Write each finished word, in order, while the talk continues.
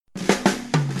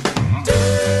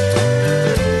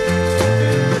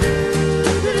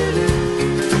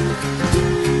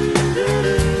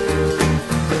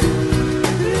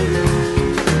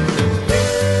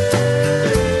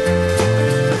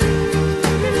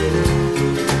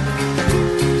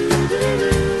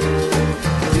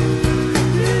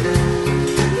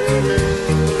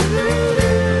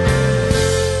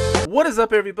is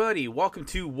up, everybody? Welcome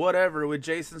to Whatever with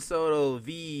Jason Soto,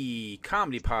 the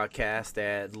comedy podcast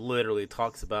that literally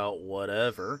talks about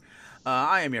whatever.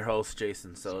 I am your host,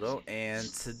 Jason Soto, and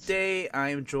today I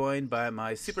am joined by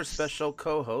my super special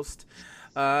co-host.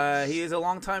 He is a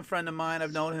longtime friend of mine.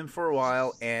 I've known him for a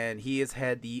while, and he has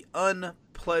had the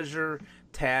unpleasure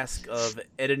task of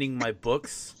editing my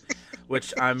books,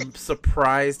 which I'm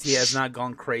surprised he has not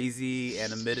gone crazy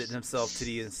and admitted himself to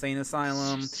the insane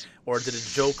asylum or did a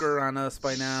Joker on us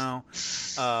by now.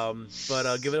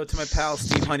 But give it up to my pal,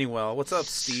 Steve Honeywell. What's up,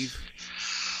 Steve?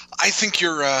 I think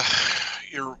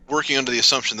you're working under the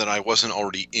assumption that I wasn't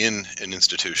already in an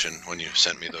institution when you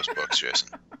sent me those books, Jason.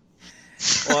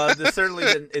 Well, this certainly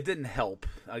didn't help.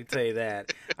 I can tell you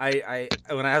that.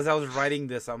 As I was writing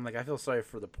this, I'm like, I feel sorry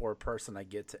for the poor person I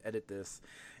get to edit this.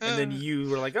 And then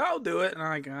you were like, I'll do it. And I'm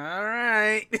like, all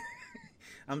right.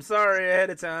 I'm sorry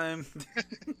ahead of time.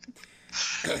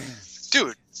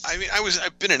 Dude, I mean,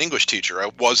 I've been an English teacher. I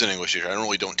was an English teacher.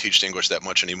 I don't teach English that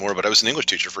much anymore, but I was an English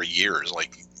teacher for years.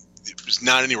 Like, it was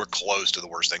not anywhere close to the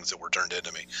worst things that were turned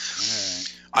into me. All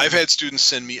right. I've had students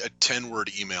send me a 10-word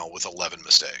email with 11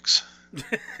 mistakes.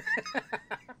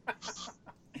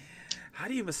 How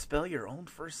do you misspell your own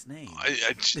first name?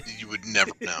 You would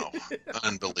never know.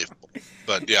 Unbelievable.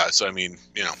 But yeah, so I mean,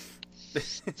 you know.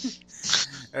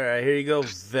 All right, here you go,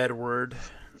 Vedward.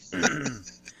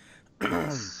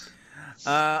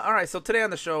 All right, so today on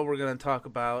the show we're going to talk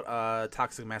about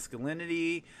toxic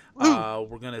masculinity. We're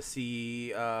going to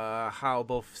see how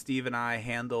both Steve and I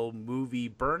handle movie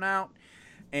burnout.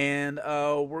 And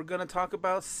we're going to talk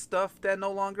about stuff that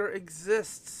no longer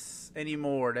exists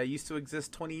anymore, that used to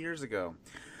exist 20 years ago.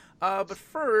 But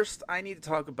first, I need to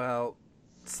talk about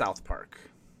South Park.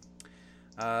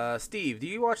 Steve, do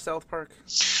you watch South Park?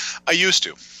 I used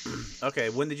to. Okay,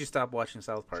 when did you stop watching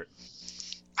South Park?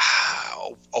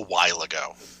 A while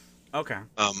ago. Okay.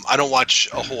 I don't watch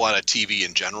a whole lot of TV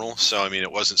in general, so I mean,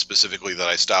 it wasn't specifically that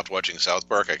I stopped watching South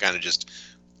Park. I kind of just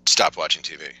stopped watching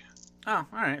TV. Oh,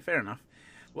 all right, fair enough.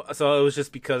 Well, so it was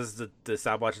just because the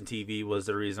stop watching TV was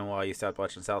the reason why you stopped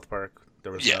watching South Park?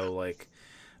 There was no, like...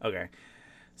 Okay.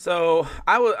 So,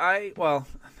 I'll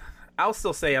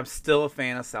still say I'm still a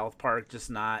fan of South Park, just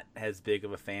not as big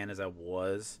of a fan as I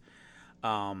was.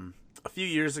 A few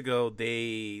years ago,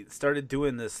 they started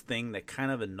doing this thing that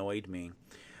kind of annoyed me,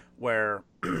 where...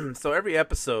 so every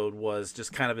episode was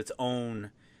just kind of its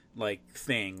own... like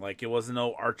thing. Like, it wasn't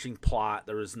no arching plot,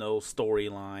 there was no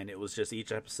storyline, it was just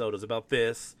each episode was about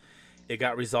this. It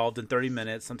got resolved in 30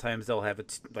 minutes. Sometimes they'll have a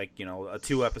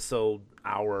 2-episode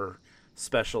hour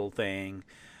special thing,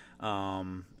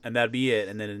 and that'd be it,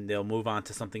 and then they'll move on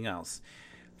to something else.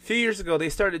 A few years ago they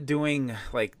started doing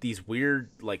like these weird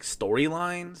like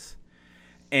storylines,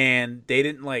 and they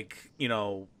didn't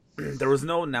there was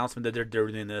no announcement that they're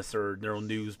doing this or no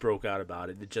news broke out about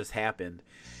it. It just happened.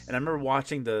 And I remember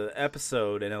watching the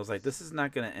episode and I was like, this is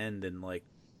not going to end in like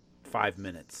 5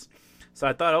 minutes. So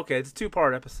I thought, okay, it's a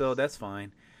 2-part episode. That's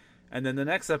fine. And then the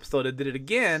next episode, it did it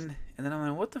again. And then I'm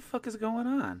like, what the fuck is going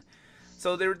on?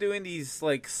 So they were doing these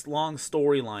like long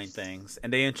storyline things.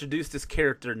 And they introduced this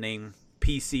character named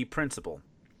PC Principal.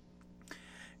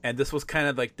 And this was kind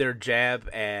of like their jab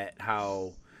at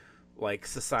how... like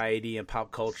society and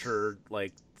pop culture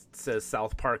like says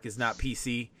South Park is not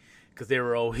PC, because they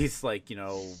were always like,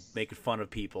 making fun of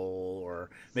people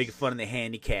or making fun of the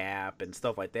handicap and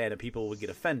stuff like that, and people would get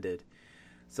offended.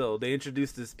 So they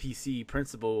introduced this PC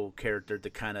Principal character to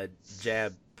kind of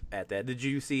jab at that. Did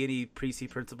you see any PC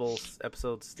Principal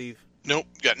episodes, Steve? Nope,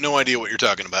 got no idea what you're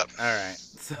talking about. All right,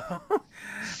 so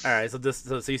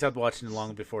you stopped watching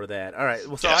long before that. All right,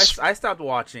 well, so yes. I stopped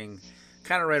watching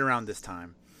kind of right around this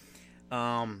time.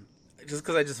 Just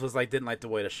because I just was like, didn't like the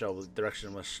way the show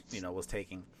direction was, was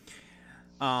taking.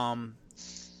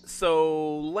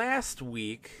 So last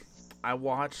week I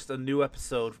watched a new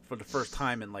episode for the first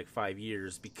time in like 5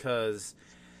 years, because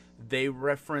they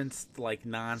referenced like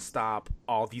nonstop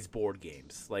all these board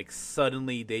games. Like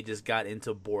suddenly they just got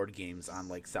into board games on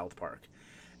like South Park,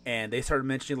 and they started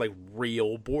mentioning like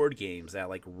real board games that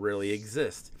like really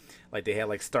exist. Like they had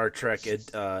like Star Trek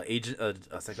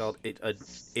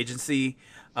Agency.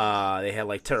 They had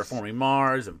like Terraforming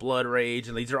Mars and Blood Rage,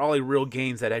 and these are all like real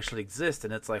games that actually exist.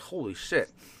 And it's like, holy shit!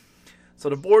 So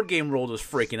the board game world was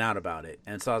freaking out about it,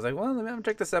 and so I was like, well, let me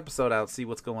check this episode out, see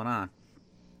what's going on.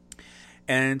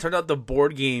 And it turned out the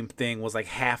board game thing was like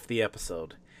half the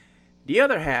episode. The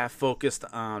other half focused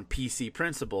on PC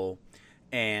Principal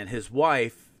and his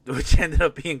wife, which ended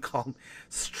up being called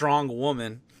Strong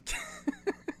Woman.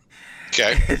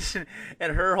 Okay.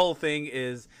 And her whole thing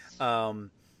is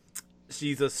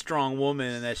she's a strong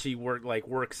woman and that she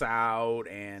works out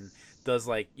and does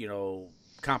like, you know,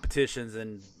 competitions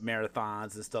and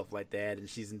marathons and stuff like that, and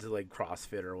she's into like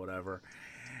CrossFit or whatever.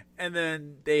 And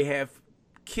then they have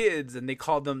kids, and they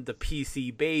call them the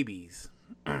PC babies.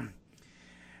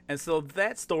 And so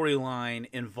that storyline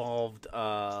involved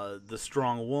the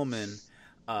strong woman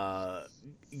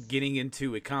getting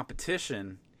into a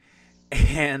competition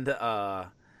and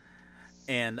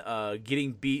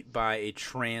getting beat by a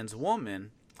trans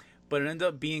woman, but it ended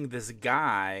up being this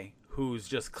guy who's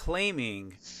just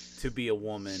claiming to be a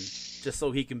woman just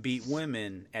so he can beat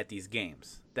women at these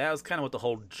games. That was kind of what the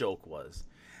whole joke was.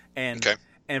 And Okay.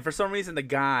 and for some reason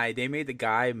they made the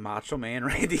guy Macho Man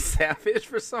Randy Savage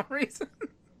for some reason.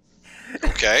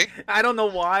 Okay. I don't know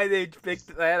why they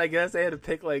picked that. I guess they had to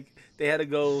pick, like, they had to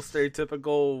go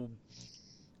stereotypical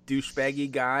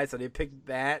douchebaggy guy, so they picked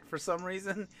that for some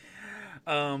reason.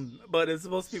 But it's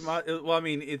supposed to be well, I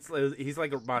mean, he's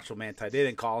like a Macho Man type. They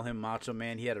didn't call him Macho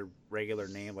Man. He had a regular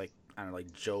name, like, I don't know,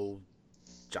 like Joe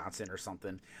Johnson or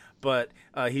something. But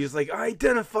he was like, I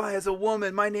identify as a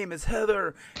woman. My name is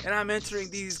Heather, and I'm entering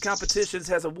these competitions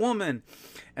as a woman.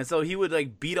 And so he would,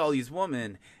 like, beat all these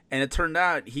women. And it turned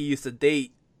out he used to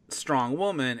date strong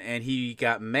woman, and he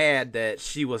got mad that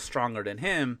she was stronger than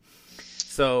him.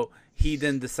 So he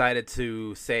then decided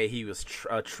to say he was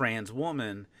a trans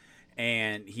woman,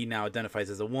 and he now identifies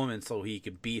as a woman so he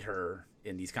could beat her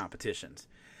in these competitions.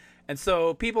 And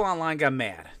so people online got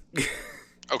mad.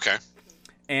 Okay.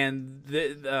 And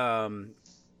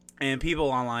and people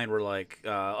online were like,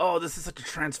 oh, this is such a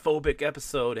transphobic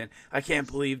episode, and I can't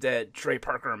believe that Trey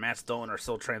Parker and Matt Stone are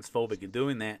so transphobic in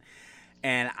doing that.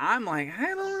 And I'm like,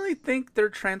 I don't really think they're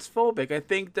transphobic. I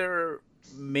think they're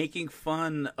making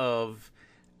fun of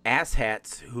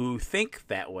asshats who think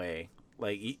that way.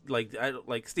 Like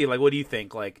Steve, like, what do you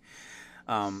think? Like,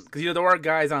 because, you know, there are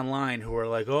guys online who are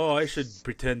like, oh, I should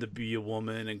pretend to be a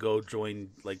woman and go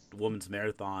join, like, the women's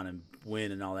marathon and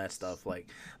win and all that stuff. Like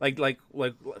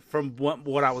from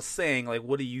what I was saying, like,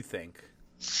 what do you think?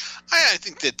 I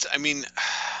think that, I mean,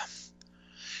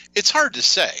 it's hard to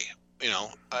say, you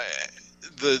know.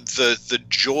 The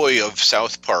joy of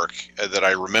South Park that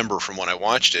I remember from when I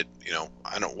watched it, you know,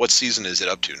 I don't know, what season is it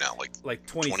up to now? Like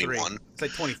 23. 21? It's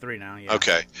like 23 now, yeah.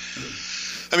 Okay.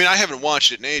 I mean, I haven't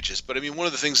watched it in ages, but I mean, one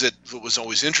of the things that was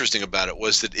always interesting about it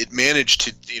was that it managed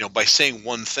to, you know, by saying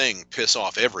one thing, piss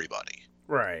off everybody.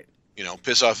 Right. You know,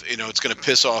 piss off, you know, it's going to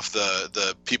piss off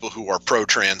the people who are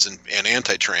pro-trans and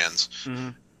anti-trans, Mm-hmm.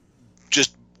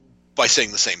 just by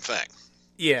saying the same thing.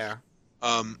 Yeah.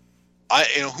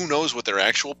 You know, who knows what their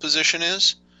actual position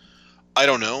is? I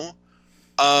don't know.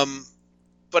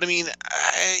 But I mean, do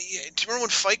you remember when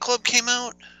Fight Club came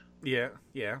out? Yeah.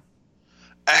 Yeah.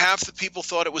 Half the people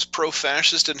thought it was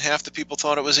pro-fascist, and half the people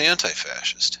thought it was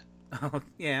anti-fascist. Oh,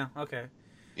 yeah. Okay.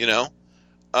 You know,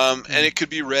 and it could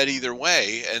be read either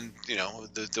way. And you know,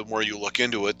 the more you look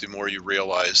into it, the more you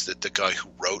realize that the guy who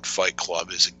wrote Fight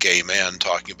Club is a gay man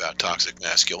talking about toxic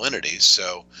masculinity.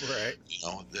 So, right. You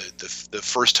know, the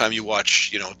first time you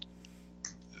watch, you know,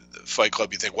 Fight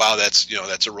Club, you think, wow,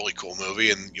 that's a really cool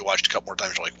movie, and you watch it a couple more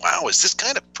times, you're like, wow, is this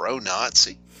kind of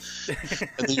pro-Nazi?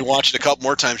 And then you watch it a couple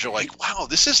more times, you're like, wow,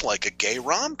 this is like a gay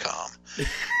rom-com.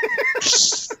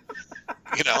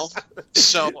 You know,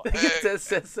 so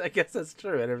I guess that's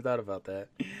true. I never thought about that.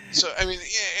 So I mean,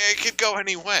 it could go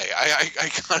any way.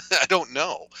 I don't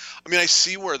know. I mean, I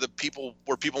see where people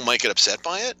might get upset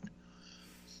by it,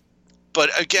 but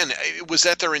again, was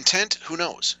that their intent? Who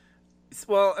knows?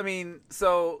 Well, I mean,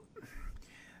 so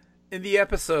in the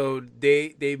episode,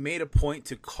 they made a point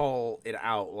to call it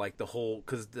out, like the whole,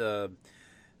 because the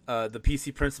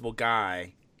PC principal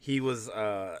guy. He was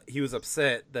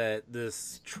upset that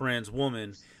this trans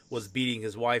woman was beating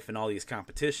his wife in all these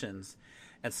competitions,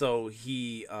 and so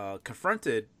he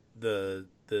confronted the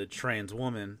trans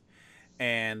woman,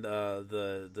 and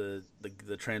the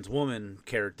trans woman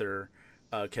character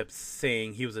kept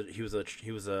saying he was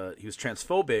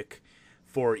transphobic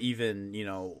for even, you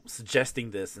know,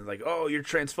 suggesting this, and like, oh, you're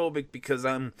transphobic because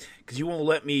you won't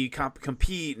let me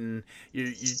compete, and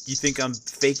you think I'm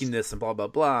faking this and blah blah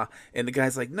blah. And the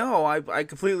guy's like, no, I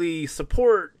completely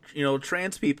support, you know,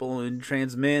 trans people and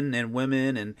trans men and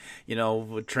women, and, you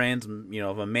know, trans, you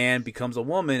know, if a man becomes a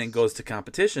woman and goes to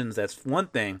competitions, that's one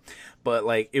thing, but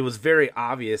like, it was very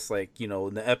obvious, like, you know,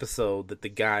 in the episode, that the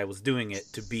guy was doing it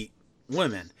to beat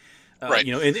women, right.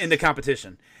 You know, in the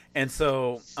competition. And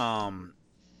so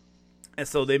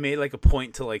they made like a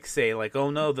point to like say like, oh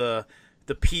no, the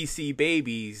PC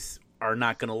babies are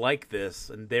not gonna like this,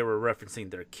 and they were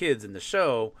referencing their kids in the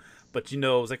show, but, you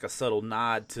know, it was like a subtle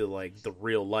nod to like the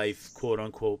real life quote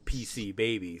unquote PC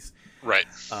babies, right?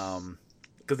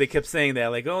 Because because they kept saying that,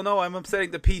 like, oh no, I'm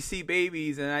upsetting the PC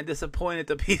babies, and I disappointed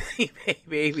the PC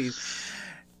babies.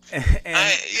 And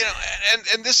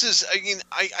and this is, I mean,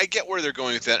 I get where they're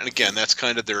going with that, and again, that's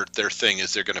kind of their thing,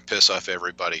 is they're going to piss off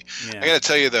everybody. Yeah. I got to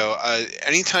tell you though,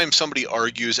 anytime somebody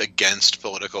argues against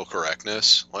political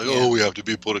correctness, like, oh, we have to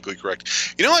be politically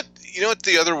correct. You know what? You know what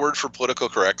the other word for political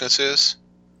correctness is?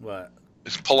 What?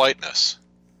 It's politeness.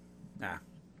 Nah.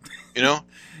 You know?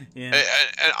 Yeah.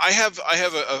 And I have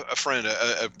a friend,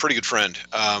 a pretty good friend.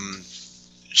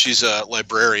 She's a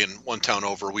librarian one town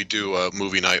over. We do a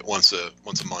movie night once a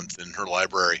month in her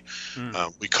library.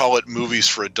 We call it Movies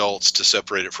for Adults to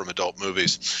separate it from adult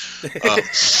movies.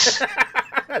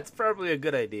 That's probably a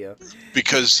good idea.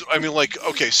 Because, I mean, like,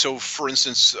 okay, so for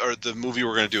instance, the movie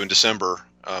we're going to do in December,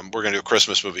 we're going to do a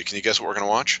Christmas movie. Can you guess what we're going to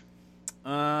watch?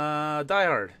 Die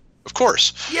Hard. Of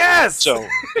course. Yes! So,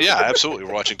 yeah, absolutely.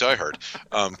 We're watching Die Hard.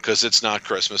 Because it's not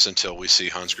Christmas until we see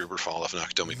Hans Gruber fall off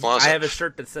Nakatomi Plaza. I have a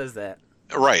shirt that says that.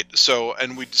 Right. So,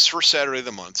 and it's first Saturday of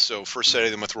the month. So, first Saturday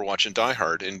of the month, we're watching Die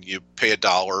Hard, and you pay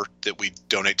 $1 that we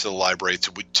donate to the library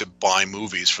to buy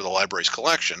movies for the library's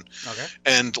collection. Okay.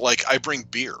 And, like, I bring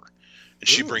beer, and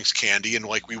she brings candy, and,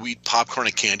 like, we eat popcorn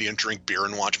and candy and drink beer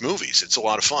and watch movies. It's a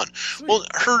lot of fun. Sweet. Well,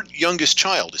 her youngest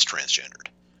child is transgendered.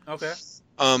 Okay.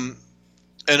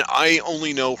 And I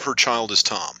only know her child as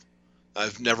Tom.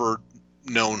 I've never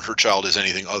known her child as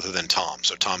anything other than Tom.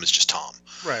 So Tom is just Tom.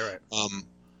 Right.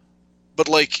 But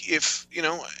like, if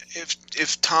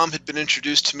Tom had been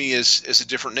introduced to me as a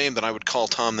different name, then I would call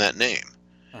Tom that name.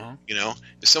 Uh-huh. You know,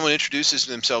 if someone introduces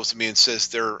themselves to me and says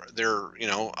they're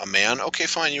a man, okay,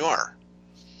 fine, you are.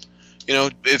 You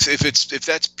know, if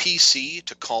that's PC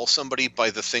to call somebody by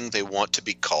the thing they want to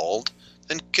be called,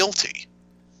 then guilty.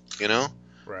 You know,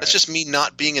 that's just me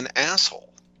not being an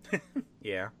asshole.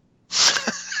 Yeah.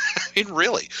 I mean,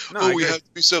 really? No, we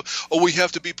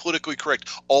have to be politically correct.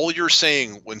 All you're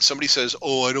saying when somebody says,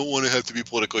 "Oh, I don't want to have to be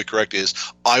politically correct," is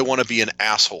I want to be an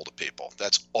asshole to people.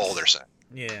 That's all they're saying.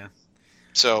 Yeah.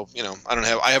 So, you know,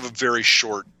 I have a very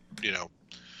short,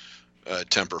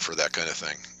 temper for that kind of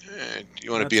thing.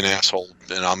 You want to be an asshole,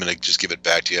 and I'm going to just give it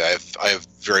back to you. I have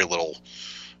very little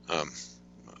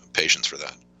patience for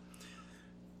that.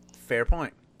 Fair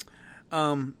point.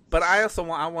 But I also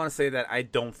want to say that I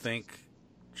don't think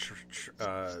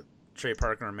Trey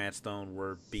Parker and Matt Stone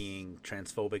were being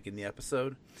transphobic in the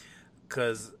episode,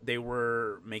 because they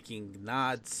were making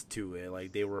nods to it.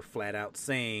 Like, they were flat out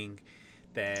saying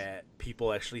that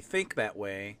people actually think that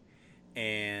way,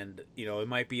 and it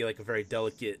might be like a very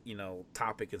delicate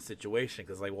topic and situation,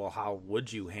 because, like, well, how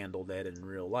would you handle that in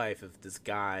real life if this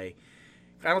guy...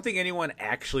 I don't think anyone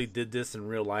actually did this in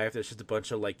real life. There's just a bunch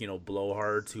of, like,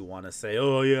 blowhards who want to say,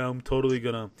 "Oh yeah, I'm totally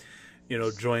gonna,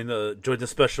 join the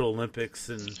Special Olympics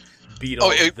and beat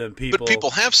all of them people." But people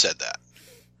have said that,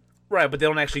 right? But they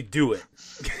don't actually do it.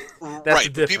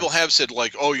 Right? But people have said,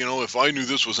 like, "Oh, if I knew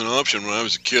this was an option when I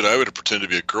was a kid, I would have pretended to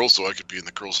be a girl so I could be in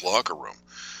the girls' locker room."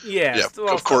 Yeah.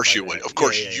 Of course you would. Of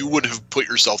course you would have put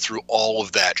yourself through all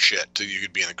of that shit so you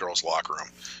could be in the girls' locker room.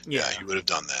 Yeah, you would have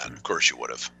done that. Of course you would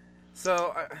have.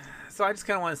 So I just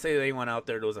kind of want to say to anyone out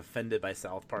there that was offended by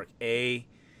South Park, A,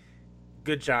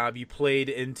 good job, you played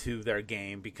into their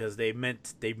game because they meant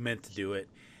to do it,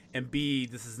 and B,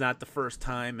 this is not the first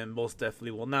time, and most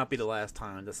definitely will not be the last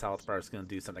time that South Park is going to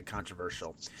do something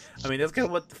controversial. I mean, that's kind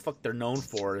of what the fuck they're known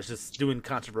for, is just doing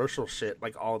controversial shit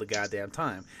like all the goddamn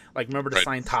time. Like, remember the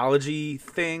Scientology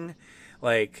thing?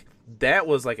 Like, that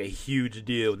was like a huge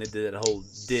deal, and they did a whole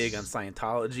dig on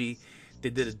Scientology. They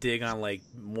did a dig on, like,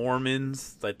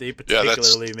 Mormons. Like, they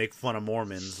particularly make fun of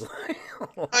Mormons.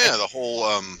 Oh yeah, the whole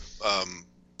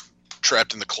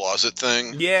trapped in the closet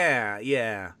thing.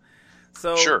 Yeah.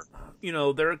 So, sure.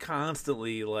 They're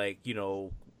constantly, like,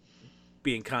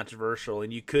 being controversial,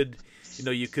 and you could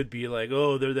be like,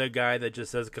 oh, they're that guy that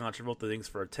just says controversial things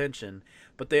for attention,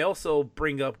 but they also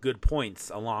bring up good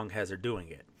points along as they're doing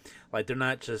it. Like, they're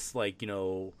not just, like,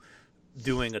 doing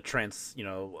a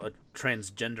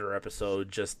transgender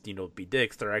episode just be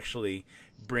dicks. They're actually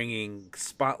bringing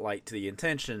spotlight to the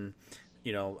attention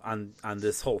on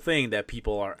this whole thing, that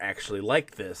people are actually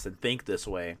like this and think this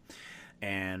way,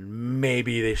 and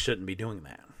maybe they shouldn't be doing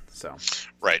that. So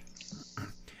right.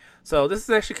 So this is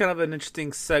actually kind of an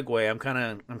interesting segue. I'm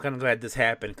kind of glad this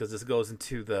happened, because this goes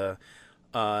into the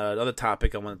other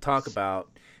topic I want to talk about,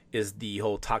 is the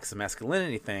whole toxic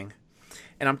masculinity thing.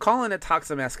 And I'm calling it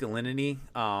toxic masculinity,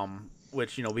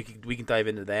 which, we can dive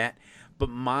into that. But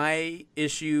my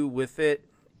issue with it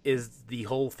is the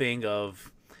whole thing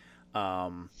of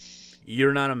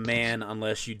you're not a man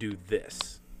unless you do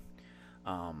this.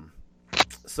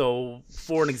 So,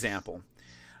 for an example,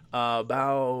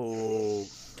 About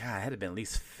God, it had to been at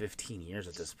least 15 years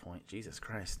at this point. Jesus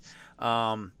Christ.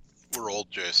 We're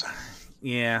old, Jason.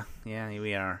 Yeah,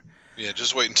 we are. Yeah,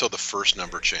 just wait until the first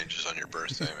number changes on your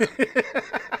birthday, man.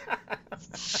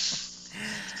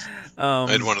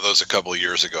 I had one of those a couple of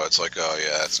years ago. It's like, oh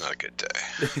yeah, it's not a good day.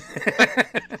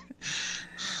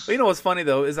 Well, you know what's funny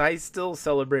though is I still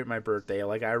celebrate my birthday.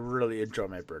 Like I really enjoy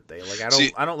my birthday. Like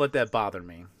I don't let that bother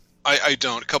me. I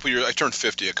don't. I turned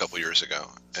 50 a couple years ago,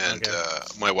 and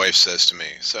my wife says to me,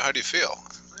 "So how do you feel?"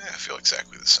 I feel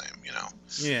exactly the same, you know.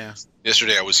 Yeah.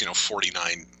 Yesterday I was,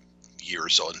 49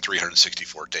 years old and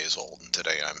 364 days old, and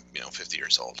today I'm, 50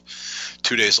 years old.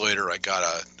 2 days later, I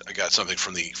got something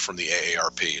from the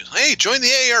AARP. Hey, join the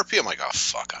AARP. I'm like, oh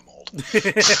fuck, I'm old.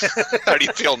 How do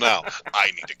you feel now?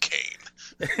 I need a cane.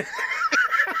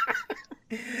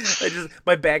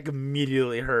 My back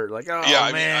immediately hurt. Like, oh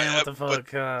yeah, man, what the fuck?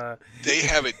 They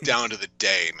have it down to the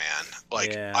day, man.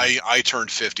 Like, yeah. I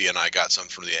turned 50 and I got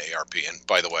something from the AARP, and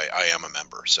by the way, I am a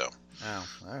member, so. Oh,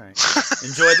 all right.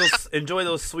 enjoy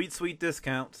those sweet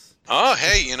discounts. Oh,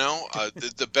 hey,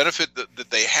 the benefit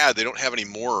that they had, they don't have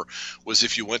anymore, was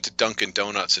if you went to Dunkin'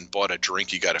 Donuts and bought a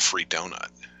drink, you got a free donut.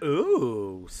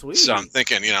 Ooh, sweet. So I'm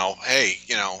thinking, hey,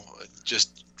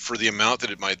 just for the amount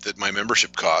that my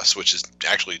membership costs, which is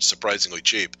actually surprisingly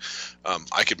cheap,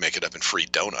 I could make it up in free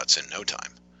donuts in no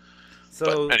time.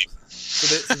 So, anyway.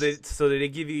 so did they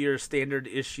give you your standard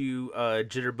issue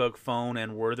Jitterbug phone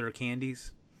and Werther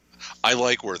candies? I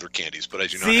like Werther candies, but I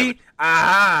do not have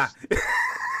Ah!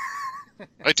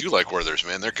 I do like Werthers,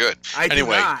 man. They're good.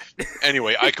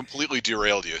 Anyway, I completely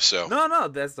derailed you, so. No,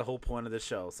 that's the whole point of the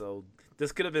show. So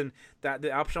this could have been that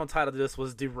the optional title of this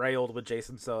was Derailed with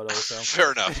Jason Soto. So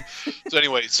fair enough. So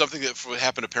anyway, something that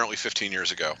happened apparently 15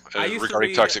 years ago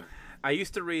regarding toxic. I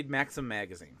used to read Maxim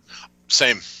magazine.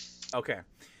 Same. Okay.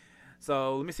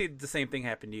 So let me see if the same thing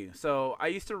happened to you. So I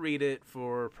used to read it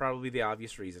for probably the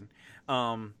obvious reason.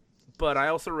 But I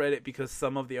also read it because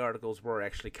some of the articles were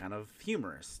actually kind of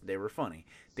humorous. They were funny.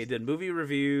 They did movie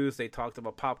reviews. They talked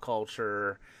about pop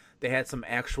culture. They had some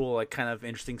actual, kind of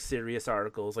interesting, serious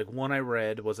articles. Like, one I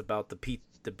read was about the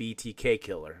BTK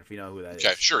killer, if you know who that is.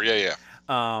 Okay, sure, yeah.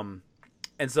 And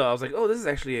so I was like, oh, this is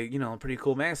actually a pretty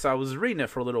cool magazine. So I was reading it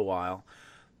for a little while.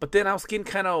 But then I was getting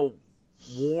kind of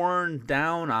worn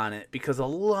down on it because a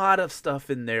lot of stuff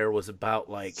in there was about,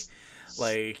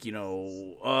 if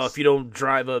you don't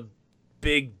drive a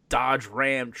big Dodge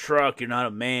Ram truck, you're not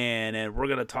a man, and we're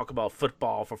gonna talk about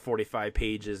football for 45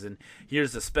 pages, and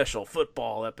here's a special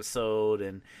football episode,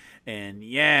 and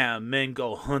yeah, men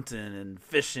go hunting and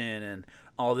fishing and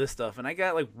all this stuff. And I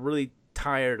got really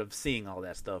tired of seeing all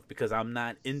that stuff because I'm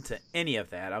not into any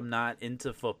of that. I'm not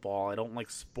into football. I don't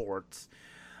like sports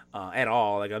at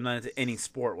all. I'm not into any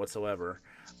sport whatsoever.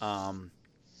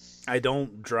 I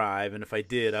don't drive, and if I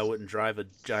did, I wouldn't drive a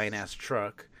giant ass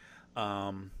truck.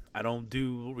 I don't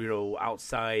do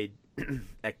outside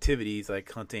activities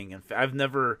like hunting, and I've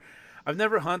never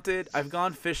hunted. I've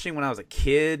gone fishing when I was a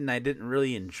kid, and I didn't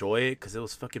really enjoy it because it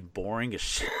was fucking boring as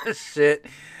shit.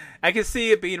 I can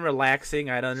see it being relaxing.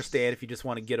 I'd understand if you just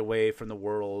want to get away from the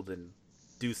world and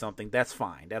do something. That's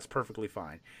fine. That's perfectly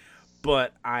fine.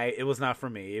 But it was not for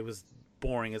me. It was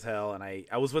boring as hell, and I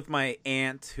was with my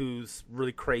aunt who's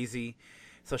really crazy.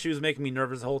 So she was making me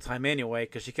nervous the whole time anyway,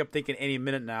 because she kept thinking any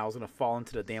minute now I was going to fall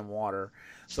into the damn water.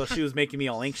 So she was making me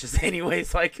all anxious anyway,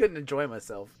 so I couldn't enjoy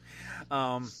myself.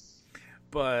 Yeah,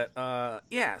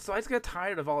 so I just got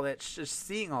tired of all that, just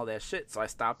seeing all that shit, so I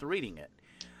stopped reading it.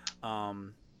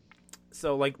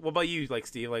 So, what about you,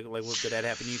 Steve? What did that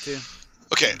happen to you too?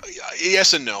 Okay,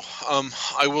 yes and no.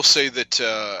 I will say that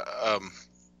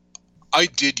I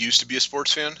did used to be a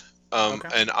sports fan,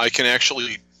 and I can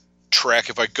actually track,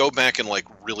 if I go back and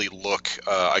really look,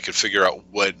 I could figure out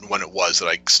when it was that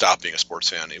I stopped being a sports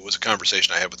fan. It was a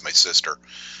conversation I had with my sister.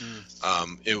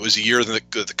 It was a year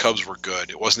that the Cubs were good.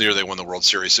 It wasn't the year they won the World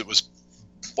Series. It was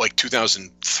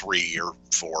 2003 or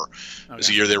 4. It was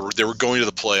a year they were going to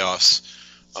the playoffs.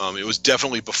 It was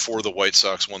definitely before the White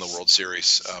Sox won the World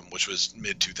Series, which was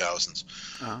mid 2000s.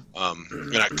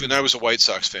 And I was a White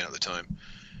Sox fan at the time.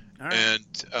 Right.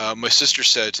 And my sister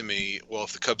said to me, well,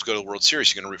 if the Cubs go to the World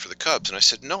Series, you're going to root for the Cubs. And I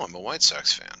said, no, I'm a White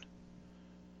Sox fan.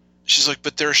 She's like,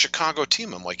 but they're a Chicago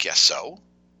team. I'm like, yes, so?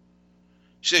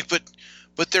 She's like,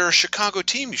 but they're a Chicago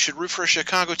team. You should root for a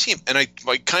Chicago team. And I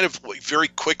kind of very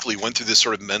quickly went through this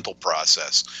sort of mental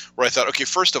process where I thought, okay,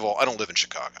 first of all, I don't live in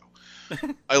Chicago.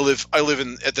 I live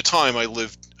in, at the time I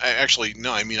lived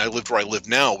where I live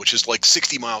now, which is like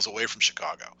 60 miles away from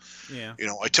Chicago. Yeah. You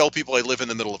know, I tell people I live in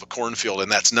the middle of a cornfield,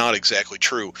 and that's not exactly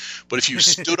true. But if you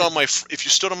stood on my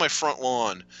front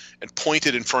lawn and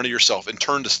pointed in front of yourself and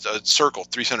turned a circle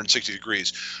 360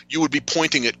 degrees, you would be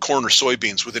pointing at corn or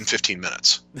soybeans within 15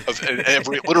 minutes of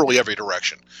literally every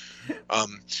direction.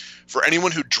 For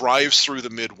anyone who drives through the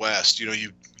Midwest, you know,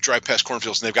 you drive past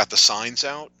cornfields and they've got the signs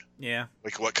out. Yeah.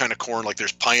 Like what kind of corn? Like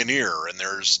there's Pioneer and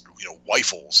there's, you know,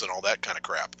 Weifels and all that kind of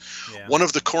crap. Yeah. One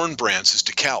of the corn brands is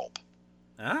DeKalb.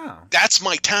 Oh. That's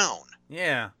my town.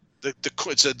 Yeah.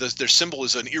 Their symbol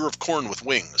is an ear of corn with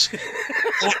wings.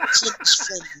 That's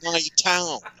from my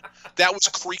town. That was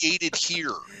created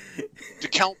here.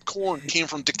 DeKalb corn came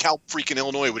from DeKalb, freaking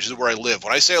Illinois, which is where I live.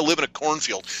 When I say I live in a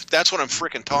cornfield, that's what I'm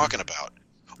freaking talking about.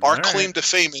 Our claim to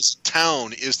fame as a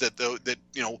town is that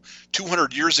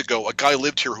 200 years ago, a guy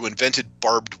lived here who invented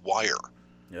barbed wire.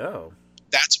 Oh.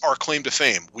 That's our claim to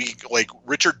fame. We, like,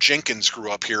 Richard Jenkins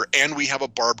grew up here, and we have a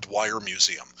barbed wire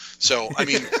museum. So, I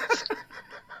mean,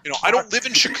 you know, I don't live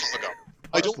in Chicago.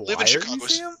 I don't live in Chicago.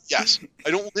 Museum? Yes,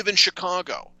 I don't live in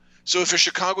Chicago. So if a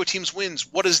Chicago team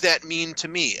wins, what does that mean to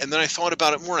me? And then I thought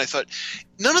about it more, and I thought,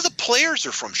 none of the players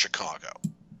are from Chicago.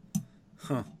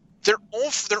 Huh. They're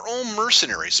all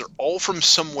mercenaries. They're all from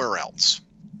somewhere else.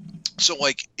 So,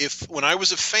 like, when I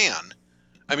was a fan,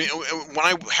 I mean, when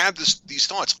I had these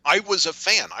thoughts, I was a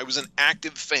fan. I was an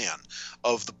active fan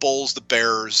of the Bulls, the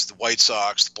Bears, the White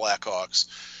Sox, the Blackhawks.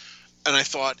 And I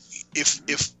thought, if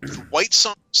the White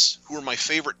Sox, who are my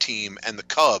favorite team, and the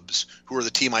Cubs, who are the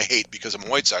team I hate because I'm a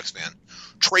White Sox fan,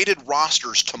 traded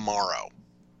rosters tomorrow,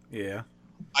 Yeah.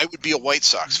 I would be a White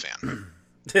Sox fan.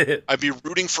 I'd be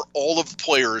rooting for all of the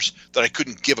players that I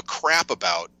couldn't give a crap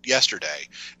about yesterday,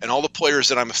 and all the players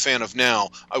that I'm a fan of now,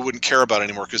 I wouldn't care about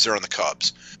anymore because they're on the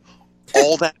Cubs.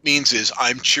 All that means is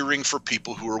I'm cheering for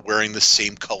people who are wearing the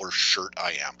same color shirt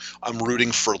I am. I'm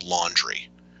rooting for laundry.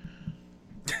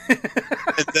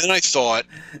 And then I thought,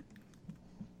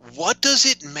 what does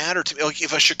it matter to me? Like,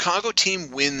 if a Chicago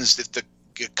team wins, if the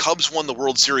Cubs won the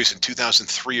World Series in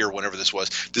 2003 or whenever this was,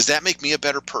 does that make me a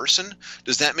better person?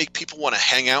 Does that make people want to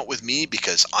hang out with me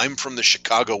because I'm from the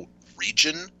Chicago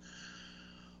region?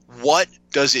 What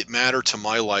does it matter to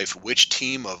my life which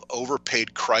team of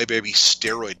overpaid crybaby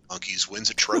steroid monkeys wins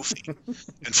a trophy?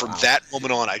 And from that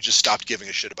moment on, I just stopped giving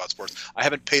a shit about sports. I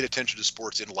haven't paid attention to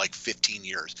sports in like 15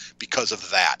 years because of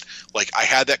that. Like, I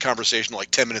had that conversation,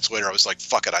 like 10 minutes later, I was like,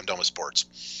 fuck it, I'm done with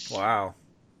sports. Wow.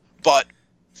 But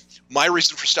my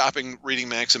reason for stopping reading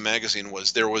Maxim magazine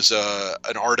was there was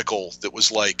an article that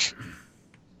was like,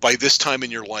 by this time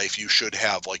in your life, you should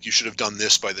have done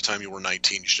this by the time you were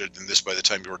 19. You should have done this by the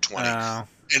time you were 20. And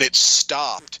it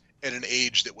stopped at an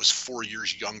age that was 4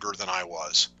 years younger than I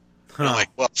was. And I'm like,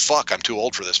 well, fuck, I'm too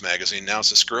old for this magazine now,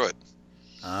 so screw it.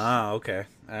 Oh, okay.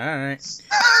 All right.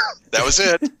 That was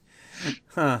it.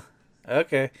 Huh.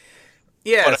 Okay.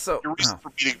 Yeah, but so your reason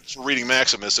for reading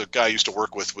Maxim, as a guy I used to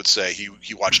work with would say,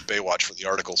 he watched Baywatch for the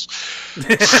articles.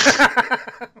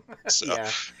 So. Yeah.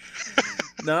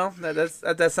 No,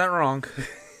 that's not wrong.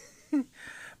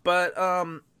 But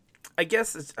I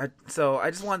guess so.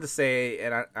 I just wanted to say,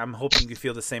 and I'm hoping you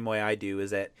feel the same way I do, is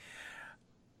that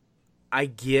I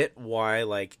get why,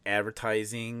 like,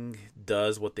 advertising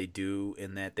does what they do,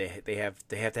 in that they have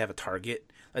to have a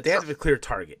target. Like, they have to have a clear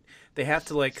target. They have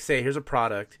to, like, say, here's a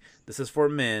product. This is for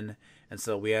men, and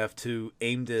so we have to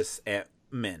aim this at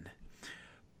men.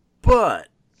 But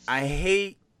I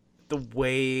hate the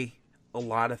way a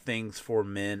lot of things for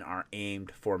men are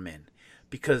aimed for men,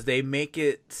 because they make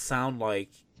it sound like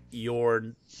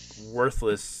you're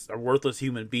worthless, a worthless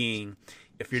human being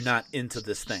if you're not into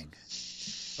this thing.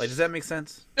 Like, does that make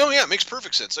sense? No, yeah, it makes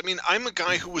perfect sense. I mean, I'm a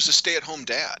guy who was a stay-at-home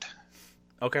dad.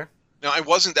 Okay. Now, that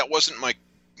wasn't my,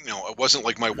 it wasn't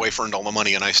like my wife earned all the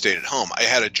money and I stayed at home. I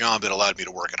had a job that allowed me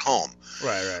to work at home.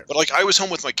 Right. But, like, I was home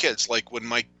with my kids. Like, when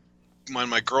my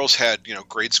girls had,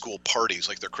 grade school parties,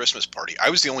 like their Christmas party, I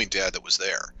was the only dad that was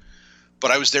there.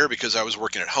 But I was there because I was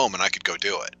working at home and I could go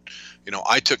do it.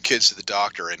 I took kids to the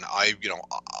doctor, and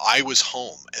I was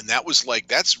home. And that was like,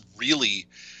 that's really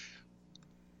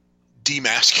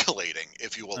demasculating,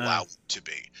 if you allow it to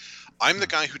be. I'm the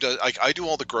guy who does, like, I do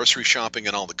all the grocery shopping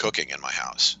and all the cooking in my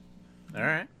house. All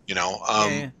right.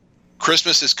 Yeah.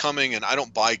 Christmas is coming, and I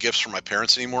don't buy gifts for my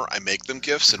parents anymore. I make them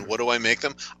gifts, and what do I make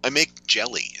them? I make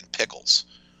jelly and pickles.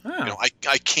 Oh.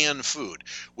 I can food,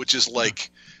 which is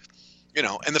like,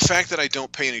 and the fact that I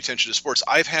don't pay any attention to sports,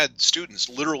 I've had students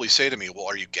literally say to me, well,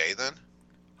 are you gay then?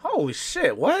 Holy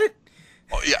shit, what?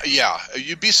 Oh, yeah.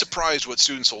 You'd be surprised what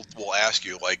students will ask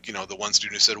you. Like, the one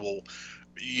student said, well,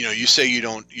 you say you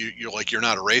don't, you're like, you're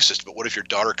not a racist, but what if your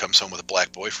daughter comes home with a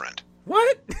black boyfriend?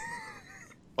 What?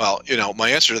 Well, my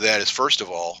answer to that is, first of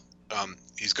all,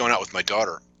 he's going out with my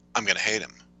daughter. I'm going to hate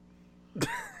him.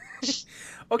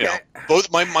 Okay.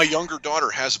 Both my younger daughter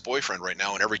has a boyfriend right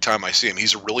now, and every time I see him,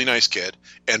 he's a really nice kid.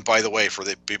 And by the way, for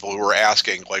the people who are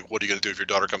asking, like, what are you going to do if your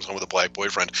daughter comes home with a black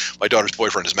boyfriend? My daughter's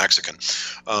boyfriend is Mexican.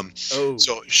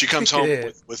 So she comes home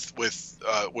with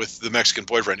the Mexican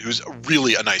boyfriend, who's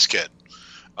really a nice kid.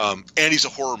 And he's a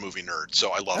horror movie nerd,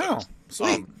 so I love it.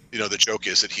 Sweet. The joke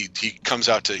is that he comes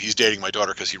out to, he's dating my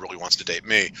daughter because he really wants to date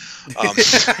me.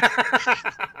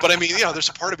 But I mean, there's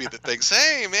a part of me that thinks,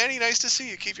 hey, Manny, nice to see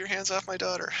you. Keep your hands off my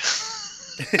daughter.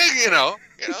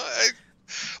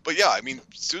 But yeah, I mean,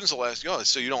 students will ask,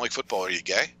 so you don't like football? Are you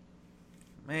gay?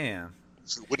 Man.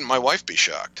 Wouldn't my wife be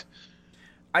shocked?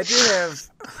 I did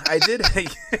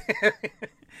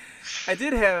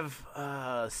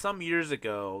have some years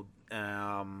ago.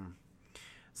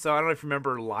 So I don't know if you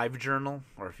remember LiveJournal,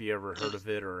 or if you ever heard of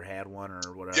it or had one or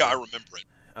whatever. Yeah, I remember it.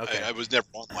 Okay. I was never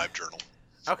on LiveJournal.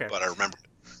 Okay. But I remember it.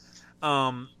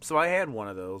 So I had one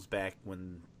of those back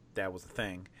when that was a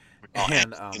thing.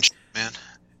 And man.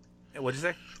 What'd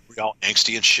you say? Were you all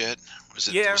angsty and shit? Was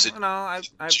it? Yeah. Was it, no, I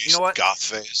you know what? Goth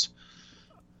phase.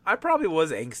 I probably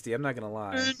was angsty. I'm not gonna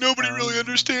lie. Nobody really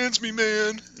understands me,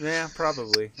 man. Yeah,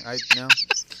 probably.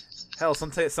 Hell,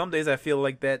 some days I feel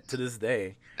like that to this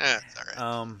day. It's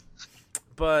all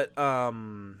right.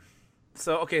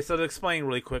 So to explain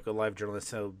really quick what LiveJournal is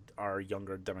to our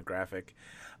younger demographic,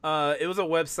 it was a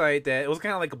website that it was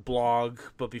kind of like a blog,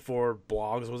 but before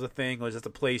blogs was a thing. It was just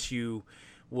a place you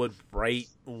would write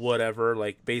whatever.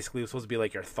 Like basically, it was supposed to be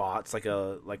like your thoughts, like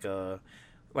how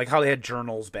they had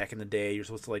journals back in the day. You're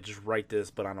supposed to like just write this,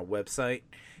 but on a website,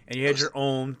 and you had your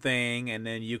own thing, and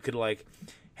then you could like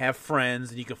have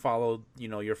friends, and you could follow,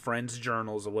 your friends'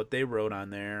 journals of what they wrote on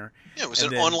there. Yeah, it was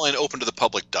an online open to the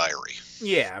public diary.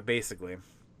 Yeah, basically.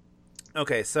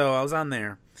 Okay, so I was on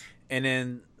there, and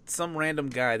then some random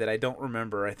guy that I don't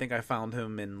remember, I think I found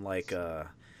him in like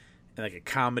a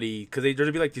comedy, because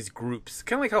there'd be like these groups,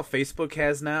 kind of like how Facebook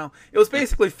has now. It was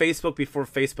basically Facebook before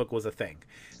Facebook was a thing.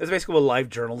 That's basically what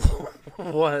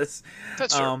LiveJournal was.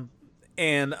 That's true.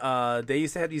 And they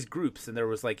used to have these groups, and there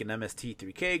was like an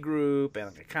MST3K group and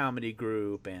like a comedy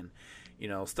group, and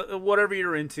whatever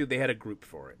you're into, they had a group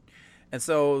for it. And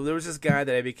so there was this guy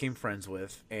that I became friends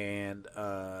with, and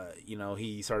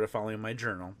he started following my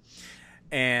journal,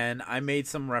 and I made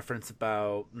some reference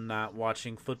about not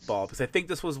watching football because I think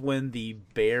this was when the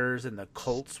Bears and the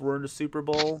Colts were in the Super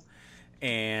Bowl,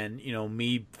 and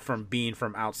me from being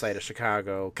from outside of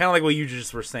Chicago, kind of like what you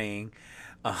just were saying.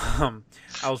 I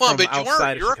was from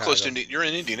outside of Chicago. You're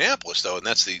in Indianapolis though, and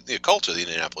that's the Colts of the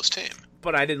Indianapolis team.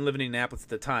 But I didn't live in Indianapolis at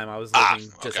the time. I was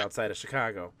living just outside of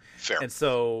Chicago. Fair. And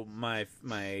so my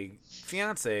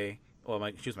fiance,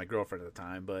 she was my girlfriend at the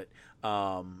time, but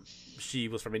she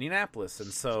was from Indianapolis,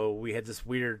 and so we had this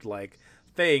weird like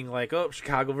thing, like, oh,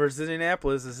 Chicago versus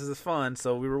Indianapolis, this is fun.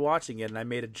 So we were watching it, and I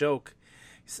made a joke.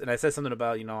 And I said something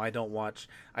about, I don't watch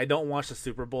the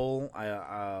Super Bowl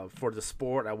for the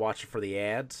sport. I watch it for the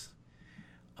ads,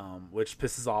 which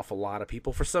pisses off a lot of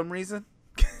people for some reason.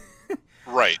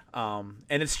 Right. And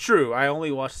it's true. I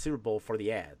only watch the Super Bowl for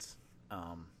the ads,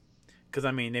 because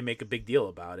they make a big deal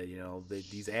about it.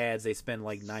 These ads, they spend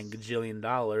like $9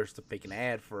 gajillion to make an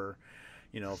ad for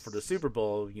the Super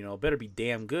Bowl. Better be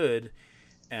damn good.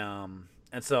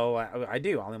 And so I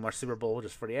do. I only watch Super Bowl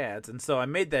just for the ads. And so I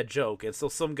made that joke. And so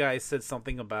some guy said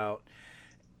something about,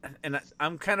 and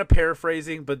I'm kind of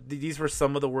paraphrasing, but these were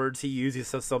some of the words he used. He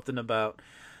said something about,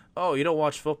 oh, you don't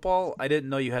watch football? I didn't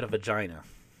know you had a vagina.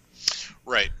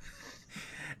 Right.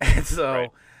 And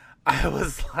so I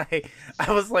was like,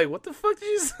 what the fuck did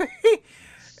you say?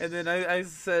 And then I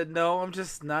said, no, I'm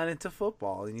just not into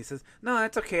football. And he says, no,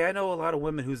 that's okay. I know a lot of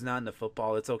women who's not into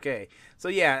football. It's okay. So,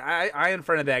 yeah, I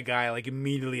unfriended that guy, like,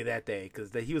 immediately that day because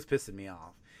he was pissing me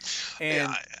off.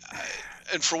 And,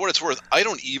 and for what it's worth, I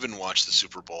don't even watch the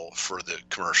Super Bowl for the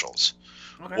commercials.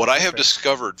 Okay, what I have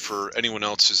discovered, for anyone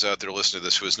else who's out there listening to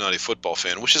this who is not a football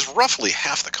fan, which is roughly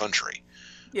half the country.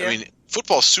 Yeah. I mean,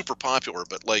 football's super popular,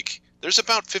 but, like, there's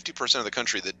about 50% of the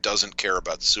country that doesn't care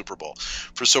about the Super Bowl.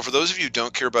 So for those of you who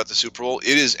don't care about the Super Bowl,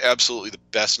 it is absolutely the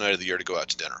best night of the year to go out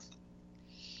to dinner.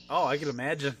 Oh, I can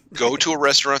imagine. Go to a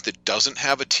restaurant that doesn't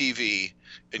have a TV,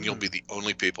 and you'll be the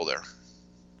only people there.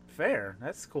 Fair.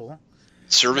 That's cool.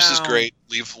 Service is great.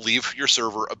 Leave your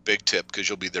server a big tip because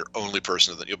you'll be their only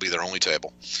person. You'll be their only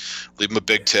table. Leave them a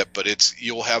big tip, but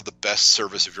you'll have the best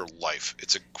service of your life.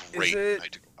 It's a great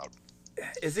night to go out.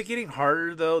 is it getting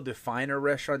harder though to find a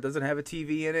restaurant that doesn't have a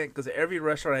TV in it? Because every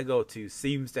restaurant I go to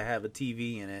seems to have a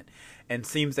TV in it, and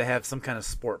seems to have some kind of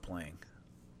sport playing.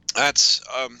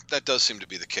 That does seem to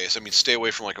be the case. I mean, stay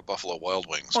away from like a Buffalo Wild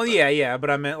Wings. Well, yeah, but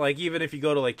I meant like even if you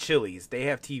go to like Chili's, they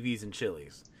have TVs in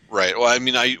Chili's. Right. Well, I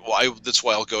mean, that's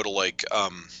why I'll go to like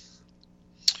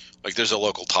there's a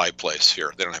local Thai place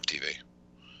here. They don't have TV.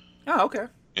 Oh, okay.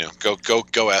 You know,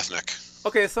 go ethnic.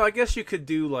 Okay, so I guess you could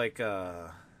do like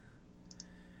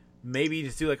maybe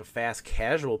just do like a fast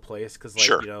casual place because like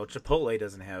Sure. you know Chipotle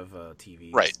doesn't have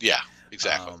TVs. Right. Yeah.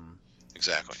 Exactly.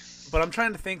 Exactly. But I'm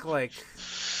trying to think like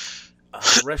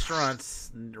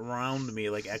restaurants around me,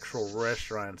 like actual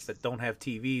restaurants that don't have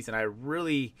TVs, and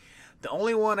the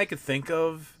only one I could think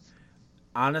of,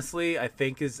 honestly, I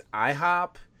think is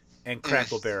IHOP and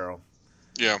Crackle Barrel.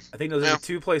 Yeah. I think those are the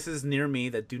two places near me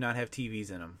that do not have TVs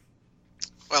in them.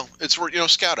 Well, it's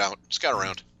scout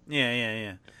around.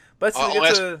 Yeah. But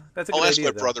that's a good I'll ask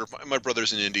idea, my brother. My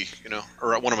brother's in Indy,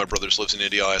 or one of my brothers lives in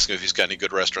Indy. I'll ask him if he's got any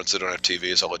good restaurants that don't have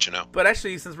TVs. I'll let you know. But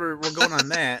actually, since we're going on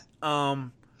that,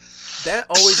 that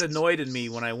always annoyed me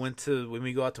when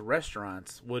we go out to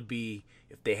restaurants. Would be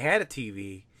if they had a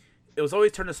TV, it was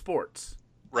always turned to sports.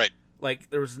 Right. Like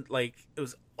it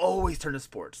was always turned to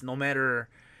sports, no matter,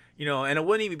 and it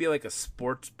wouldn't even be like a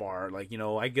sports bar. Like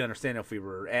I can understand if we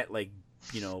were at like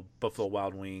Buffalo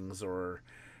Wild Wings or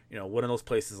one of those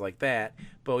places like that.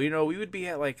 But we would be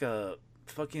at like a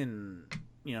fucking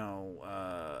I don't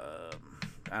know,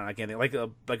 I can't think,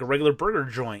 like a regular burger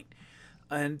joint,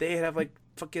 and they have like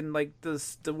fucking like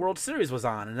the World Series was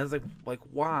on, and I was like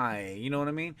why? You know what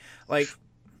I mean? Like,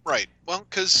 right. Well,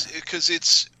 because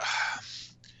it's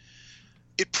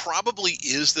it probably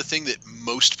is the thing that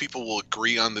most people will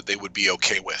agree on that they would be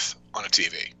okay with on a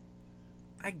TV.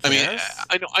 I guess.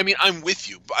 I know. I mean, I'm with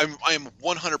you. I'm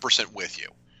 100% with you.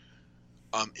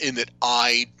 In that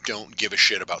I don't give a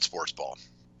shit about sports ball.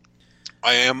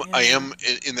 I am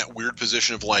in that weird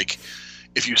position of like,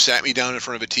 if you sat me down in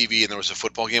front of a TV and there was a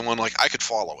football game on, like I could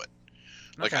follow it.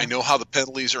 Like I know how the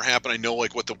penalties are happening. I know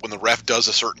like when the ref does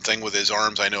a certain thing with his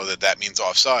arms, I know that means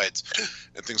offsides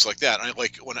and things like that. I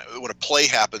like when a play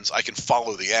happens, I can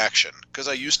follow the action because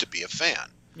I used to be a fan.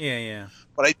 Yeah.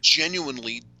 But I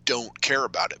genuinely don't care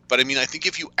about it. But I mean, I think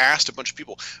if you asked a bunch of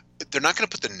people, they're not going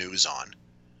to put the news on.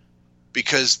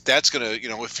 Because that's gonna,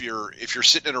 if you're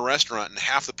sitting in a restaurant and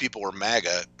half the people are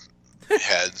MAGA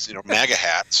heads, MAGA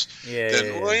hats,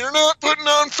 then well, you're not putting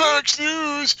on Fox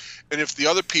News. And if the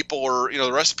other people are,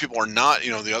 the rest of the people are not,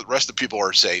 the rest of the people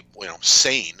are say,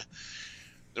 sane.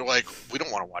 They're like, we don't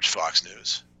want to watch Fox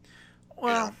News.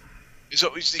 Well,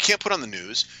 so you can't put on the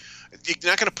news.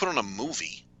 You're not going to put on a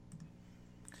movie.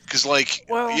 Because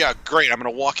yeah, great. I'm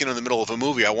going to walk in the middle of a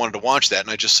movie. I wanted to watch that, and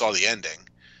I just saw the ending.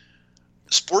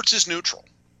 Sports is neutral.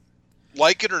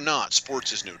 Like it or not,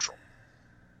 sports is neutral.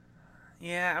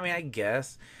 Yeah, I mean, I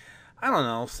guess. I don't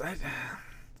know.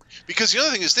 Because the other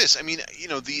thing is this. I mean,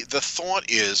 the thought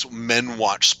is men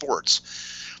watch sports.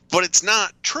 But it's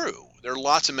not true. There are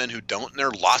lots of men who don't, and there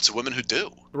are lots of women who do.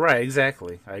 Right,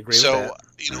 exactly. I agree with that.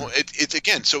 So, it's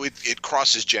again, so it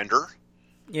crosses gender.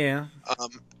 Yeah.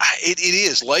 It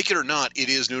is. Like it or not, it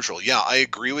is neutral. Yeah, I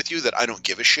agree with you that I don't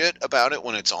give a shit about it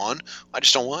when it's on. I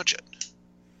just don't watch it.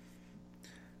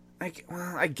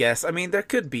 I guess. I mean, there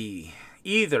could be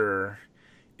either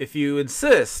if you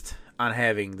insist on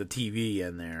having the TV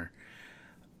in there,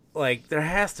 like there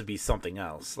has to be something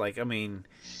else. Like, I mean,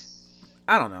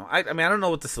 I don't know. I mean, I don't know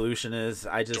what the solution is.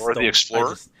 I just Dora the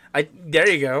Explorer. There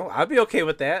you go. I'd be okay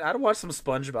with that. I'd watch some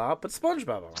SpongeBob, but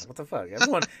SpongeBob, what the fuck?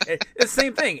 Everyone, it's the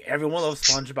same thing. Everyone loves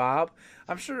SpongeBob.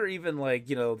 I'm sure even like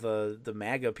the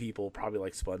MAGA people probably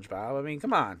like SpongeBob. I mean,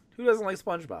 come on, who doesn't like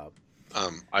SpongeBob?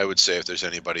 I would say if there's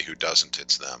anybody who doesn't,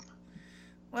 it's them.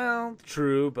 Well,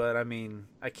 true, but I mean,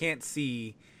 I can't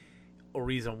see a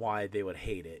reason why they would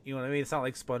hate it. You know what I mean? It's not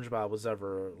like SpongeBob was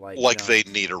ever like they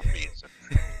need a reason.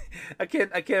 I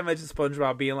can't imagine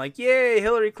SpongeBob being like, "Yay,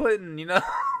 Hillary Clinton,"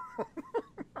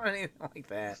 or anything like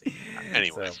that.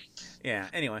 Anyway.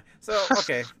 So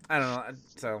okay, I don't know.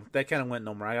 So that kind of went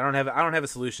nowhere. I don't have a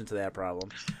solution to that problem.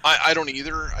 I don't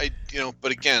either.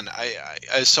 But again, I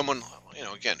as someone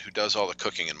again who does all the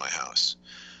cooking in my house,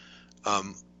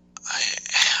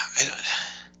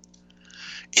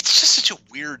 it's just such a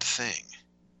weird thing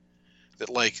that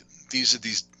like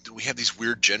we have these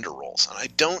weird gender roles, and I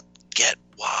don't get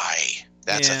why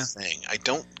that's a thing. I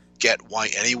don't get why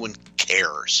anyone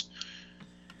cares.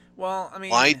 Well, I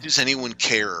mean, why does anyone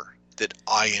care that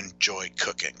I enjoy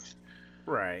cooking?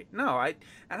 Right. No, I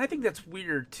think that's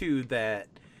weird too that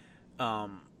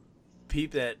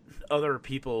that other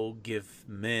people give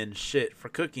men shit for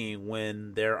cooking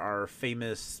when there are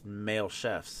famous male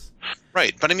chefs.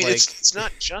 Right, but I mean, Like, it's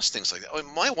not just things like that. I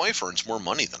mean, my wife earns more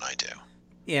money than I do.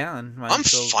 yeah, and I'm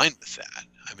fine with that.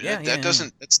 I mean, that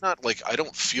doesn't. Yeah. It's not like I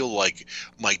don't feel like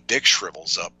my dick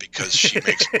shrivels up because she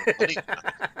makes more money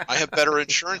than I have better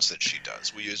insurance than she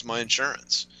does. We use my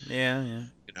insurance. Yeah.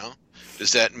 You know,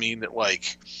 does that mean that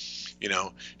like, you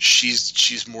know,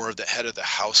 she's more of the head of the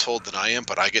household than I am,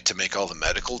 but I get to make all the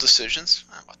medical decisions?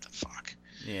 What the fuck?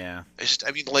 Yeah.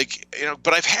 I mean, like, you know,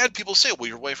 but I've had people say, well,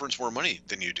 your wife earns more money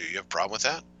than you do. You have a problem with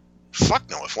that? Fuck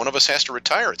no. If one of us has to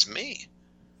retire, it's me.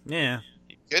 Yeah.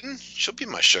 You kidding? She'll be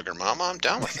my sugar mama. I'm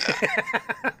down with that.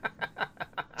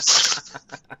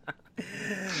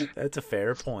 That's a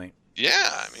fair point. Yeah,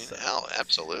 I mean, hell,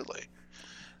 absolutely.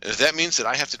 And if that means that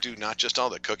I have to do not just all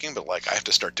the cooking, but like I have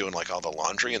to start doing like all the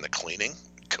laundry and the cleaning,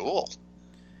 cool.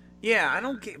 Yeah, I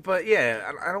don't get, but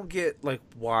yeah, I don't get like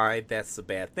why that's a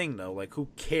bad thing though. Like, who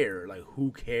cares? Like,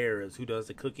 who cares who does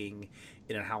the cooking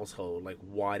in a household? Like,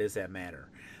 why does that matter?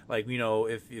 Like, you know,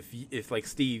 if like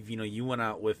Steve, you know, you went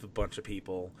out with a bunch of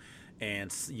people,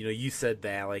 and you know, you said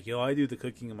that like, yo, I do the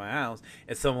cooking in my house,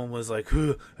 and someone was like,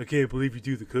 huh, I can't believe you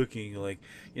do the cooking. Like,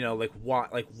 you know, like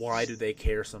why do they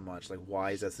care so much? Like,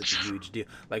 why is that such a huge deal?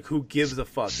 Like, who gives a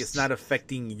fuck? It's not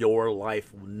affecting your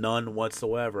life, none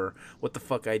whatsoever. What the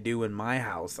fuck I do in my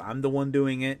house? I'm the one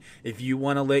doing it. If you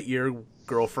want to let your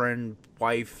girlfriend,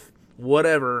 wife,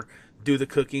 whatever, do the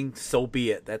cooking, so be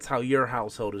it. That's how your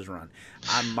household is run.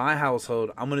 On my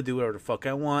household, I'm gonna do whatever the fuck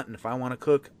I want, and if I want to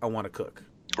cook, I want to cook.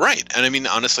 Right. And I mean,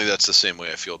 honestly, that's the same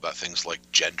way I feel about things like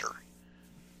gender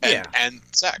and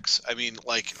sex. I mean,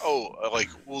 like,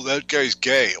 well, that guy's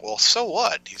gay. Well, so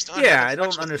what? He's not. Yeah, I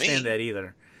don't understand that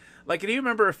either. Like, do you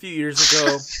remember a few years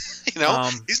ago? You know,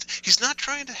 he's not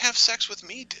trying to have sex with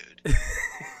me, dude.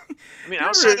 I mean,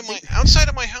 outside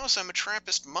of my house, I'm a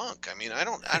Trappist monk. I mean, I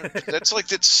don't that's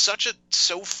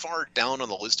so far down on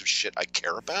the list of shit I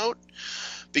care about,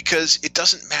 because it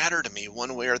doesn't matter to me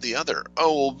one way or the other.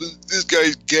 Oh, well, this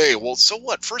guy's gay. Well, so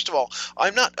what? First of all,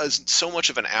 I'm not so much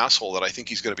of an asshole that I think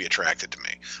he's going to be attracted to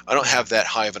me. I don't have that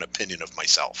high of an opinion of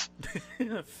myself.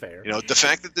 Fair. You know, the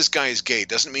fact that this guy is gay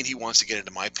doesn't mean he wants to get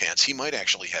into my pants. He might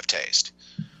actually have taste.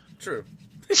 True.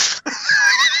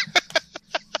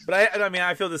 But I mean,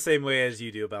 I feel the same way as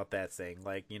you do about that thing.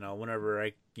 Like, you know, whenever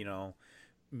I, you know,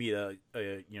 meet a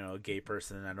gay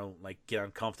person and I don't like get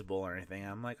uncomfortable or anything,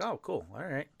 I'm like, oh, cool, all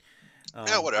right.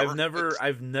 Yeah, whatever.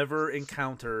 I've never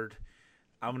encountered.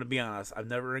 I'm gonna be honest. I've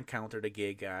never encountered a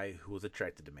gay guy who was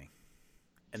attracted to me,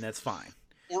 and that's fine.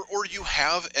 Or you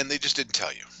have, and they just didn't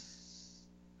tell you.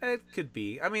 It could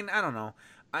be. I mean, I don't know.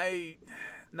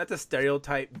 Not the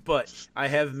stereotype, but I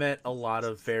have met a lot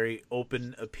of very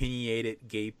open, opinionated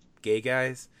gay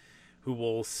guys who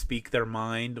will speak their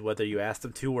mind whether you ask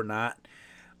them to or not.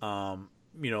 You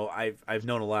know, I've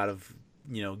known a lot of,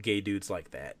 you know, gay dudes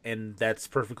like that, and that's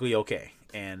perfectly okay.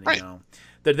 And right. You know,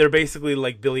 they're basically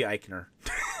like Billy Eichner.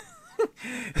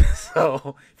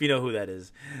 So if you know who that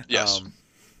is, yes.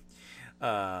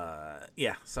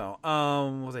 Yeah. So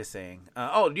what was I saying?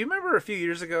 Do you remember a few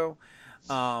years ago?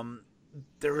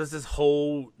 There was this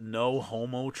whole no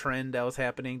homo trend that was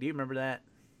happening. Do you remember that?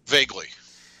 Vaguely.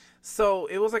 So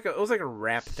it was like a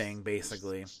rap thing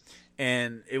basically,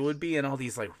 and it would be in all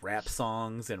these like rap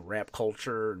songs and rap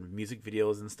culture and music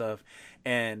videos and stuff,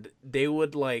 and they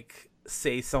would like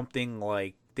say something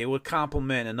like they would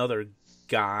compliment another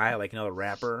guy, like another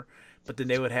rapper, but then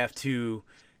they would have to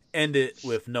end it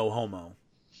with no homo.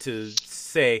 To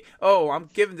say, oh, I'm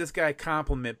giving this guy a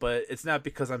compliment, but it's not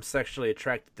because I'm sexually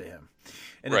attracted to him.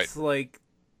 And right. It's like,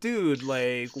 dude,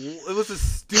 like, it was the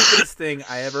stupidest thing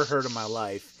I ever heard in my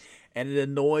life. And it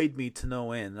annoyed me to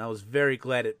no end. And I was very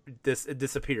glad it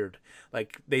disappeared.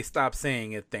 Like, they stopped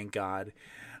saying it, thank God.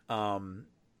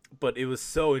 But it was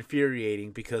so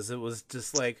infuriating because it was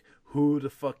just like, who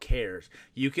the fuck cares?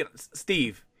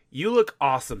 Steve, you look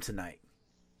awesome tonight.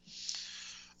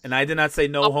 And I did not say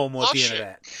no homo at the end of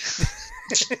that.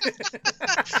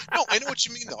 No, I know what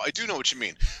you mean, though. I do know what you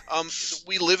mean.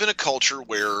 We live in a culture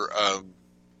where, and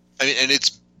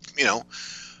it's, you know,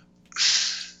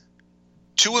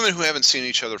 two women who haven't seen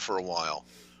each other for a while,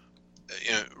 you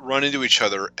know, run into each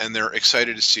other and they're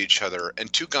excited to see each other,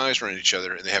 and two guys run into each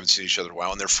other and they haven't seen each other in a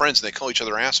while and they're friends and they call each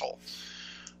other asshole.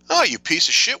 Oh, you piece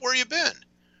of shit, where you been?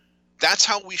 That's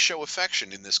how we show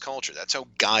affection in this culture. That's how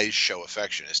guys show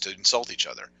affection, is to insult each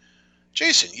other.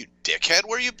 Jason, you dickhead,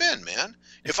 where you been, man?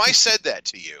 If I said that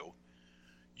to you,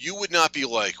 you would not be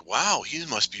like, wow, he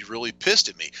must be really pissed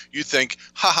at me. You'd think,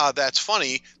 haha, that's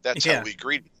funny. That's how we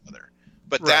greet each other.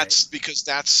 But that's because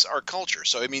that's our culture.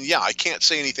 So, I mean, yeah, I can't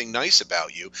say anything nice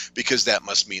about you because that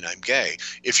must mean I'm gay.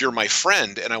 If you're my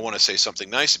friend and I want to say something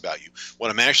nice about you, what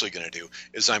I'm actually going to do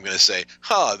is I'm going to say,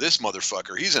 this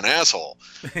motherfucker, he's an asshole.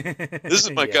 This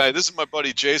is my guy. This is my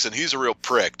buddy Jason. He's a real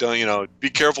prick. Don't, be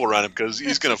careful around him because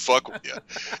he's going to fuck with you.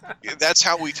 That's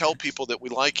how we tell people that we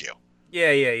like you. Yeah,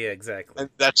 exactly. And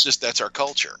that's our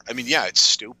culture. I mean, yeah, it's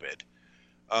stupid.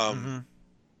 But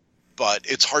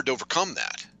it's hard to overcome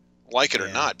that. Like it or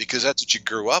not, because that's what you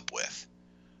grew up with.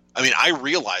 I mean, I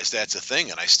realize that's a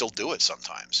thing, and I still do it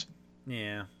sometimes.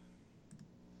 Yeah.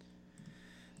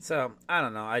 So I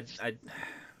don't know. I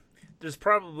there's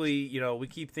probably we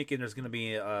keep thinking there's going to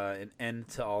be an end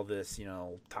to all this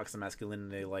toxic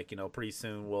masculinity. Like pretty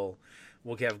soon we'll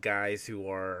have guys who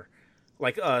are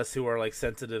like us, who are like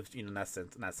sensitive, not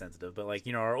sensitive, but like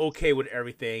are okay with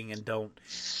everything and don't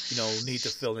need to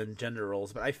fill in gender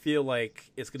roles. But I feel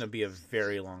like it's gonna be a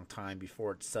very long time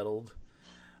before it's settled.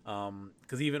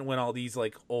 Because even when all these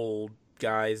like old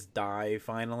guys die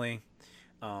finally,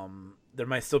 there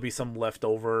might still be some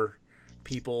leftover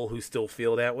people who still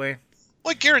feel that way.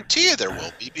 Well, I guarantee you there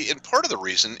will be. And part of the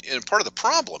reason, and part of the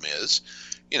problem is,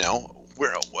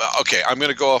 okay, I'm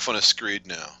going to go off on a screed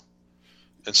now.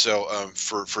 And so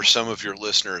for some of your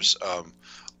listeners,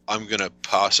 I'm going to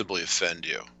possibly offend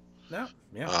you. No,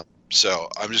 yeah. So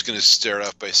I'm just going to start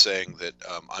off by saying that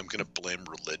I'm going to blame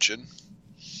religion.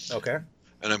 Okay.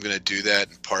 And I'm going to do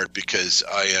that in part because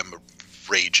I am a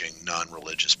raging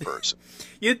non-religious person.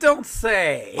 You don't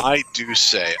say. I do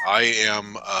say. I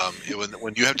am.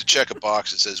 When you have to check a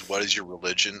box that says "What is your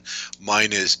religion?"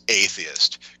 Mine is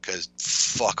atheist, because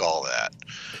fuck all that.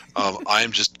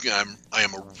 I'm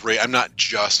not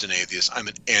just an atheist. I'm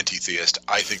an anti-theist.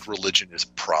 I think religion is a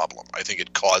problem. I think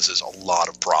it causes a lot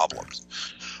of problems.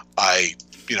 I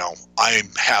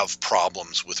have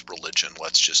problems with religion.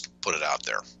 Let's just put it out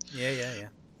there. Yeah.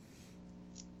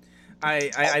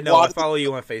 I know. I follow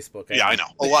you on Facebook. I know.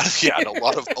 A lot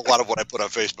of what I put on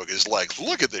Facebook is like,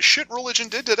 look at this shit religion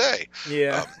did today.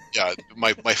 Yeah.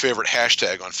 My favorite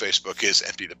hashtag on Facebook is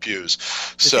empty the pews.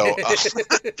 So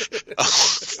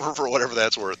for whatever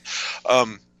that's worth.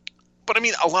 But I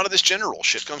mean, a lot of this gender role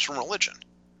shit comes from religion.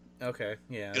 Okay.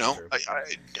 Yeah. True.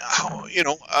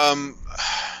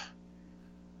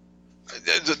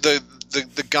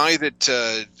 The guy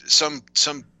that some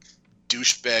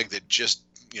douchebag that just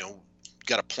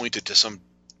got appointed to some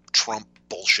Trump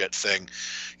bullshit thing,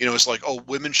 it's like, oh,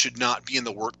 women should not be in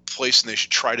the workplace and they should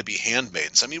try to be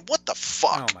handmaids. I mean, what the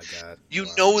fuck? Oh my God. You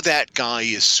know that guy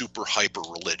is super hyper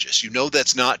religious.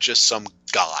 That's not just some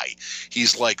guy.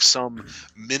 He's like some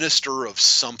minister of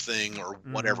something or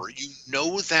whatever. You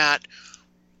know that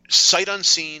sight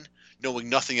unseen, knowing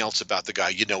nothing else about the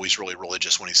guy, he's really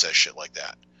religious when he says shit like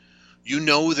that. You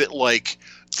know that, like,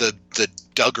 the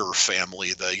Duggar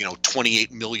family, the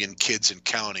 28 million kids and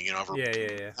counting, how many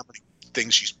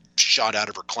things she's shot out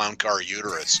of her clown car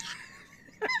uterus.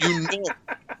 You know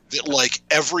that, like,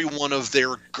 every one of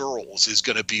their girls is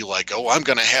going to be like, oh, I'm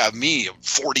going to have me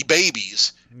 40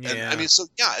 babies. Yeah. And I mean, so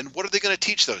yeah. And what are they going to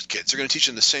teach those kids? They're going to teach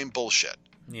them the same bullshit.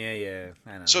 Yeah,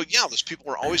 I know. So yeah, those people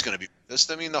are always going to be this.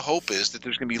 I mean, the hope is that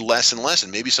there's going to be less and less,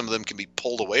 and maybe some of them can be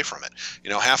pulled away from it.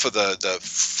 Half of the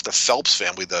Phelps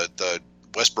family, the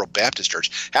Westboro Baptist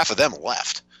Church, half of them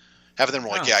left. Half of them were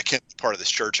like, yeah, I can't be part of this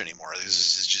church anymore.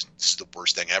 This is the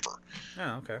worst thing ever.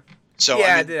 Oh, okay. So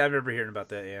yeah, I remember hearing about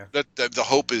that. Yeah. The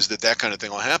hope is that kind of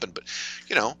thing will happen, but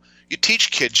you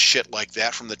teach kids shit like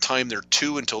that from the time they're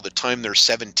 2 until the time they're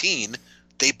 17.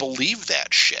 They believe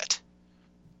that shit.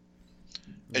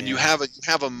 And you have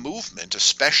a movement,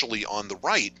 especially on the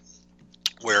right,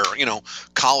 where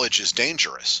college is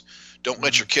dangerous. Don't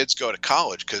let your kids go to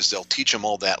college because they'll teach them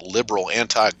all that liberal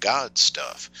anti-God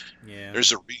stuff. Yeah.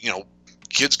 There's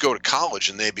kids go to college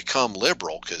and they become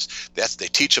liberal because they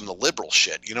teach them the liberal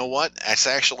shit. You know what? That's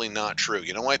actually not true.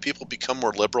 You know why people become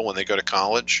more liberal when they go to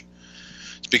college?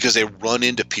 It's because they run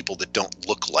into people that don't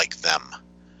look like them.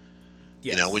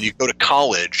 Yes. When you go to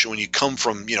college, when you come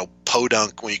from,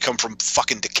 Podunk, when you come from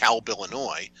fucking DeKalb,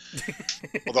 Illinois,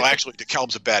 although actually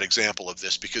DeKalb's a bad example of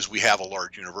this because we have a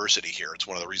large university here. It's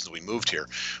one of the reasons we moved here.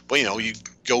 But, you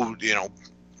go,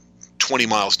 20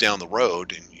 miles down the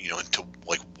road and, into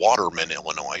like Waterman,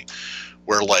 Illinois,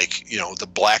 where like, the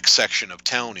black section of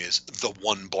town is the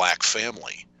one black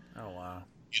family. Oh, wow.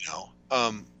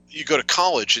 You go to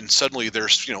college and suddenly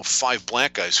there's, 5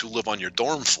 black guys who live on your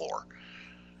dorm floor.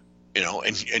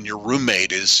 And your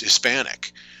roommate is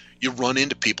Hispanic. you run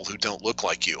into people who don't look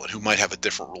like you and who might have a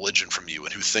different religion from you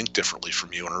and who think differently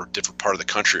from you and are a different part of the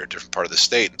country or a different part of the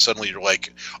state. And suddenly you're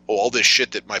like, oh, all this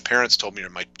shit that my parents told me or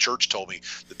my church told me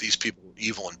that these people are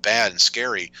evil and bad and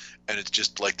scary. And it's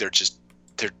just like, they're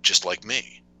just like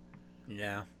me.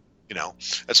 Yeah. You know,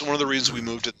 that's one of the reasons we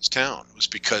moved to this town, was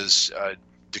because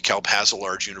DeKalb has a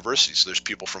large university. So there's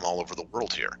people from all over the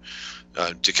world here.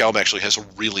 DeKalb actually has a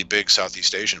really big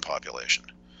Southeast Asian population.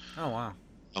 Oh, wow.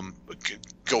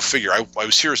 Go figure. I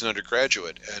was here as an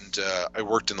undergraduate, and I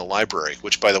worked in the library,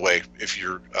 which, by the way, if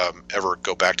you're ever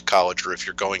go back to college, or if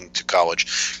you're going to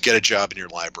college, get a job in your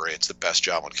library. It's the best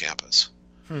job on campus.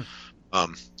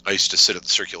 I used to sit at the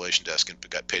circulation desk and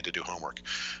got paid to do homework.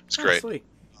 It's great. Sweet.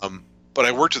 But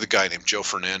I worked with a guy named Joe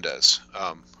Fernandez,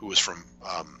 who was from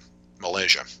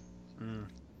Malaysia. And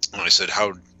I said,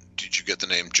 how did you get the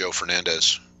name Joe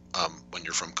Fernandez when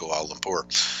you're from Kuala Lumpur?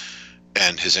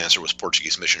 And his answer was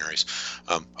Portuguese missionaries.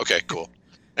 Okay, cool.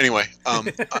 Anyway,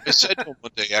 I said to him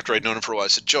one day after I'd known him for a while, I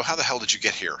said, Joe, how the hell did you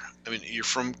get here? I mean, you're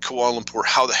from Kuala Lumpur.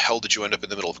 How the hell did you end up in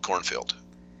the middle of a cornfield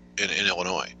in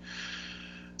Illinois?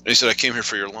 And he said, I came here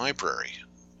for your library.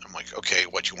 I'm like, okay,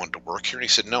 what, you wanted to work here? And he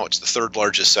said, no, it's the third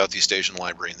largest Southeast Asian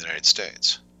library in the United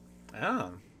States. Oh.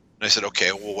 And I said,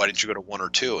 okay, well, why didn't you go to one or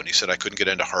two? And he said, I couldn't get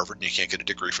into Harvard, and you can't get a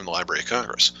degree from the Library of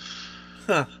Congress.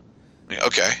 Huh.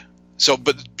 Okay. So,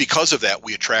 but because of that,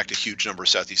 we attract a huge number of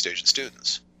Southeast Asian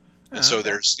students. And so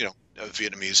there's, you know,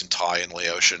 Vietnamese and Thai and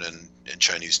Laotian and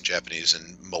Chinese and Japanese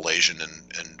and Malaysian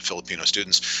and Filipino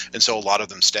students. And so a lot of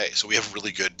them stay. So we have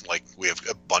really good, we have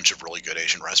a bunch of really good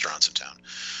Asian restaurants in town.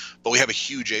 But we have a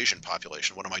huge Asian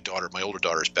population. One of my older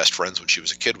daughter's best friends when she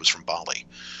was a kid was from Bali.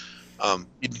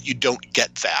 You don't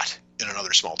get that in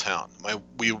another small town.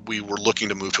 We were looking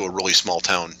to move to a really small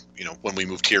town, you know, when we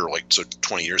moved here,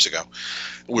 20 years ago.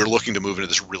 We were looking to move into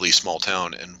this really small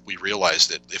town, and we realized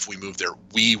that if we moved there,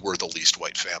 we were the least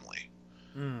white family.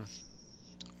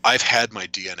 I've had my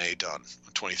DNA done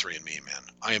on 23andMe, man.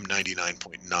 I am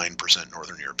 99.9%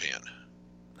 Northern European.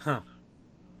 Huh.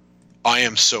 I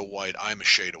am so white, I'm a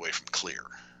shade away from clear.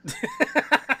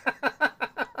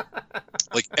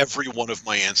 Like, every one of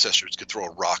my ancestors could throw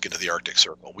a rock into the Arctic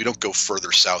Circle. We don't go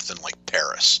further south than,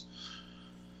 Paris.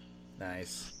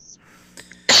 Nice.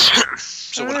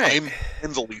 So when I'm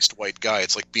the least white guy,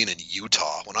 it's like being in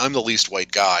Utah. When I'm the least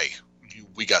white guy,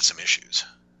 we got some issues.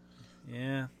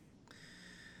 Yeah.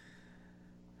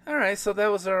 All right, so that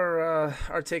was our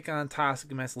take on toxic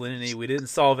masculinity. We didn't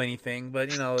solve anything,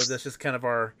 but, you know, that's just kind of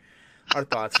our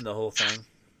thoughts on the whole thing.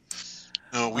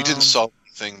 No, we didn't solve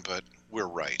anything, but we're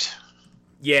right.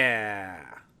 Yeah.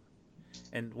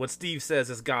 And what Steve says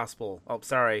is gospel. Oh,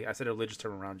 sorry. I said a religious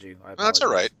term around you. No, that's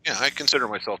all right. Yeah, I consider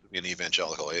myself to be an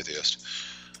evangelical atheist.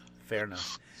 Fair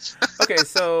enough. Okay,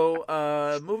 so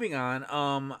moving on.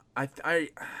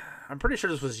 I'm pretty sure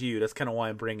this was you. That's kind of why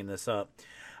I'm bringing this up.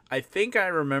 I think I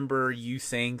remember you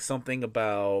saying something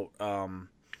about...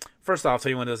 first off, to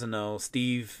anyone who doesn't know,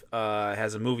 Steve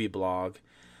has a movie blog.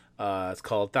 It's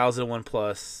called 1001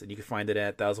 Plus, and you can find it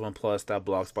at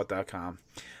 1001plus.blogspot.com.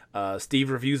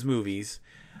 Steve reviews movies.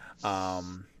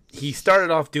 He started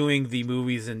off doing the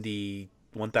movies in the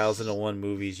 1001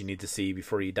 movies you need to see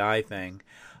before you die thing.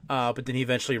 But then he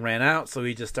eventually ran out, so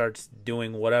he just starts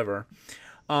doing whatever.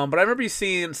 But I remember you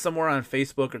seeing somewhere on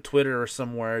Facebook or Twitter or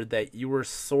somewhere that you were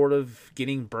sort of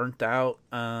getting burnt out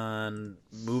on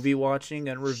movie watching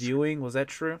and reviewing. Was that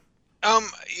true?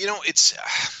 You know, it's...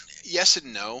 yes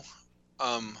and no.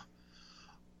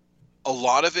 A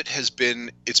lot of it it's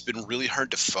been really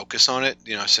hard to focus on it,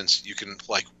 you know, since you can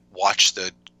watch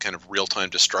the kind of real-time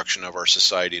destruction of our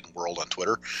society and world on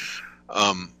Twitter.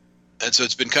 And so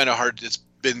it's been kind of hard. It's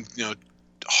been, you know,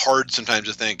 hard sometimes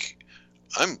to think,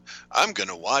 I'm going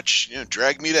to watch, you know,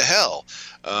 Drag Me to Hell,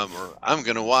 or I'm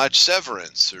going to watch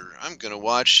Severance, or I'm going to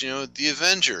watch, you know, The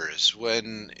Avengers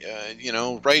when, you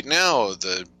know, right now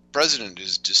the president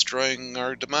is destroying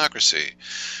our democracy.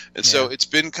 And so it's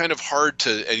been kind of hard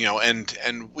to, and, you know,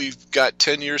 and we've got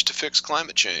 10 years to fix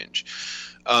climate change.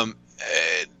 I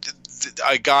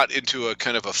got into a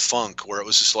kind of a funk where it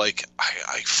was just like,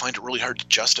 I find it really hard to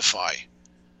justify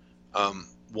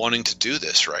wanting to do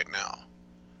this right now.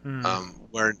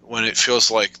 When it feels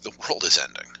like the world is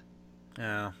ending.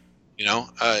 Yeah. You know,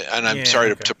 and I'm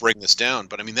sorry to bring this down,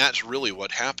 but I mean, that's really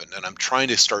what happened. And I'm trying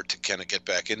to start to kind of get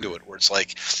back into it where it's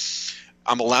like,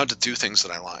 I'm allowed to do things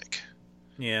that I like.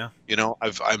 Yeah. You know,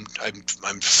 I'm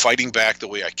fighting back the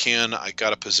way I can. I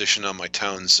got a position on my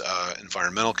town's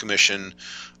environmental commission.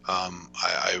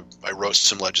 I wrote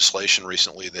some legislation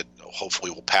recently that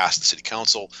hopefully will pass the city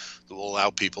council that will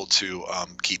allow people to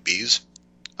keep bees,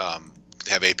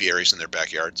 have apiaries in their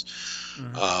backyards.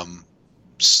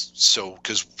 So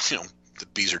because the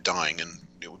bees are dying, and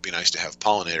it would be nice to have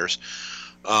pollinators.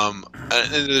 And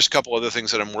there's a couple other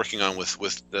things that I'm working on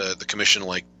with the commission,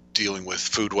 like dealing with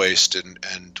food waste,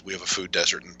 and we have a food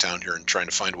desert in town here, and trying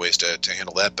to find ways to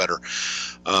handle that better,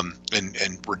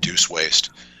 and reduce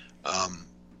waste.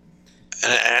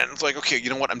 And it's like, okay,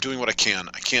 you know what? I'm doing what I can.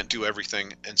 I can't do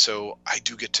everything, and so I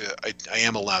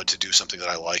am allowed to do something that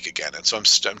I like again. And so I'm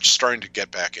starting to get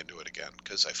back into it again,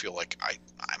 because I feel like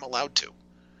I'm allowed to.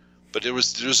 But there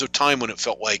was a time when it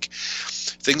felt like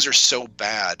things are so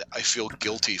bad, I feel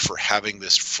guilty for having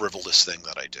this frivolous thing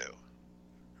that I do.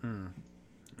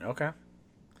 Okay.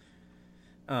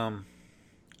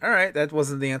 All right, that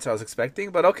wasn't the answer I was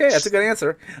expecting, but okay, that's a good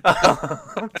answer.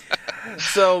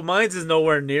 So mine's is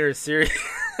nowhere near as serious.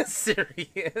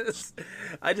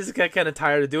 I just got kind of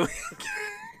tired of doing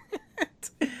it.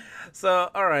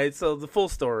 So, all right, so the full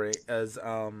story is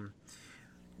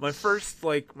my first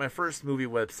movie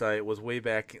website was way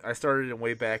back. I started it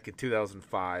way back in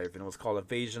 2005, and it was called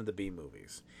Invasion of the B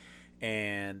Movies,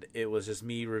 and it was just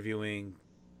me reviewing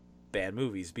bad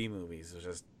movies, B movies. It was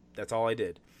just that's all I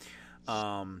did.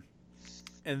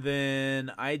 And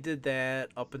then I did that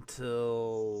up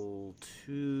until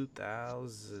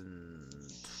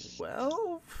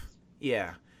 2012.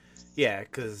 Yeah,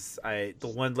 because the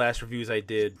one last reviews I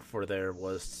did for there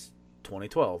was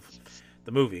 2012,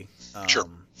 the movie. Sure.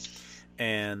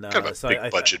 And kind of a big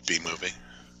budget B movie.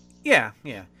 Yeah.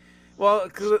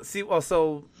 Well,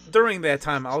 so during that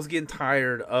time, I was getting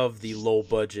tired of the low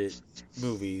budget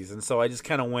movies, and so I just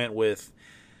kind of went with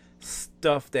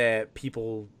stuff that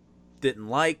people didn't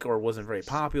like or wasn't very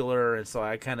popular, and so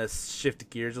I kind of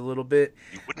shifted gears a little bit.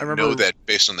 You wouldn't know that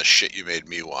based on the shit you made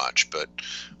me watch, but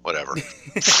whatever.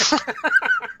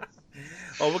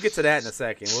 Oh, we'll get to that in a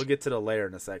second. We'll get to the layer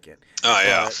in a second. Oh,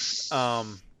 yeah.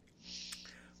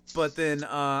 But then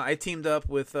I teamed up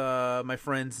with my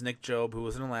friends Nick Job, who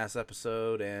was in the last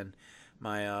episode, and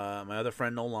my other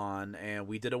friend Nolan, and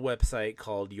we did a website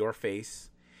called Your Face.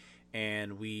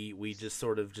 And we just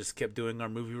sort of just kept doing our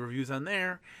movie reviews on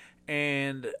there,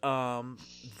 and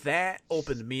that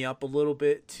opened me up a little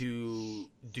bit to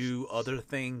do other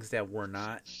things that were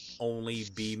not only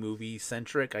B movie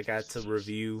centric. I got to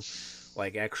review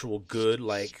like actual good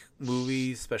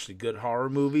movies, especially good horror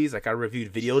movies. Like I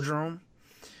reviewed Videodrome,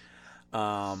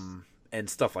 and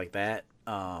stuff like that,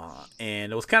 and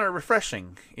it was kind of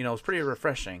refreshing. It was pretty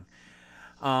refreshing.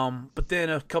 But then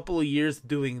a couple of years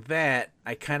doing that,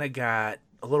 I kind of got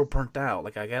a little burnt out.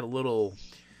 Like I got a little,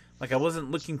 I wasn't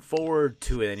looking forward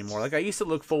to it anymore. Like I used to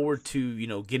look forward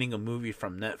to, getting a movie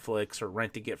from Netflix or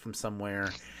renting it from somewhere,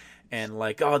 and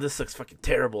like, oh, this looks fucking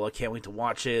terrible. I can't wait to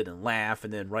watch it and laugh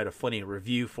and then write a funny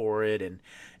review for it and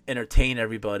entertain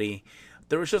everybody.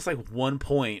 There was just like one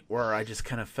point where I just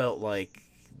kind of felt like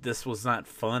this was not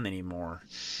fun anymore.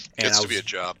 And Gets to be a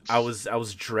job. I was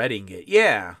dreading it.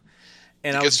 Yeah.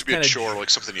 And it gets to be a chore,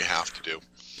 like something you have to do.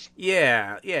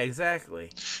 Yeah, exactly.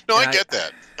 No, I get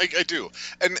that. I do.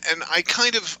 And I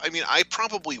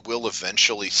probably will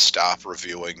eventually stop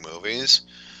reviewing movies.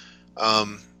 But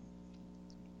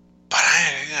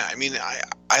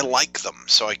I like them,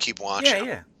 so I keep watching them.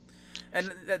 Yeah.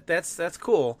 And that's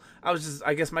cool.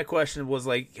 I guess my question was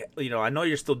like, I know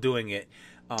you're still doing it,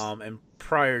 and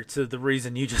prior to the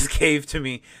reason you just gave to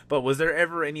me, but was there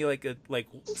ever any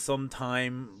some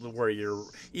time where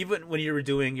even when you were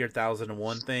doing your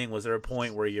 1001 thing, was there a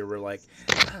point where you were like,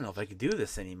 I don't know if I could do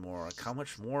this anymore? Like, how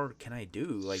much more can I do?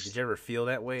 Like, did you ever feel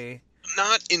that way?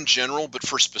 Not in general, but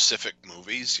for specific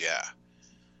movies, yeah.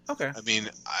 Okay. I mean,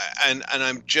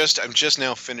 I'm just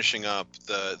now finishing up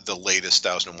the latest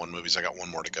 1001 movies. I got one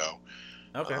more to go.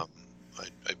 Okay.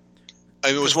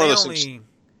 It was one of those things.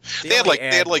 They had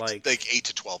 8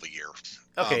 to 12 a year.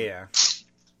 Okay, yeah.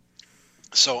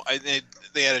 So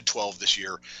they added 12 this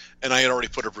year, and I had already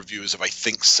put up reviews of I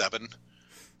think 7.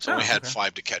 So I had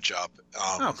 5 to catch up.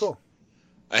 Cool.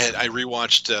 I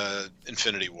rewatched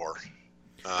Infinity War.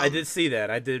 I did see that.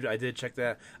 I did check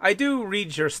that. I do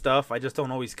read your stuff. I just don't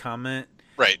always comment.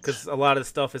 Right. Because a lot of the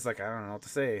stuff is like, I don't know what to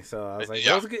say. So I was like,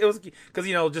 yeah. It was because,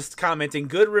 just commenting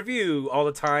good review all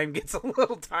the time gets a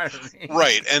little tiring.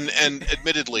 Right. And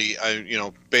admittedly,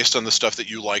 based on the stuff that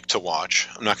you like to watch,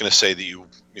 I'm not going to say that you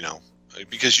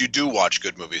because you do watch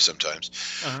good movies sometimes,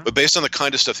 but based on the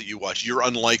kind of stuff that you watch, you're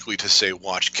unlikely to say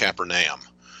watch Capernaum,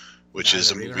 which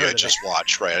is a movie I just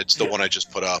watched, right? It's the one I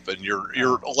just put up, and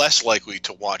you're less likely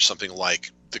to watch something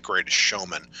like The Greatest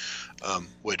Showman,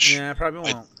 which I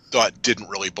probably won't. I thought didn't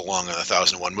really belong on the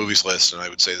 1001 movies list, and I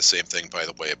would say the same thing, by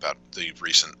the way, about the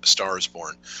recent A Star Is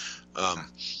Born.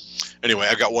 Anyway,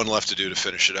 I got one left to do to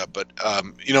finish it up, but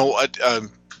you know what?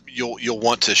 you'll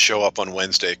want to show up on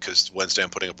Wednesday, because Wednesday I'm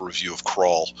putting up a review of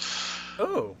Crawl.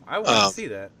 Oh, I want to see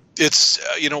that. It's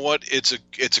you know what? It's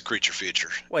a creature feature.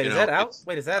 Wait, is that out?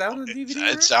 Wait, is that out on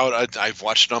DVD? It's out. I've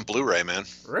watched it on Blu-ray, man.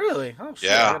 Really? Oh shit!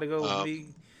 Yeah. I gotta go.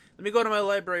 Let me go to my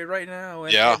library right now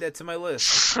and add that to my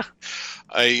list.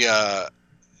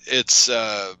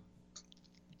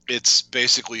 It's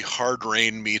basically Hard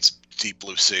Rain meets Deep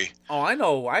Blue Sea. Oh, I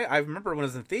know. I remember when it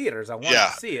was in theaters. I wanted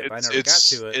to see it, but I never got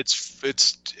to it.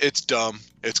 It's dumb.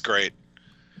 It's great.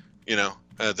 You know,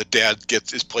 the dad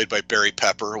is played by Barry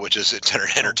Pepper, which is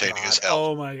entertaining as hell.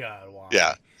 Oh my god! Wow.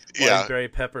 Yeah. Why is Barry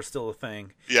Pepper still a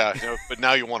thing? Yeah, but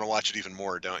now you want to watch it even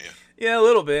more, don't you? Yeah, a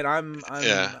little bit. I'm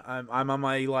on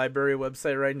my library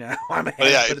website right now. I'm putting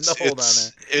the hold on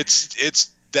it.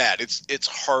 It's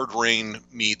Hard Rain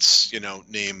meets,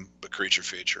 name a creature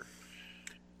feature.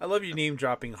 I love you name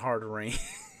dropping Hard Rain.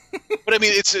 But I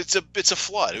mean, it's a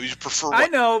flood. You prefer what? I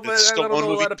know, but I don't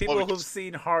know a lot of people who've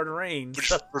seen Hard Rain. Would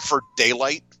you prefer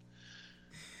Daylight?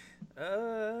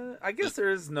 I guess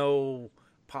there is no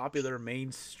popular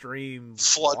mainstream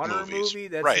flood water movies. Movie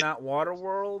that's not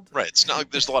Waterworld. Right. It's not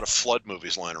like there's a lot of flood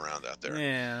movies lying around out there.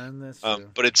 Yeah, that's true.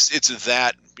 But it's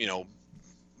that,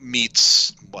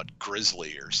 meets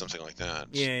Grizzly or something like that.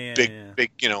 Yeah,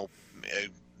 big,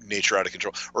 nature out of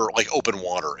control, or like open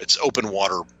water. It's open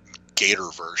water gator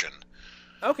version.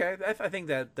 Okay, I think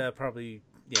that probably.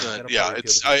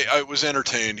 I was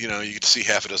entertained. You get to see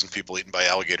half a dozen people eaten by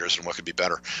alligators, and what could be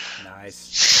better?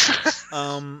 Nice.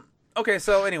 Okay,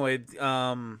 so anyway,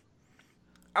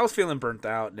 I was feeling burnt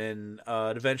out, and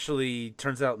it eventually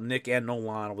turns out Nick and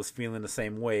Nolan was feeling the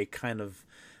same way, kind of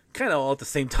all at the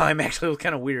same time. Actually, it was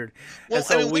kind of weird. Well,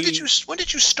 so when did you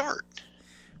start?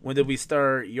 When did we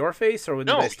start Your Face, or when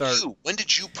did I start? You. When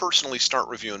did you personally start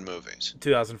reviewing movies?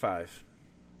 2005.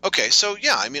 Okay, so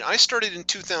yeah, I mean, I started in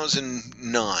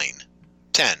 2009,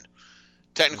 10.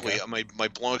 Technically, my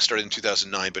blog started in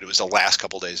 2009, but it was the last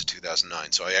couple days of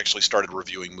 2009. So I actually started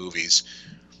reviewing movies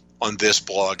on this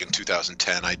blog in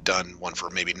 2010. I'd done one for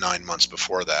maybe 9 months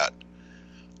before that.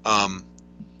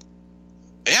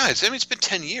 It's been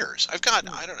 10 years. I've got,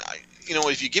 I don't know,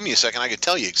 if you give me a second, I could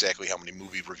tell you exactly how many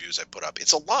movie reviews I put up.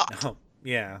 It's a lot. Oh,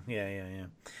 yeah.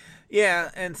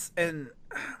 Yeah, and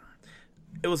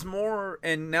it was more,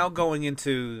 and now going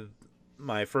into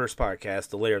my first podcast,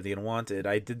 The Lair of the Unwanted,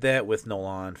 I did that with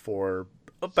Nolan for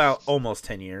about almost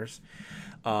 10 years.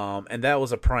 And that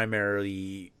was a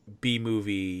primarily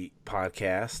B-movie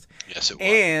podcast. Yes, it was.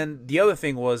 And the other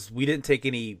thing was we didn't take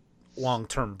any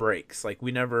long-term breaks. Like,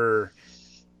 we never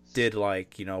did,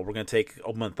 like, we're going to take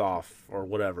a month off or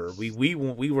whatever. We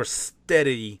were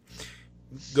steady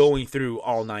going through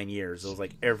all 9 years. It was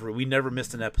like we never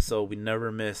missed an episode. We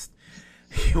never missed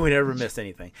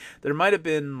anything. There might have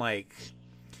been like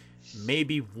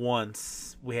maybe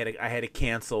once I had to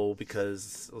cancel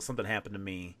because something happened to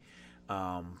me.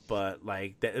 But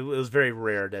like that, it was very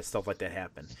rare that stuff like that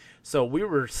happened. So we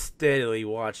were steadily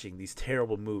watching these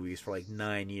terrible movies for like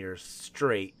 9 years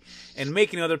straight, and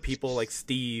making other people like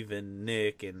Steve and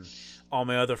Nick and all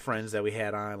my other friends that we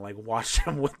had on like watch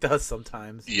them with us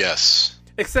sometimes. Yes.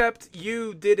 Except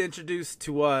you did introduce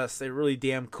to us a really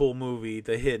damn cool movie,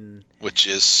 The Hidden, which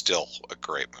is still a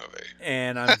great movie,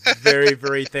 and I'm very,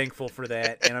 very thankful for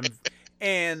that.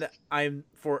 And I'm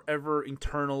forever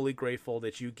eternally grateful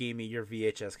that you gave me your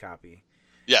VHS copy.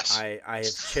 Yes, I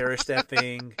have cherished that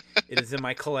thing. It is in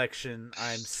my collection.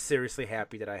 I'm seriously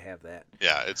happy that I have that.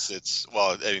 Yeah, it's a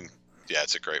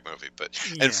great movie. But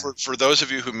and for those of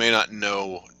you who may not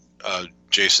know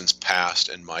Jason's past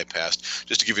and my past,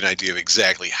 just to give you an idea of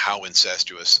exactly how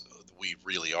incestuous we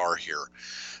really are here.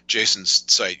 Jason's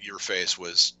site, Your Face,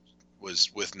 was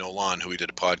with Nolan, who he did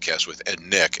a podcast with, and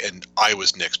Nick, and I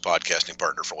was Nick's podcasting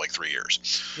partner for like 3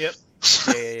 years. Yep.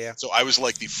 Yeah. So I was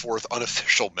like the fourth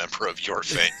unofficial member of Your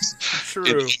Face.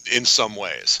 True. In some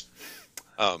ways.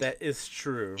 That is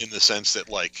true. In the sense that,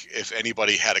 like, if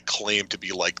anybody had a claim to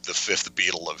be like the fifth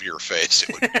Beatle of Your Face,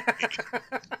 it would be me.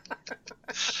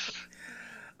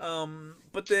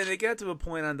 But then it got to a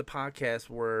point on the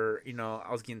podcast where,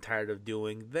 I was getting tired of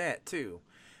doing that too.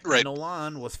 Right. And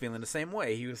Nolan was feeling the same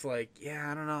way. He was like,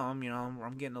 yeah, I don't know. I'm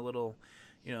getting a little,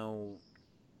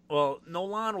 well,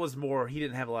 Nolan was more, he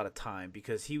didn't have a lot of time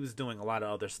because he was doing a lot of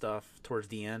other stuff towards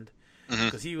the end.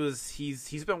 Because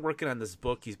he's been working on this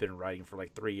book he's been writing for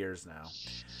like 3 years now.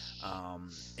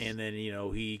 And then,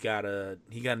 he got a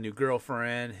new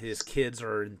girlfriend. His kids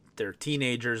they're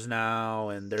teenagers now,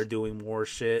 and they're doing more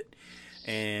shit.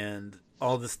 And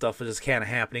all this stuff is just kind of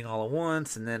happening all at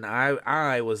once. And then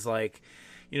I was like,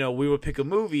 we would pick a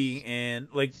movie, and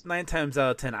like 9 times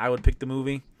out of 10, I would pick the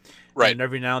movie. Right. And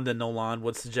every now and then, Nolan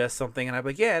would suggest something, and I'd be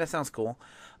like, yeah, that sounds cool.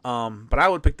 But I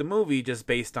would pick the movie just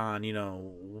based on,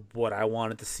 what I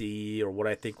wanted to see or what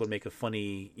I think would make a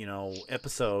funny,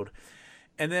 episode.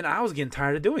 And then I was getting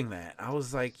tired of doing that. I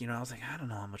was like, I don't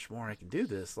know how much more I can do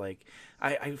this. Like,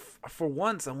 I for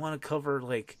once, I want to cover,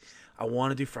 like, I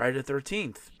want to do Friday the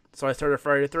 13th. So I started a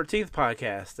Friday the 13th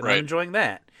podcast, and I'm enjoying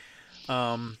that.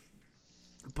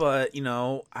 But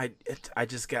I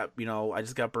just got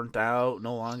burnt out.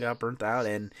 No longer got burnt out,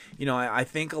 and I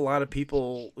think a lot of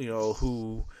people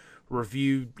who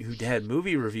had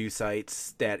movie review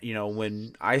sites that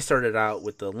when I started out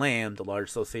with the LAM, the Large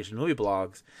Association of Movie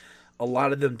Blogs, a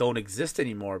lot of them don't exist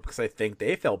anymore because I think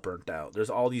they felt burnt out. There's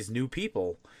all these new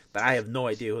people that I have no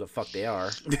idea who the fuck they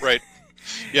are. Right.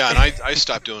 Yeah, and I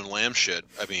stopped doing LAM shit.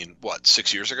 I mean, what,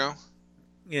 6 years ago?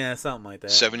 Yeah, something like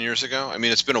that. 7 years ago? I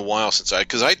mean, it's been a while since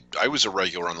because I was a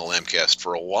regular on the Lambcast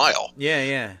for a while. Yeah,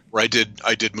 yeah. Where I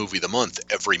did Movie of the Month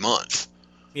every month.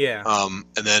 Yeah.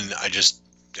 And then I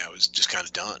was just kind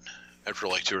of done. After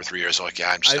like 2 or 3 years, I'm like, yeah,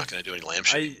 I'm just not going to do any LAM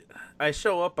shit. I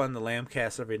show up on the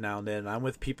Lambcast every now and then. I'm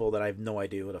with people that I have no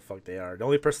idea who the fuck they are. The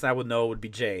only person I would know would be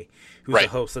Jay, who's the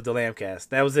host of the Lambcast.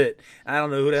 That was it. I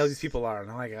don't know who the hell these people are. And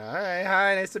I'm like, all right,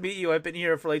 hi, nice to meet you. I've been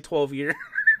here for like 12 years.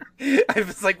 I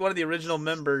was like one of the original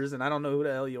members, and I don't know who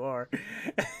the hell you are.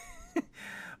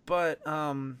 But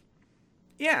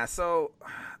yeah. So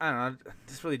I don't know.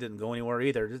 This really didn't go anywhere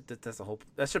either. That's the whole.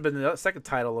 That should have been the second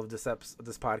title of this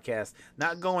podcast.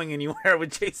 Not going anywhere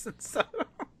with Jason. So.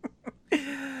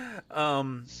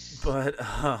 Yeah,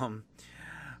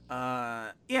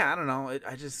 I don't know.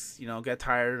 I just got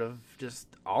tired of just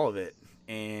all of it,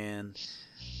 and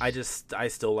I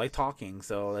still like talking,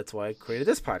 so that's why I created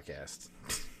this podcast.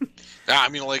 I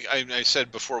mean, like I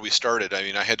said before we started, I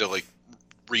mean, I had to like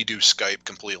redo Skype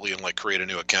completely and like create a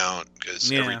new account because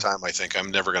every time I think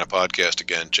I'm never going to podcast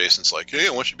again, Jason's like, "Hey, I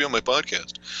want you to be on my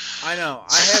podcast." I know.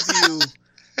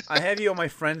 I have you on my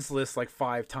friends list like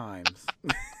 5 times.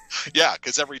 Yeah,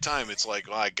 because every time it's like,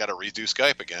 well, I got to redo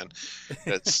Skype again.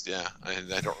 That's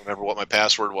I don't remember what my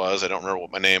password was. I don't remember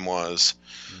what my name was.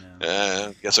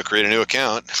 No. Guess I'll create a new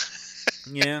account.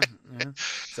 Yeah.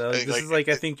 So this is like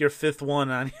I think your 5th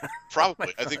one on.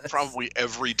 Probably, I think probably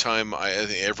every time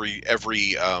every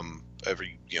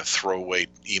throwaway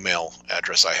email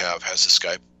address I have has a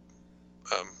Skype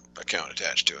account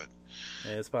attached to it.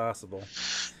 Yeah, it's possible.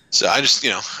 So I just,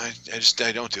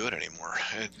 I don't do it anymore.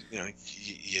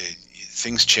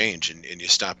 Things change and you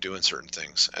stop doing certain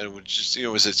things. And it was just,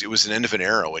 it was an end of an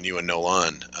era when you and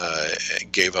Nolan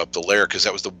gave up the lair because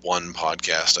that was the one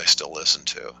podcast I still listened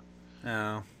to.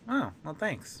 Oh, well,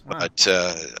 thanks. Wow. But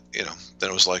then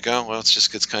it was like, oh well,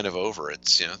 it's kind of over.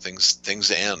 It's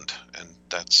things end, and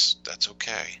that's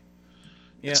okay.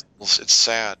 Yeah, it's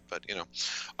sad, but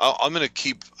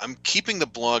I'm keeping the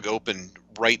blog open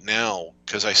right now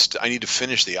because I need to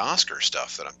finish the Oscar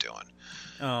stuff that I'm doing.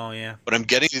 Oh yeah. But I'm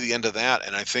getting to the end of that,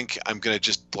 and I think I'm gonna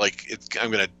just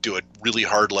I'm gonna do a really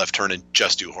hard left turn and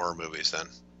just do horror movies then.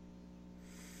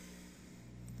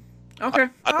 Okay.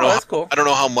 That's cool. I don't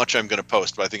know how much I'm gonna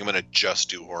post, but I think I'm gonna just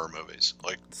do horror movies,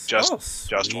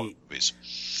 just horror movies,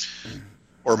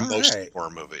 or mostly horror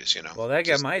movies. Well, that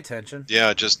got my attention.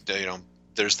 Yeah, just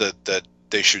there's the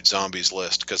They Shoot Zombies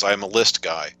list because I'm a list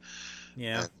guy.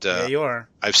 Yeah, yeah, you are.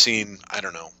 I've seen, I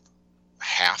don't know,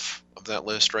 half of that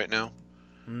list right now.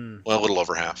 Well, a little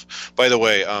over half. By the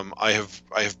way, I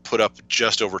have put up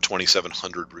just over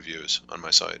 2,700 reviews on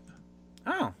my site.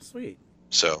 Oh, sweet.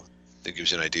 So it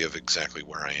gives you an idea of exactly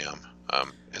where I am.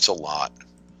 It's a lot.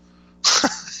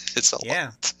 It's a lot.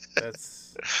 Yeah,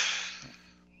 that's...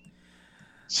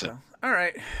 So, all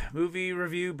right. Movie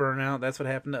review burnout. That's what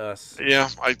happened to us. Yeah,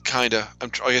 like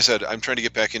I said, I'm trying to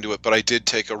get back into it, but I did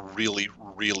take a really,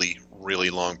 really, really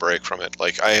long break from it.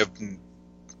 Like I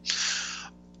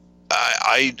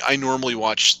normally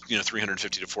watch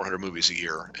 350 to 400 movies a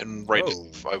year, and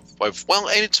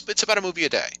it's about a movie a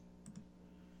day.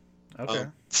 Okay.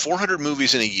 400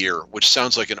 movies in a year, which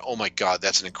sounds like oh my god,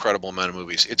 that's an incredible amount of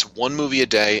movies. It's 1 movie a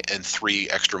day and 3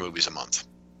 extra movies a month.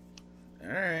 All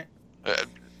right.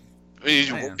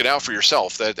 You work it out for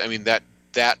yourself.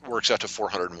 That works out to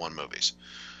 401 movies.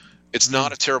 It's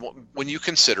not a terrible when you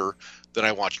consider that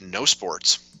I watch no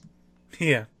sports.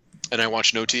 Yeah. And I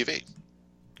watch no TV.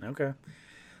 Okay.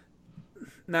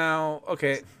 Now,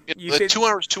 okay. You said 2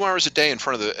 hours a day in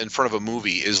front of a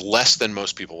movie is less than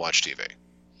most people watch TV.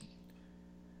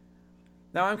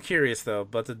 Now I'm curious though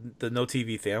about the no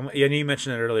TV thing. Yeah, I know you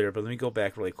mentioned it earlier, but let me go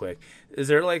back really quick. Is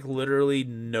there like literally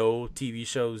no TV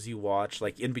shows you watch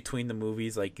like in between the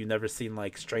movies? Like you never seen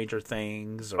like Stranger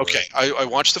Things or? Okay, I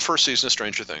watched the first season of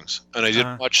Stranger Things, and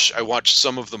I watched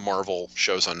some of the Marvel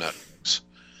shows on Netflix.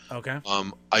 Okay.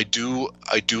 I do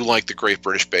like the Great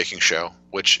British Baking Show,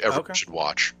 which everyone should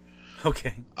watch.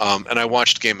 Okay. And I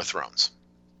watched Game of Thrones.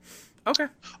 Okay.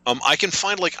 I can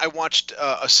find I watched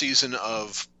a season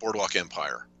of Boardwalk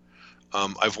Empire.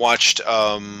 I've watched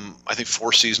I think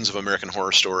 4 seasons of American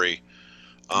Horror Story.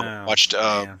 I've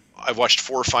watched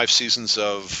 4 or 5 seasons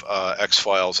of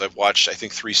X-Files. I've watched I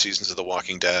think 3 seasons of The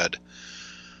Walking Dead.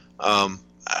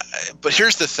 But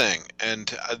here's the thing,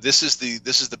 and this is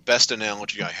the best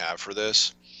analogy I have for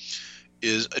this: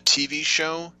 is a TV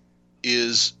show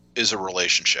is a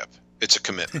relationship. It's a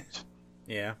commitment.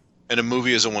 Yeah. And a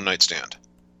movie is a one-night stand.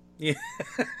 Yeah.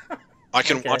 I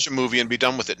can watch a movie and be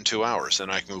done with it in 2 hours, and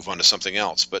I can move on to something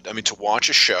else. But I mean, to watch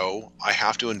a show, I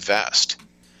have to invest.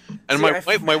 And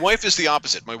my wife is the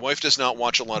opposite. My wife does not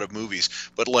watch a lot of movies,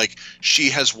 but she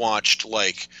has watched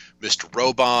Mr.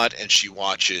 Robot, and she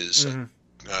watches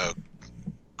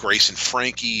Grace and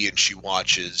Frankie, and she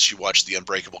watched The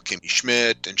Unbreakable Kimmy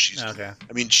Schmidt, and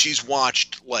she's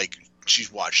watched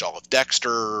all of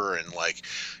Dexter, and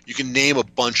you can name a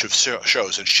bunch of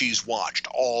shows, and she's watched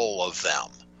all of them.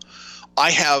 I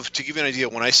have, to give you an idea,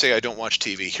 when I say I don't watch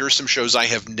TV, here's some shows I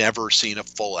have never seen a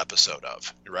full episode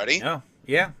of. You ready? Oh,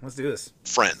 yeah. Let's do this.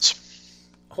 Friends.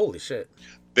 Holy shit.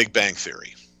 Big Bang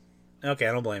Theory. Okay,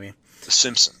 I don't blame you. The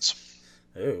Simpsons.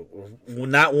 Oh,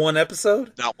 not one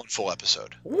episode? Not one full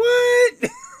episode. What?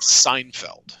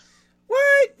 Seinfeld.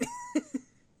 What?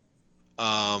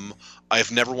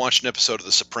 I've never watched an episode of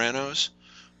The Sopranos.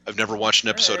 I've never watched an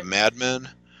episode of Mad Men.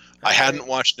 I hadn't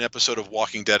watched an episode of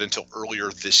Walking Dead until earlier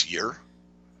this year.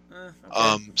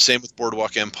 Okay. Same with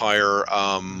Boardwalk Empire.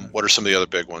 What are some of the other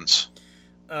big ones?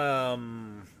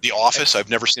 The Office. I've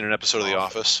never seen an episode of The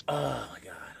Office. Oh my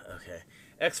god. Okay.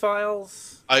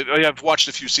 X-Files. I've watched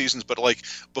a few seasons, but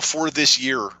before this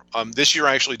year I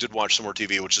actually did watch some more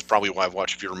TV, which is probably why I've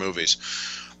watched fewer movies.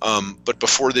 But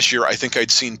before this year, I think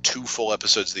I'd seen 2 full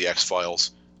episodes of The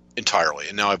X-Files entirely,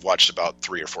 and now I've watched about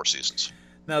 3 or 4 seasons.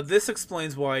 Now, this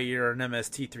explains why you're an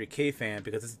MST3K fan,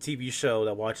 because it's a TV show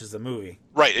that watches a movie.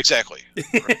 Right, exactly.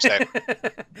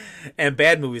 And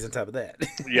bad movies on top of that.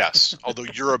 Yes, although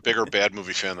you're a bigger bad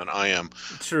movie fan than I am.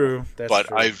 True, that's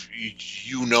true. I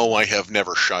have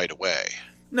never shied away.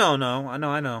 No,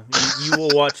 I know. You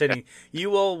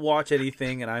will watch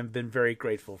anything, and I've been very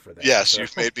grateful for that. Yes, so.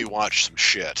 You've made me watch some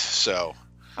shit, so...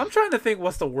 I'm trying to think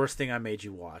what's the worst thing I made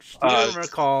you watch. Do you ever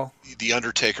recall? The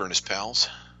Undertaker and His Pals.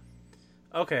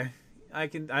 Okay. I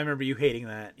remember you hating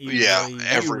that.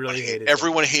 Everyone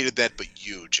hated that but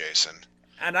you, Jason.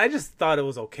 And I just thought it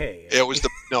was okay. It was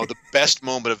the best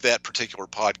moment of that particular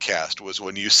podcast was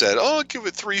when you said, "Oh, I'll give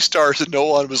it 3 stars," and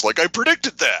Nolan was like, "I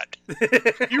predicted that."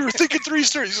 You were thinking 3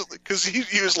 stars because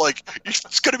he was like,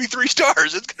 "It's going to be 3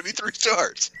 stars. It's going to be 3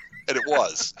 stars." And it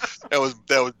was. That was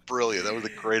brilliant. That was the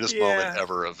greatest moment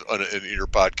ever in your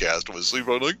podcast. Was like,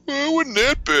 "Oh, it wasn't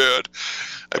that bad."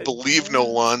 I believe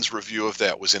Nolan's review of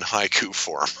that was in haiku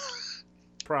form.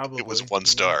 Probably. It was 1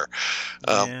 star.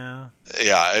 Yeah,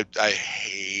 I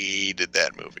hated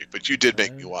that movie, but you did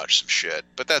make me watch some shit.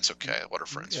 But that's okay. What are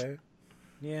friends? Okay.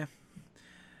 Yeah.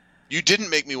 You didn't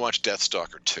make me watch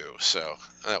Deathstalker 2, so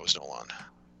that was Nolan.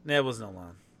 That was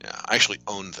Nolan. Yeah, I actually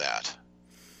owned that.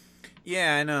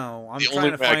 Yeah, I know. I'm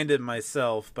trying to find it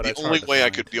myself, but the only way I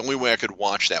could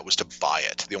watch that was to buy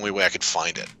it. The only way I could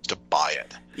find it was to buy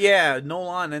it. Yeah,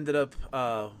 Nolan ended up.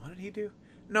 What did he do?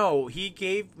 No, he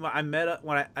gave. I met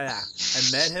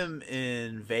him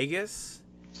in Vegas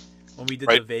when we did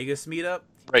the Vegas meetup.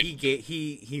 Right.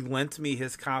 He lent me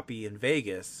his copy in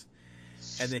Vegas,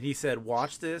 and then he said,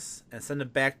 "Watch this and send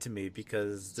it back to me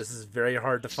because this is very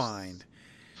hard to find."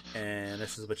 And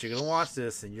this is what you're going to watch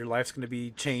this, and your life's going to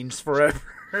be changed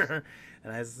forever.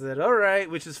 And I said, all right,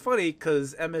 which is funny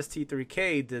because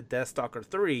MST3K did Deathstalker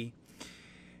 3.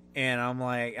 And I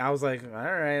was like, all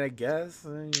right, I guess,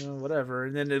 whatever.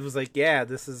 And then it was like, yeah,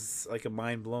 this is like a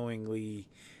mind-blowingly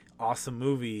awesome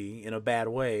movie in a bad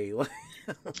way. Oh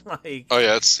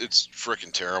yeah, it's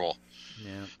freaking terrible.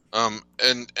 Yeah.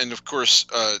 And of course,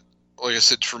 like I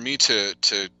said, for me to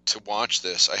watch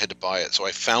this, I had to buy it. So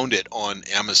I found it on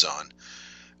Amazon,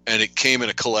 and it came in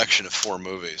a collection of 4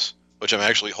 movies, which I'm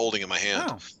actually holding in my hand.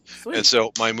 Oh, sweet. And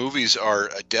so my movies are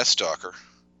a Deathstalker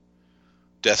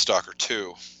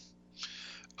 2,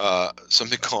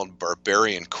 something called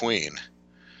Barbarian Queen,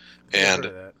 and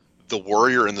The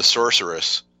Warrior and the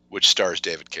Sorceress, which stars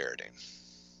David Carradine.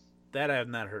 That I have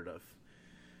not heard of.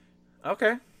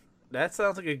 Okay. That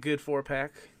sounds like a good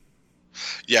 4-pack.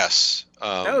 Yes.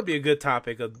 That would be a good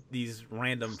topic of these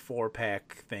random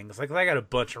 4-pack things. Like, I got a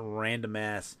bunch of random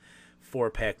ass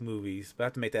 4-pack movies, but I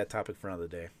have to make that topic for another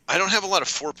day. I don't have a lot of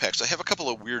 4-packs. I have a couple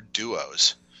of weird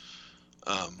duos.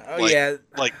 Yeah.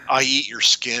 Like I Eat Your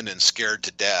Skin and Scared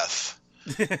to Death.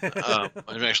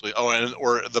 I'm actually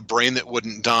or The Brain That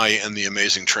Wouldn't Die and The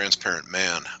Amazing Transparent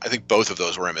Man. I think both of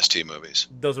those were MST movies.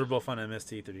 Those were both on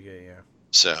MST 30K, yeah.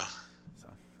 So,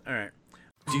 all right.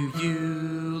 Do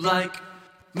you like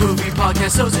movie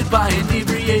podcasts hosted by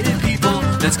inebriated people?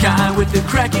 That's Kai with the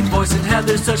cracking voice and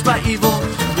Heather's touched by evil.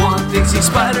 One thinks he's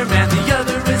Spider-Man, the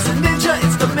other is a ninja.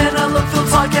 It's the Man I Love Film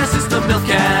podcast, it's the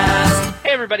Milfcast.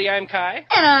 Hey everybody, I'm Kai.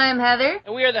 And I'm Heather.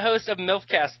 And we are the hosts of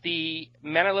MILFcast, the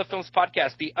Man I Love Films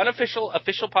podcast, the unofficial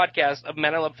official podcast of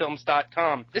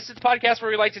ManILoveFilms.com. This is the podcast where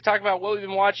we like to talk about what we've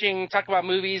been watching, talk about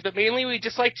movies, but mainly we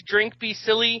just like to drink, be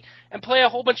silly, and play a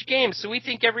whole bunch of games. So we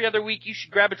think every other week you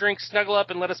should grab a drink, snuggle up,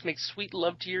 and let us make sweet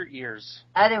love to your ears.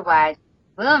 Otherwise,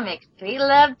 we'll make sweet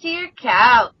love to your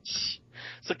couch.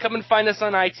 So come and find us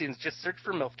on iTunes. Just search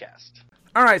for MILFcast.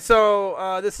 All right,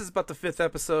 so this is about the 5th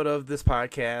episode of this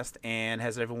podcast, and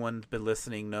as everyone been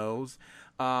listening knows,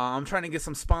 I'm trying to get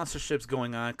some sponsorships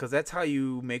going on, because that's how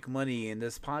you make money in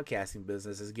this podcasting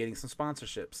business, is getting some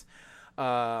sponsorships.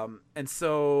 And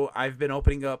so I've been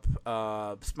opening up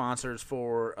sponsors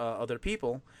for other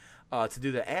people to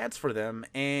do the ads for them,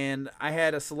 and I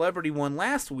had a celebrity one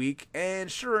last week, and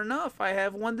sure enough, I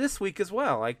have one this week as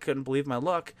well. I couldn't believe my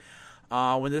luck.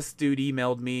 When this dude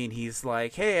emailed me and he's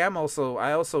like, "Hey, I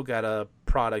also got a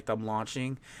product I'm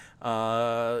launching.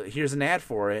 Here's an ad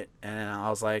for it." And I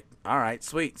was like, "All right,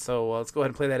 sweet. So let's go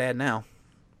ahead and play that ad now."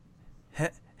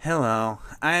 Hello,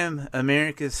 I am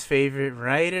America's favorite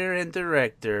writer and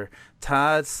director,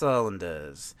 Todd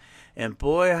Solondz. And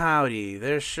boy howdy,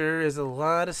 there sure is a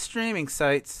lot of streaming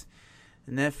sites.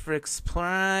 Netflix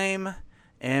Prime,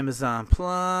 Amazon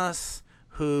Plus,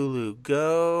 Hulu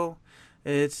Go.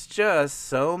 It's just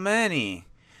so many.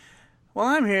 Well,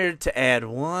 I'm here to add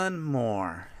one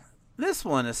more. This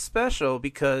one is special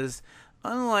because,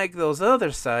 unlike those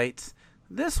other sites,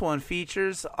 this one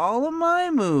features all of my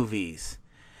movies.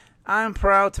 I'm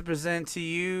proud to present to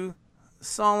you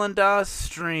Solondz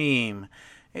Stream,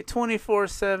 a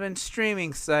 24/7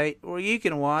 streaming site where you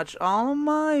can watch all of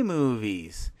my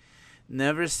movies.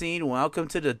 Never seen Welcome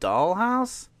to the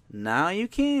Dollhouse? Now you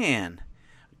can.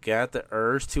 Got the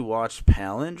urge to watch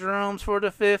Palindromes for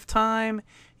the 5th time?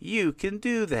 You can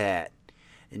do that.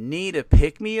 Need a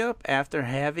pick-me-up after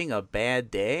having a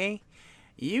bad day?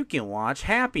 You can watch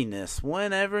Happiness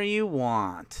whenever you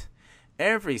want.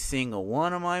 Every single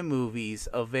one of my movies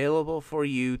available for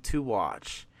you to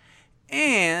watch.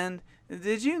 And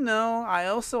did you know I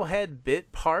also had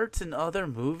bit parts in other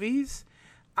movies?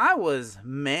 I was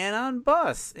Man on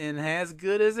Bus in As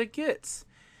Good as It Gets.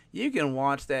 You can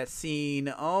watch that scene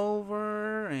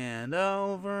over and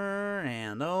over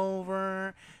and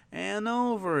over and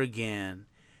over again,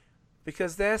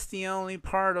 because that's the only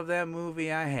part of that movie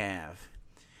I have.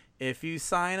 If you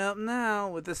sign up now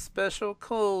with the special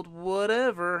code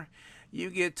whatever, you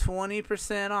get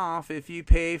 20% off if you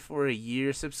pay for a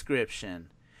year subscription.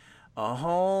 A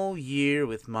whole year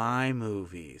with my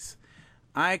movies.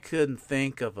 I couldn't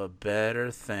think of a better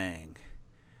thing.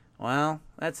 Well,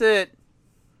 that's it.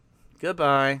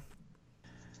 Goodbye.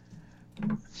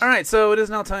 Alright, so it is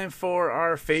now time for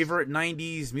our favorite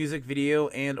 90s music video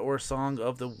and or song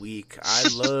of the week. I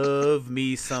love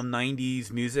me some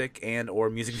 90s music and or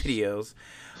music videos.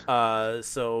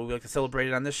 So we like to celebrate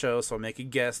it on the show, so I'll make a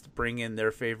guest bring in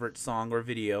their favorite song or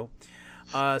video.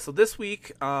 So this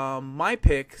week, my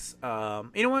picks, you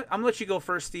know what? I'm going to let you go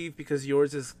first, Steve, because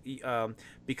yours is,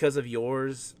 because of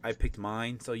yours, I picked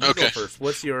mine. So you go first.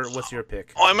 What's your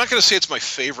pick? Well, I'm not going to say it's my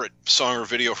favorite song or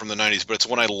video from the 90s, but it's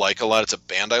one I like a lot. It's a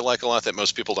band I like a lot that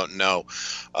most people don't know.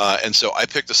 And so I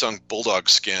picked the song Bulldog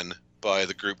Skin by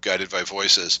the group Guided by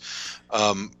Voices,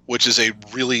 which is a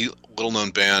really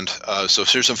little-known band. So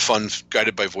here's some fun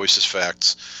Guided by Voices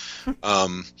facts.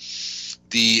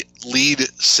 The lead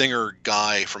singer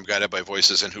guy from Guided by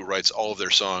Voices and who writes all of their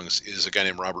songs is a guy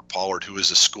named Robert Pollard, who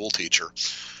is a school teacher,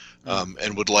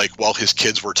 and would, like, while his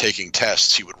kids were taking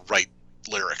tests, he would write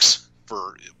lyrics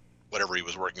for whatever he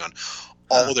was working on.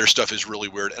 All of their stuff is really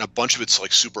weird, and a bunch of it's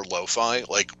like super lo-fi,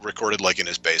 like recorded like in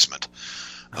his basement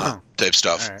type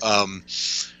stuff. Right.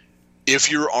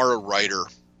 If you are a writer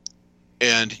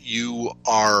and you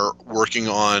are working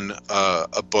on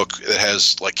a book that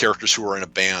has like characters who are in a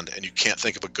band and you can't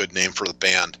think of a good name for the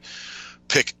band,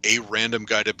 pick a random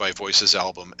Guided by Voices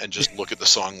album and just look at the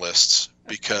song lists,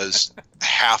 because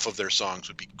half of their songs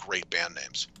would be great band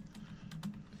names.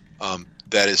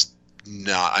 That is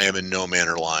not. I am in no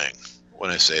manner lying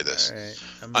when I say this.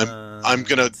 All right. I'm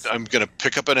gonna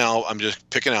pick up an album. I'm just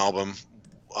pick an album.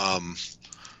 One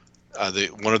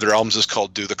of their albums is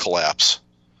called "Do the Collapse,"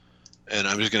 and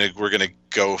we're gonna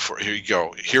go for. Here you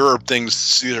go. Here are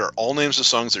things. These are all names of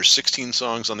songs. There's 16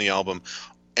 songs on the album.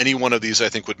 Any one of these I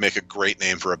think would make a great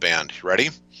name for a band. You ready?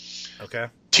 Okay.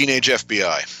 Teenage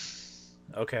FBI.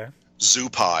 Okay. Zoo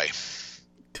Pie.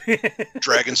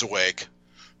 Dragons Awake.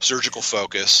 Surgical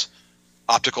Focus.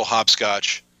 Optical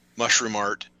Hopscotch. Mushroom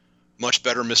Art. Much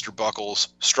Better Mr. Buckles.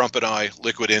 Strumpet Eye.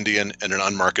 Liquid Indian. And an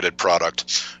unmarketed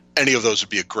product. Any of those would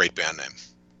be a great band name.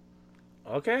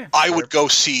 Okay. I would go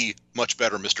see Much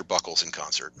Better Mr. Buckles in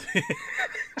concert.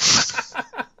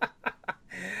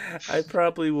 I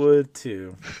probably would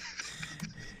too.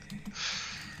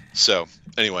 So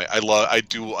anyway, I'm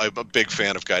a big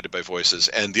fan of Guided by Voices,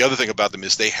 and the other thing about them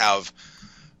is they have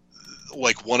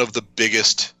like one of the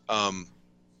biggest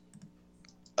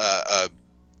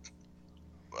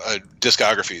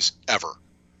discographies ever.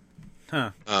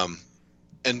 Huh.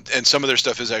 And some of their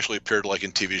stuff has actually appeared like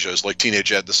in TV shows, like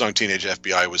the song Teenage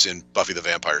FBI was in Buffy the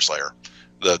Vampire Slayer,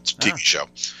 the TV show.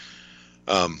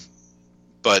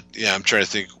 But yeah, I'm trying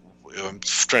to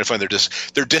find their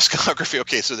discography.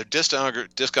 Okay, so their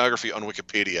discography on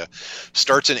Wikipedia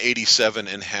starts in '87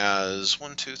 and has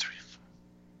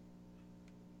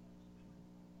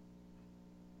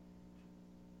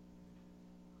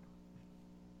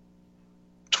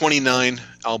 29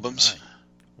 albums.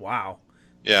 Wow.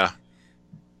 Yeah.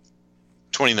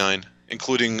 29,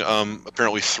 including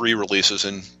apparently 3 releases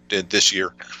in this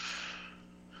year.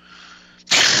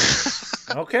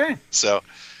 Okay. So,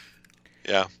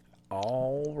 yeah.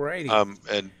 Alrighty.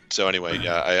 And so anyway,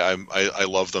 yeah, I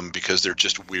love them because they're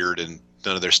just weird and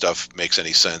none of their stuff makes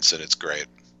any sense, and it's great.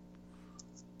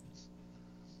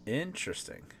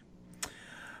 Interesting.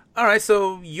 All right,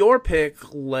 so your pick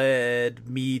led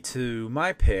me to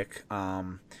my pick,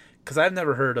 because I've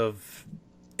never heard of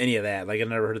any of that. Like, I've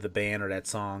never heard of the band or that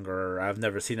song, or I've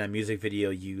never seen that music video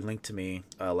you linked to me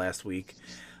last week.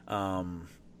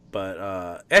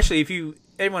 But actually,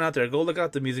 anyone out there, go look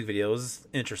out the music video. It was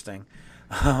interesting.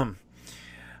 What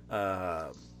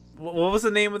was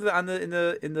the name of in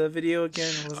the video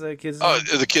again? What was that kid's name? Oh,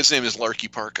 the kid's name is Larky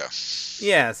Parka.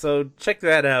 Yeah, so check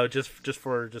that out just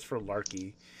for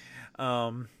Larky.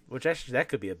 Which actually that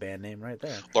could be a band name right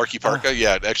there. Larky Parka?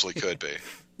 Yeah, it actually could be.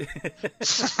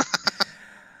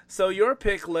 So your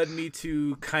pick led me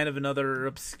to kind of another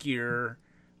obscure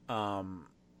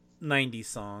 90s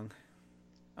song.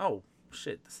 Oh,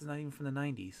 shit. This is not even from the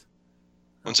 90s.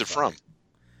 When's it from?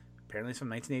 Apparently it's from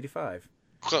 1985.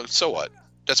 So what?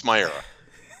 That's my era.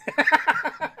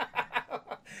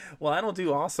 Well, I don't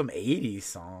do awesome 80s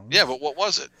songs. Yeah, but what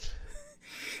was it?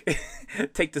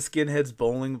 Take the Skinheads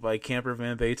Bowling by Camper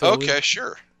Van Beethoven. Okay,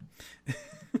 sure.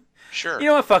 Sure. You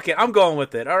know what? Fuck it. I'm going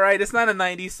with it. All right. It's not a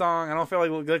 90s song. I don't feel like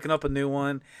looking up a new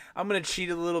one. I'm going to cheat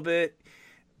a little bit.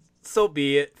 So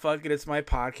be it. Fuck it. It's my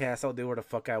podcast. I'll do what the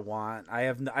fuck I want. I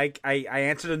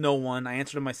answer to no one. I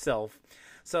answer to myself.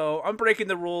 So I'm breaking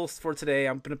the rules for today.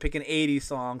 I'm going to pick an 80s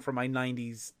song for my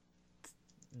 90s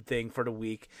thing for the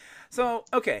week. So,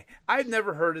 okay. I've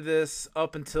never heard of this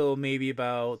up until maybe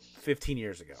about 15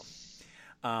 years ago.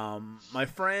 My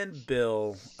friend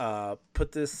Bill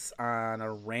put this on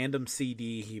a random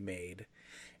CD he made,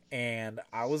 and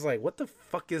I was like, what the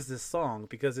fuck is this song?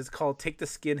 Because it's called Take the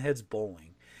Skinheads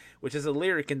Bowling, which is a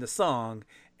lyric in the song,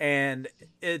 and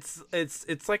it's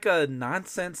like a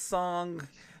nonsense song,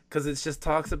 because it just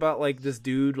talks about like this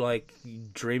dude like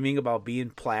dreaming about being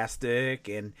plastic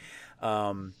and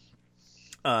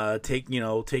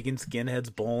taking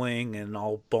skinheads bowling, and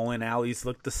all bowling alleys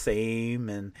look the same,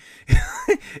 and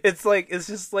it's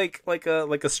just like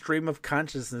a stream of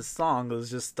consciousness song. It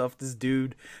was just stuff this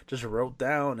dude just wrote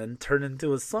down and turned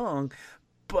into a song,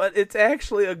 but it's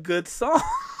actually a good song.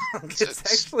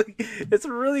 It's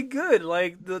really good.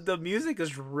 Like the music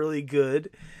is really good,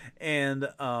 and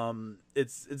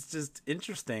it's just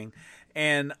interesting.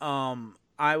 And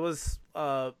I was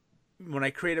when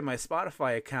I created my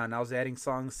Spotify account and I was adding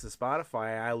songs to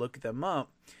Spotify, I looked them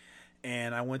up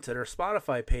and I went to their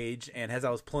Spotify page, and as I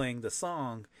was playing the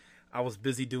song, I was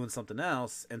busy doing something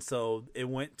else, and so it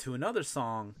went to another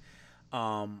song.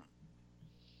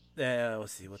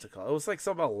 Let's see, what's it called? It was like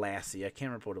something about Lassie. I can't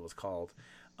remember what it was called.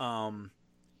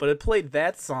 But it played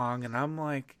that song, and I'm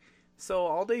like, so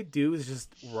all they do is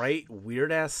just write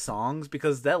weird ass songs,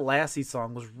 because that Lassie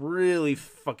song was really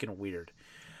fucking weird.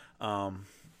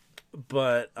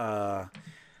 But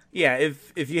Yeah,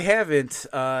 if you haven't,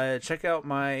 check out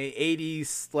my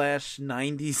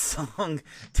 80s/90s song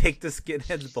 "Take the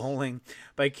Skinheads Bowling"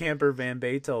 by Camper Van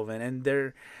Beethoven, and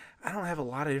I don't have a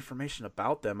lot of information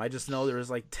about them. I just know there was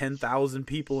like 10,000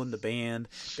 people in the band.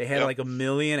 They had like 1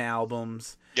 million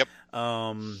albums. Yep.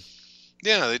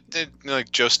 Yeah, they did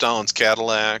like Joe Stalin's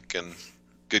Cadillac and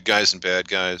Good Guys and Bad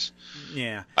Guys.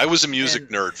 Yeah. I was a music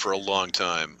nerd for a long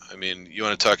time. I mean, you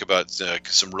want to talk about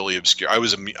some really obscure. I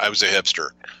was a hipster.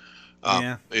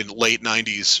 In late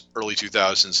 90s, early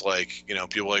 2000s, like, you know,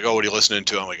 people were like, oh, what are you listening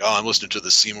to? I'm like, oh, I'm listening to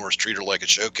the Seymour's Treat Her Like a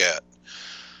Show Cat.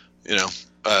 You know,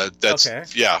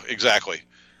 that's, yeah, exactly.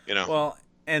 You know, well,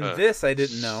 and this I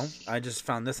didn't know. I just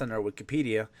found this on our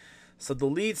Wikipedia. So the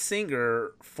lead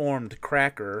singer formed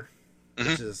Cracker,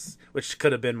 which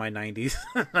could have been my 90s,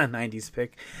 90s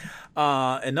pick.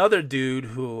 Another dude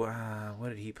who, what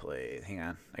did he play? Hang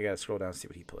on. I got to scroll down and see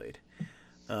what he played.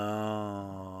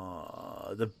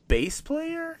 The bass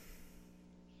player?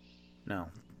 No,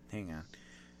 hang on.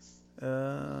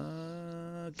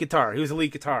 Guitar. He was the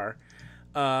lead guitar.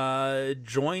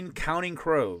 Joined Counting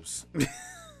Crows.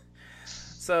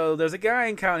 So there's a guy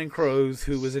in Counting Crows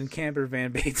who was in Camper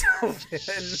Van Beethoven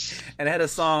and had a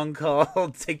song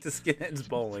called "Take the Skinheads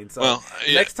Bowling." So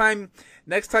next time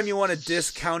you want to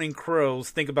diss Counting Crows,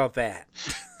 think about that.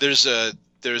 There's an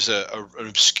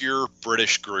obscure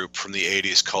British group from the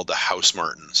 80s called the House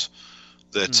Martins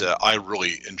that I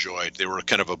really enjoyed. They were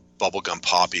kind of a bubblegum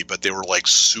poppy, but they were like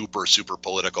super, super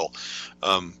political.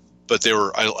 But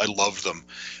I loved them.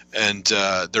 And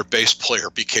their bass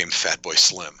player became Fatboy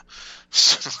Slim.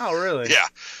 Oh, really? Yeah.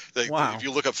 Wow. If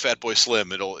you look up Fatboy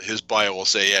Slim, his bio will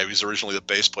say, yeah, he was originally the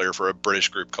bass player for a British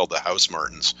group called the House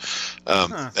Martins.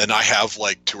 And I have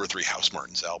like 2 or 3 House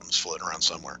Martins albums floating around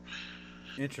somewhere.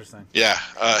 Interesting. Yeah.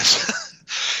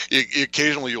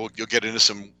 Occasionally you'll get into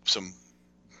some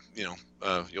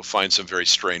you'll find some very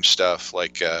strange stuff.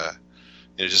 Like,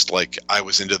 just like I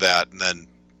was into that, and then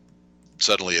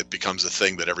suddenly it becomes a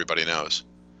thing that everybody knows.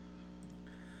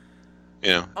 You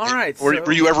know. All right.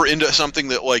 Were you ever into something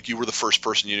that like you were the first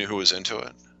person you knew who was into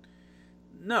it?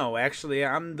 No, actually,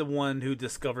 I'm the one who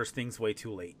discovers things way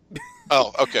too late.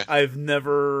 Oh, okay. I've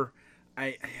never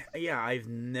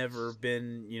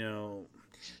been,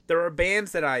 there are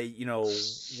bands that I,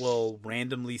 will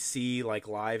randomly see like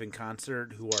live in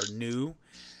concert who are new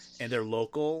and they're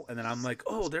local. And then I'm like,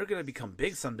 oh, they're going to become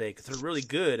big someday because they're really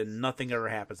good, and nothing ever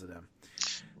happens to them.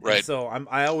 Right. And so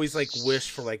I always like wish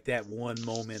for like that one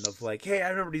moment of like, hey, I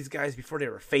remember these guys before they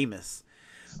were famous.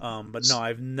 But no,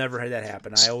 I've never had that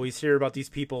happen. I always hear about these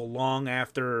people long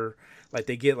after, like,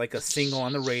 they get like a single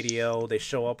on the radio, they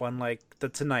show up on like the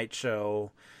Tonight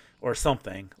Show or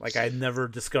something. Like, I never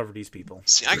discovered these people.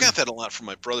 See, I got that a lot from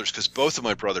my brothers because both of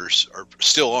my brothers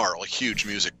still are like huge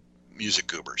music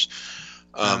goobers.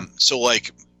 So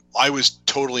like I was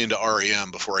totally into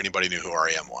REM before anybody knew who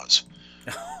REM was.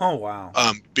 Oh, wow.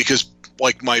 Because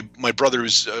like my brother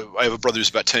who's I have a brother who's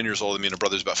about 10 years older than me and a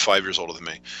brother who's about 5 years older than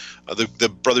me. The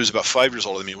brother who's about 5 years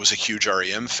older than me was a huge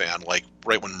REM fan, like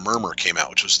right when Murmur came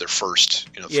out, which was their first,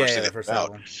 first thing they put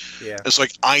out. Yeah. It's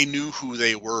like I knew who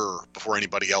they were before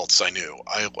anybody else I knew.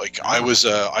 I was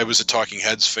a Talking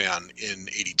Heads fan in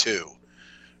 '82,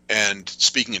 and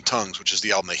Speaking in Tongues, which is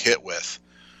the album they hit with,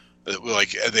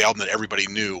 like the album that everybody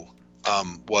knew,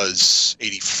 was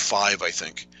 '85, I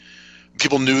think.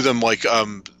 People knew them like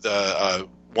the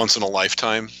Once in a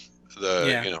Lifetime.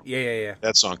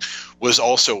 That song was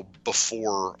also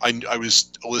before I was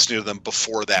listening to them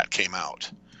before that came out.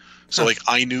 So like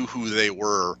I knew who they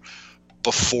were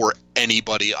before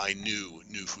anybody I knew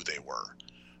who they were.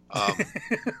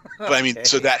 But I mean,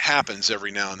 so that happens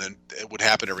every now and then. It would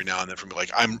happen every now and then for me.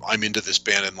 Like I'm into this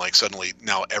band, and like suddenly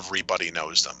now everybody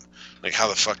knows them. Like, how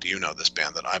the fuck do you know this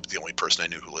band that I'm the only person I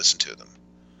knew who listened to them?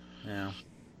 Yeah.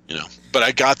 But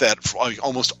I got that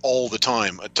almost all the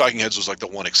time. Talking Heads was like the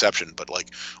one exception, but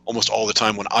like almost all the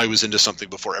time when I was into something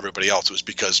before everybody else, it was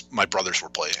because my brothers were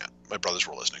playing it. My brothers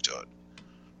were listening to it.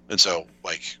 And so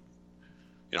like,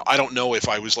 I don't know if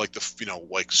I was like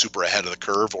like super ahead of the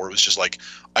curve, or it was just like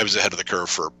I was ahead of the curve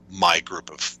for my group.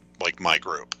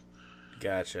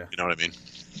 Gotcha. You know what I mean?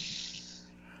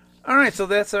 All right, so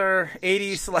that's our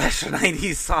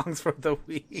 80s/90s songs for the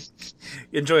week.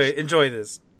 Enjoy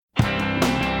this.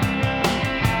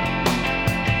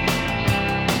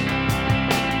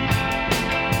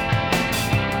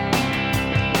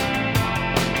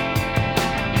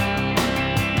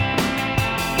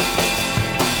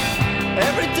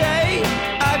 Every day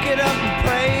I get up and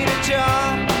pray to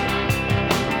Jah,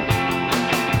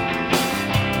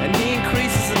 and he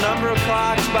increases the number of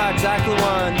clocks by exactly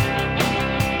one.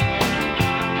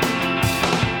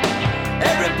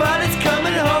 Everybody's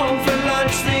coming home for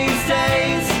lunch these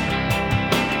days.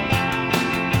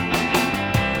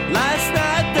 Last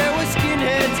night there were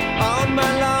skinheads on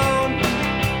my lawn.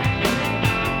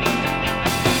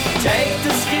 Take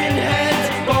the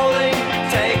skinheads bowling,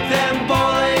 take them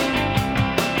bowling.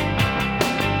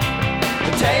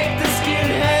 Take the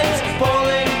skinheads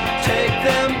bowling, take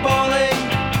them bowling.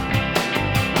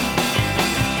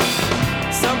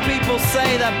 Some people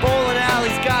say that bowling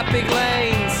alleys got big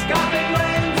lanes. Got big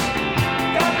lanes,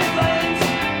 got big lanes.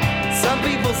 Some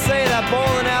people say that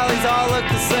bowling alleys all look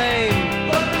the same.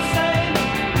 Look the same,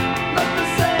 look the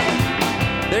same.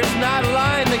 There's not a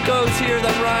line that goes here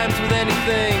that rhymes with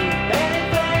anything.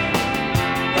 Anything,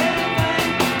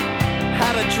 anything.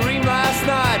 Had a dream last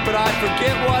night, but I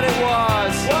forget what it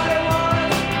was. What it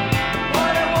was,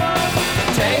 what it was.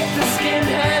 Take the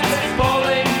skinheads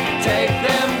bowling, take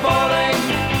them bowling.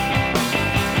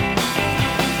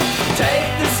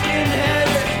 Take the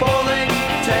skinheads bowling,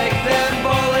 take them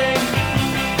bowling.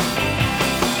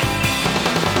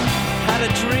 Had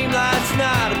a dream last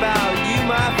night about you,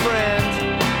 my friend.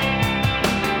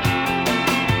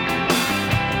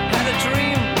 Had a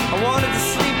dream I wanted to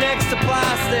sleep next to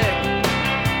plastic.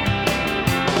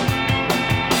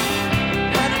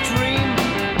 Had a dream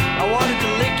I wanted to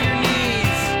lick your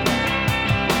knees.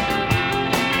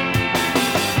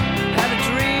 Had a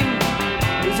dream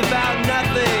it was about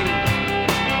nothing.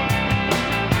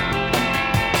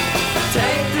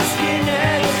 Take the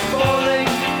skinheads bowling,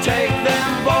 take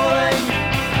them bowling.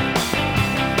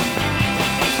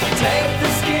 Take the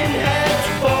skinheads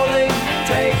bowling,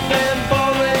 take them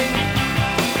bowling.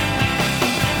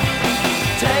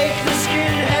 Take the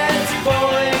skinheads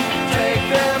bowling, take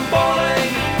them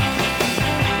bowling.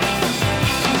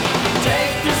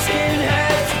 Take the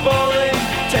skinheads bowling,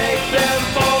 take them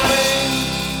bowling.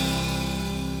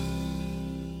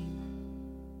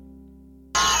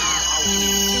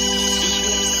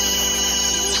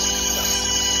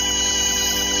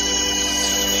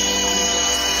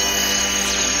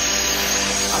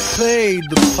 I played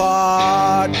the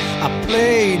part, I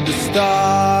played the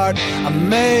start. I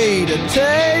made a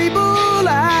table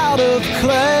out of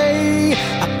clay.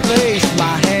 I placed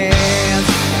my hands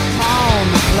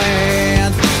on the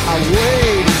plans. I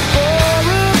waited for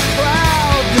a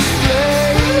proud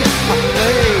display. I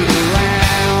played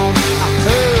around, I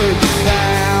heard the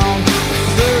sound of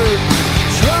certain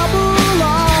trouble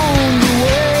on the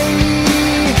way.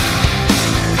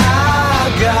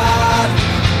 I got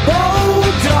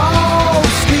bulldog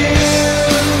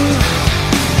skin.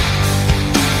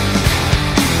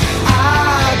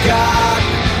 I got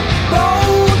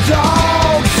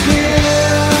bulldog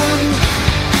skin.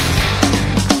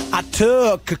 I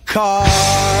took a car,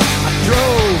 I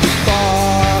drove it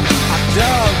far. I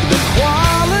dug the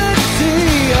quality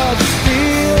of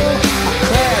steel. I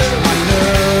crashed my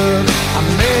nerve, I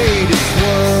made it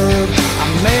swerve. I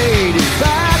made it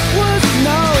backwards,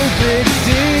 no big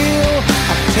deal.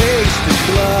 I tasted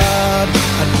blood,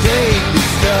 I dated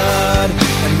stud,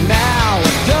 and now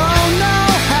I don't know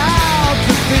how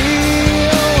to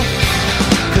feel.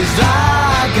 'Cause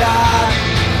I got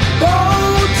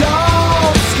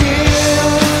bulldog skin.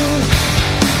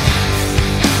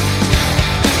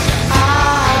 I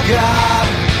got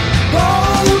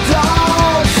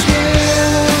bulldog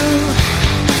skin.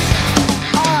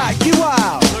 Alright, get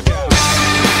wild.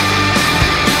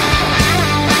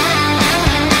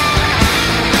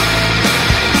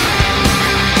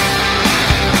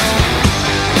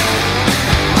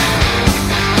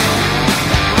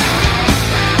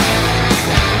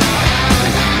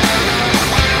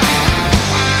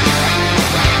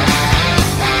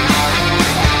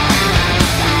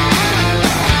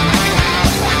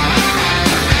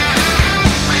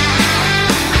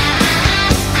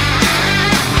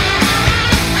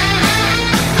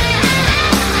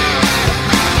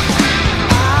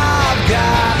 I've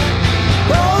got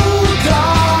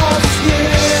bulldog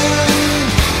skin.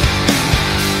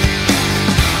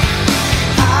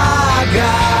 I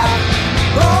got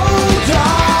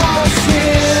bulldog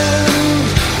skin.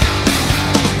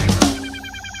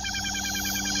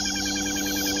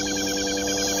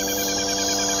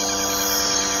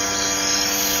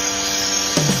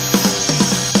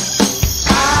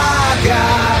 I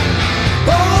got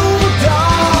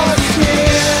bulldog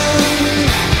skin.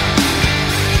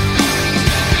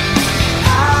 I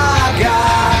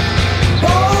got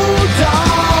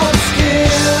bulldog skin.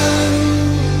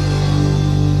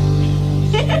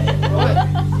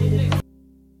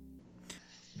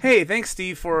 Hey, thanks,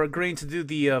 Steve, for agreeing to do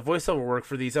the voiceover work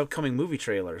for these upcoming movie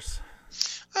trailers.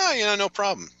 Oh, yeah, no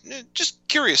problem. Just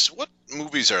curious, what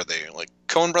movies are they? Like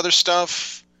Coen Brothers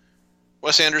stuff?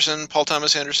 Wes Anderson, Paul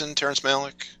Thomas Anderson, Terrence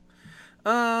Malick?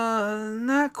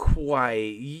 Not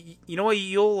quite. You know what?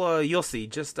 You'll see.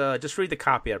 Just read the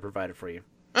copy I provided for you.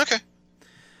 Okay.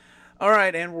 All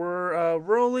right, and we're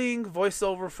rolling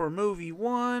voiceover for movie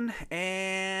 1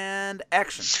 and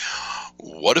action.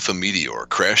 What if a meteor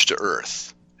crashed to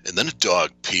Earth and then a dog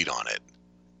peed on it?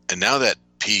 And now that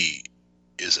pee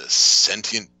is a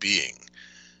sentient being.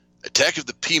 Attack of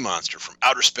the Pea Monster from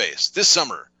outer space. This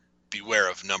summer,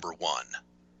 beware of number 1.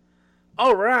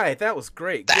 All right, that was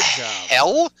great. Good job.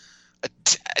 Hell?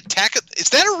 Attack of... Is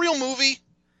that a real movie?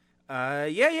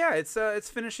 Yeah. It's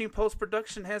finishing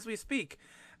post-production as we speak.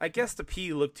 I guess the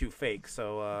pee looked too fake,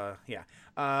 so, yeah.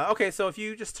 Okay, so if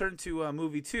you just turn to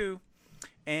movie 2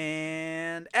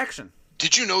 and action.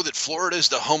 Did you know that Florida is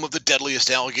the home of the deadliest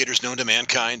alligators known to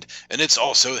mankind? And it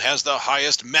also has the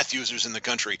highest meth users in the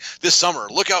country. This summer,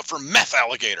 look out for meth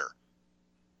alligator.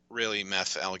 Really,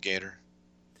 meth alligator?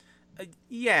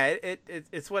 Yeah,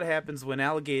 it's what happens when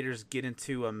alligators get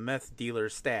into a meth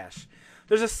dealer's stash.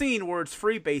 There's a scene where it's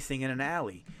freebasing in an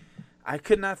alley. I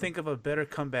could not think of a better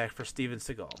comeback for Steven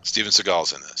Seagal. Steven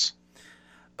Seagal's in this.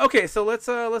 Okay, so let's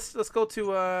go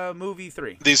to movie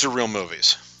 3. These are real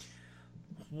movies.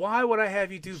 Why would I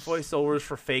have you do voiceovers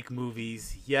for fake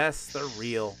movies? Yes, they're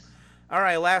real. All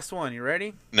right, last one. You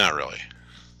ready? Not really.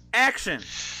 Action.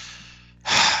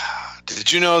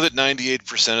 Did you know that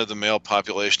 98% of the male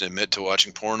population admit to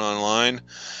watching porn online?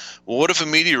 Well, what if a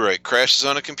meteorite crashes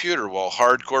on a computer while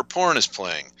hardcore porn is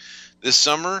playing? This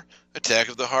summer, Attack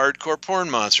of the Hardcore Porn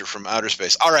Monster from outer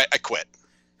space. All right, I quit.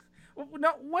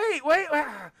 No, wait.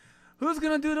 Who's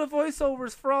gonna do the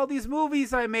voiceovers for all these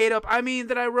movies I made up? I mean,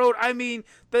 that I wrote. I mean,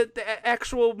 the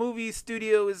actual movie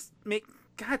studio is make.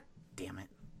 God damn it!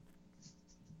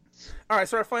 All right,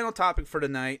 so our final topic for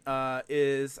tonight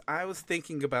is I was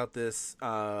thinking about this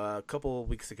a couple of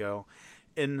weeks ago,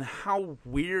 and how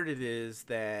weird it is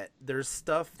that there's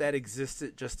stuff that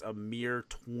existed just a mere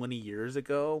 20 years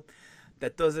ago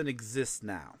that doesn't exist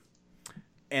now.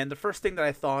 And the first thing that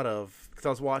I thought of, because I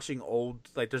was watching old,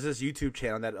 like there's this YouTube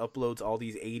channel that uploads all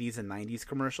these 80s and 90s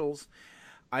commercials.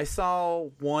 I saw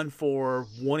one for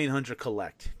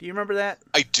 1-800-COLLECT. Do you remember that?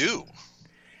 I do.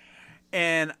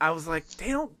 And I was like, they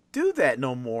don't do that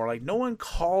no more. Like, no one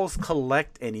calls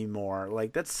collect anymore.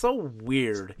 Like, that's so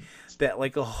weird that,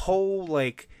 like, a whole,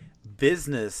 like,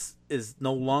 business is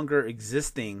no longer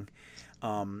existing.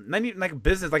 Not even like a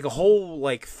business, like a whole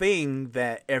like thing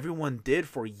that everyone did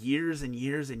for years and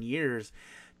years and years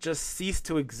just ceased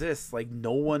to exist. Like,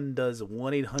 no one does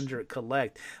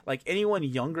 1-800-COLLECT. Like, anyone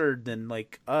younger than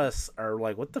like us are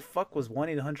like, what the fuck was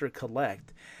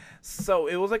 1-800-COLLECT? So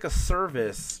it was like a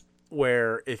service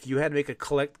where if you had to make a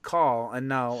collect call, and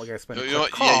now like I explained, yeah,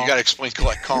 you got to explain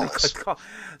collect calls.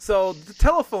 So the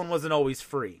telephone wasn't always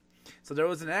free. So there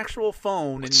was an actual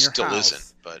phone in your still house.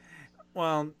 Isn't, but.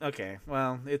 Well, okay.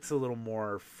 Well, it's a little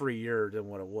more freer than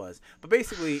what it was. But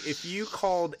basically, if you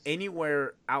called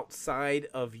anywhere outside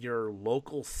of your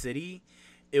local city,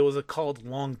 it was called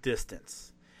long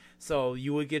distance. So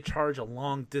you would get charged a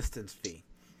long distance fee.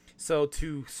 So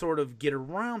to sort of get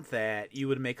around that, you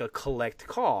would make a collect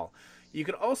call. You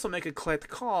could also make a collect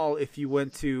call if you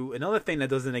went to another thing that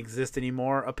doesn't exist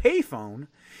anymore, a payphone,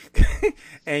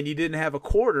 and you didn't have a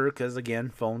quarter, because, again,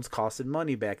 phones costed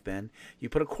money back then. You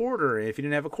put a quarter in. If you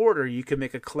didn't have a quarter, you could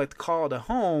make a collect call to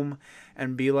home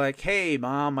and be like, hey,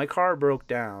 Mom, my car broke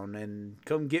down, and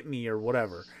come get me, or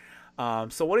whatever.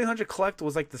 So 1-800-COLLECT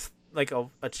was like this, like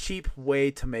a cheap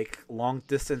way to make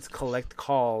long-distance collect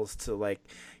calls to, like,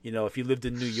 you know, if you lived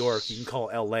in New York, you can call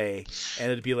LA,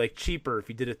 and it'd be like cheaper if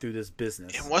you did it through this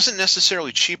business. It wasn't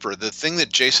necessarily cheaper. The thing that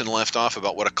Jason left off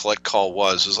about what a collect call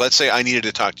was let's say I needed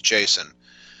to talk to Jason,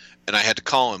 and I had to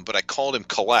call him, but I called him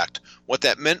collect. What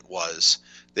that meant was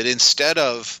that instead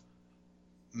of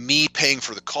me paying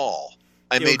for the call,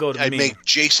 I made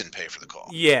Jason pay for the call.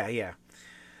 Yeah.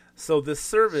 So this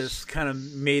service kind of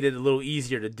made it a little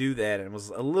easier to do that, and was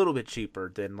a little bit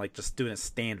cheaper than like just doing it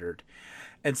standard.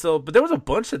 And so, but there was a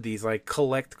bunch of these like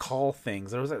collect call things.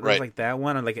 There was like that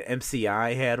one, and like an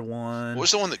MCI had one. What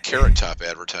was the one that Carrot Top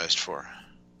advertised for?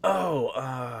 Oh,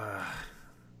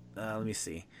 let me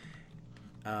see.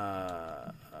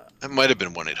 It might have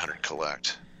been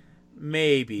 1-800-COLLECT.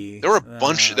 Maybe there were a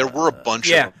bunch. There were a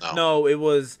bunch of them. No, it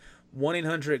was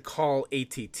 1-800-CALL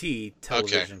ATT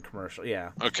television commercial. Yeah.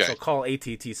 Okay. So call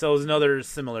ATT. So it was another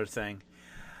similar thing.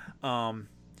 So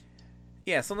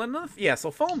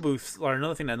phone booths are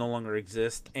another thing that no longer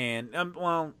exists, and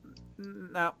well,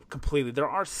 not completely. There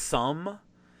are some.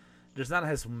 There's not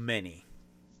as many.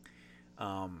 There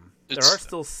are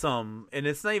still some, and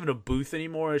it's not even a booth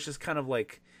anymore. It's just kind of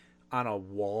like on a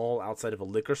wall outside of a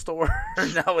liquor store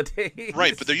nowadays.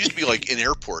 Right, but there used to be, like, in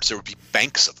airports, there would be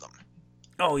banks of them.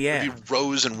 Oh, yeah. There'd be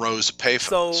rows and rows of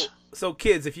payphones. So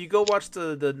kids, if you go watch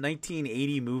the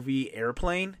 1980 movie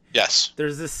Airplane, yes,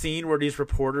 there's this scene where these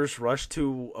reporters rush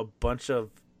to a bunch of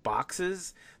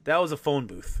boxes. That was a phone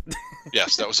booth.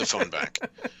 Yes, that was a phone bank.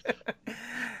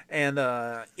 And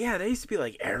yeah, they used to be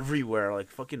like everywhere. Like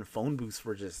fucking phone booths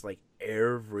were just like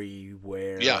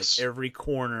everywhere. Yes, like every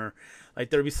corner. Like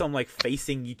there'd be some like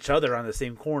facing each other on the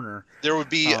same corner. There would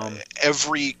be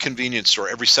every convenience store,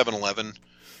 every 7-Eleven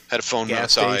had a phone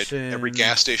outside. Station. Every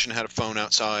gas station had a phone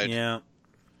outside. Yeah.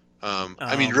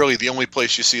 I mean, really, the only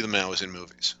place you see them now is in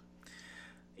movies.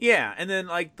 Yeah, and then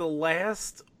like the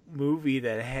last movie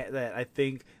that I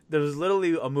think there was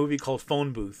literally a movie called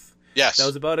Phone Booth. Yes. That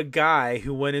was about a guy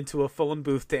who went into a phone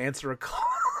booth to answer a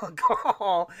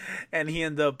call, and he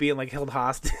ended up being like held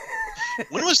hostage.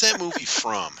 When was that movie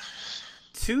from?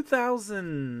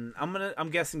 2000. I'm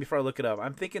guessing before I look it up.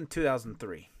 I'm thinking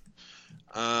 2003.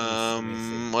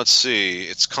 Let's see.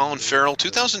 It's Colin Farrell.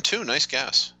 2002. Nice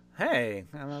guess. Hey,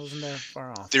 I wasn't that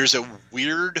far off. There's a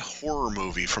weird horror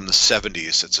movie from the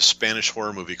 70s. It's a Spanish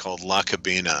horror movie called La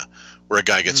Cabina, where a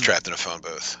guy gets trapped in a phone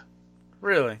booth.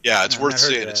 Really? Yeah, it's worth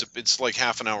seeing. It's like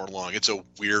half an hour long. It's a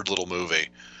weird little movie.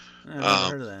 I've never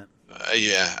heard of that.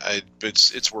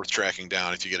 It's worth tracking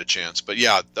down if you get a chance. But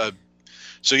yeah,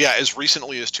 so yeah, as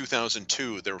recently as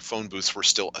 2002, their phone booths were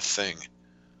still a thing.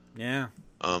 Yeah.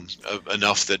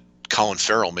 Enough that Colin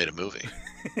Farrell made a movie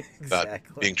about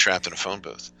Exactly. being trapped in a phone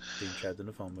booth. Being trapped in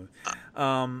a phone booth.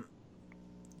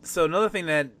 So another thing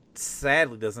that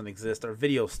sadly doesn't exist are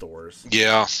video stores.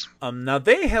 Yeah. Now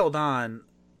they held on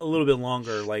a little bit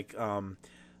longer. Like, I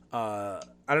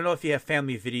don't know if you have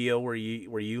Family Video where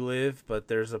you live, but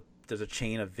there's a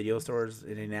chain of video stores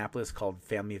in Indianapolis called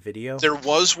Family Video. There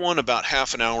was one about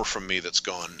half an hour from me that's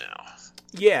gone now.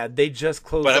 Yeah, they just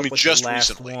closed But, up I mean, with just the last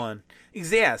recently. one.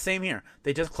 Yeah, same here.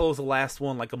 They just closed the last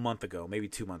one like a month ago, maybe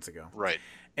 2 months ago. Right.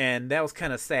 And that was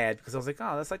kind of sad because I was like,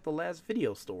 oh, that's like the last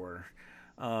video store.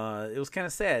 It was kind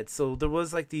of sad. So there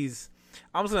was like these.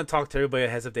 I'm just gonna talk to everybody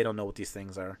as if they don't know what these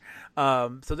things are.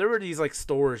 So there were these like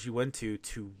stores you went to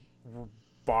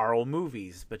borrow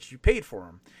movies, but you paid for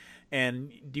them,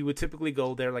 and you would typically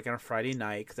go there like on a Friday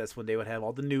night because that's when they would have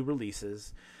all the new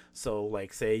releases. So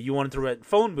like, say you wanted to rent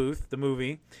Phone Booth, the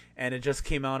movie, and it just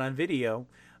came out on video.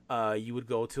 You would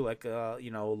go to like a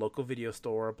local video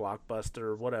store,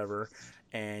 Blockbuster, whatever,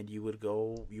 and you would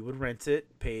rent it,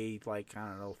 pay like, I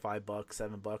don't know, $5,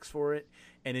 $7 for it,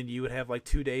 and then you would have like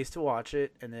 2 days to watch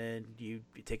it, and then you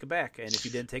take it back. And if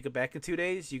you didn't take it back in 2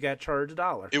 days, you got charged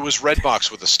 $1. It was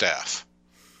Redbox with a staff.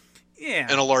 Yeah.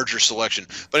 And a larger selection.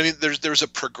 But I mean, there's a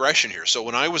progression here. So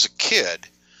when I was a kid,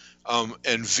 and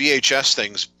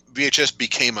VHS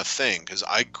became a thing because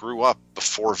I grew up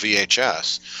before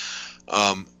VHS.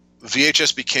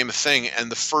 VHS became a thing,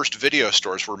 and the first video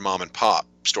stores were mom and pop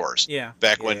stores. Yeah.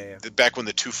 Back when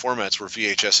the two formats were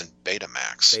VHS and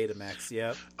Betamax. Betamax,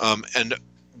 yep. And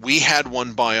we had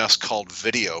one by us called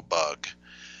Video Bug.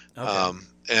 Okay.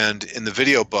 And in the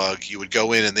Video Bug, you would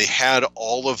go in, and they had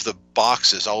all of the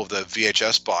boxes, all of the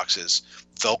VHS boxes,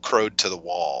 Velcroed to the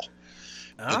wall.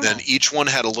 Oh. And then each one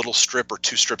had a little strip or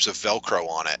 2 strips of Velcro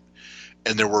on it.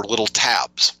 And there were little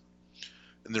tabs.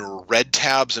 And there were red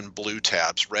tabs and blue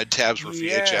tabs. Red tabs were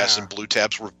VHS and blue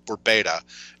tabs were Beta.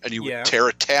 And you would tear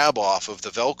a tab off of the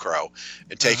Velcro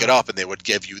and take it up, and they would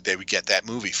get that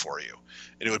movie for you.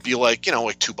 And it would be like,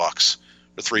 like $2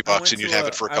 or $3, and you'd have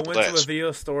it for a couple days. I went to a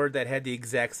video store that had the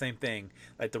exact same thing.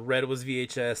 Like the red was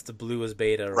VHS, the blue was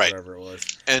Beta, or whatever it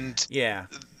was. And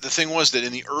the thing was that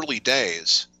in the early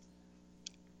days,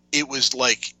 it was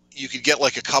like you could get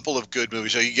like a couple of good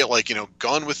movies. So you get like,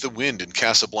 Gone with the Wind and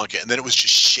Casablanca, and then it was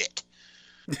just shit.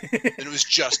 And it was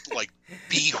just like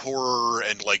B horror,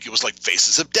 and like it was like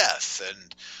Faces of Death,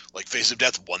 and like Faces of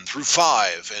Death 1 through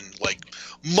 5, and like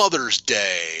Mother's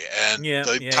Day, and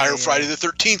the entire Friday the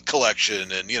 13th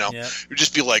collection, and it would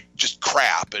just be like just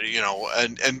crap,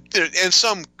 and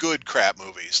some good crap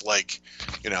movies like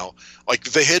like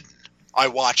The Hidden. I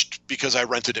watched because I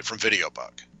rented it from Video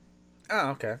Bug. Oh,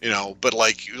 okay. But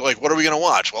like what are we gonna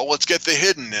watch? Well, let's get The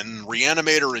Hidden and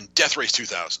Reanimator and Death Race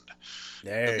 2000.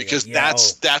 Because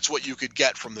that's what you could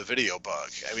get from the Video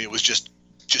Bug. I mean, it was just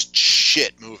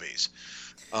shit movies.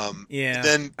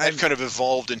 Then I've kind of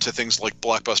evolved into things like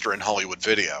Blockbuster and Hollywood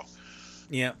Video.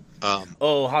 Yeah.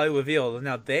 Hollywood Video.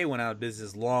 Now they went out of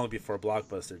business long before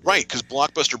Blockbuster did. Right, because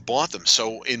Blockbuster bought them.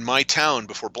 So in my town,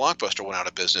 before Blockbuster went out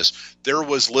of business, there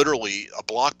was literally a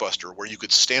Blockbuster where you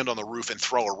could stand on the roof and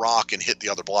throw a rock and hit the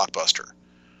other Blockbuster.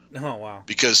 Oh wow!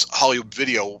 Because Hollywood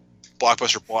Video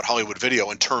Blockbuster bought Hollywood Video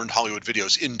and turned Hollywood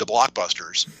Videos into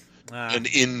Blockbusters. And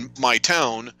in my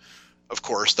town, of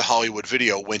course, the Hollywood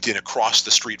Video went in across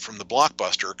the street from the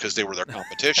Blockbuster because they were their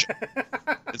competition.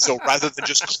 And so rather than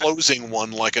just closing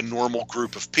one like a normal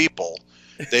group of people,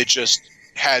 they just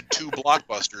had two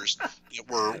Blockbusters that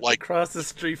were like across the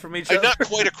street from each other. Not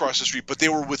quite across the street, but they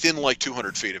were within like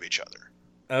 200 feet of each other.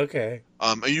 Okay.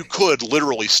 And you could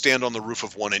literally stand on the roof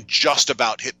of one and just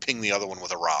about ping the other one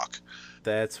with a rock.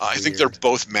 That's weird. I think they're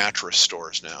both mattress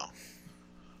stores now.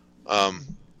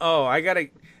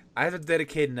 I have to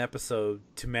dedicate an episode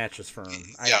to Mattress Firm.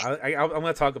 Yeah. I'm going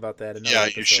to talk about that. Yeah,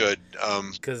 you should.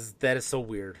 Because that is so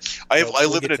weird. I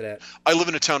live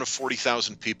in a town of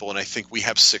 40,000 people, and I think we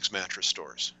have 6 mattress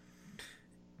stores.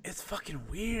 It's fucking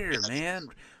weird, man.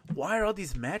 Why are all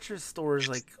these mattress stores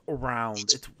like around?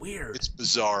 It's weird. It's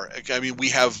bizarre. I mean, we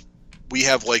have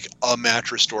like a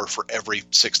mattress store for every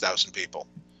 6,000 people.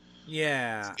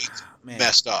 Yeah, it's man.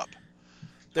 Messed up.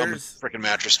 There's freaking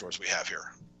mattress stores we have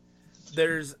here.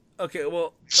 There's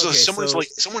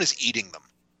someone is eating them.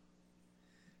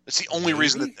 That's the only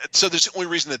reason. There's the only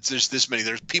reason that there's this many.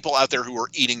 There's people out there who are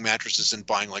eating mattresses and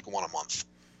buying like one a month.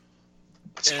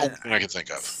 That's the only thing I can think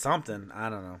of. Something, I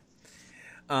don't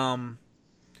know.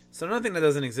 So another thing that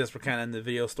doesn't exist, we're kind of in the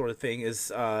video store thing, is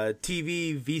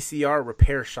TV VCR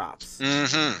repair shops.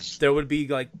 Mm-hmm. There would be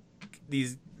like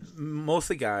these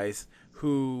mostly guys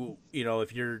who,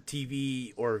 if your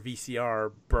TV or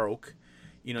VCR broke,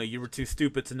 you were too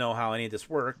stupid to know how any of this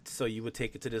worked, so you would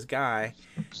take it to this guy,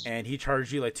 and he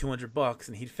charged you like $200,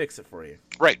 and he'd fix it for you.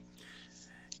 Right.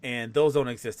 And those don't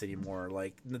exist anymore.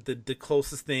 Like the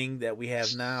closest thing that we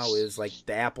have now is like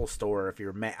the Apple Store. If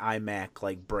your iMac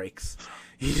like breaks,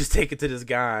 you just take it to this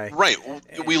guy. Right.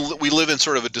 We live in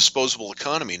sort of a disposable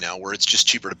economy now, where it's just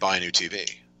cheaper to buy a new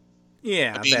TV.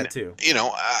 Yeah, I mean, that too.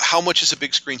 How much is a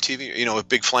big screen TV? A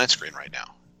big flat screen right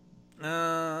now.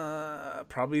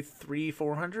 Probably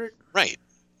 $300-$400. Right.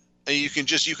 And you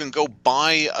can go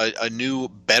buy a new,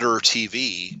 better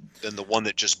TV than the one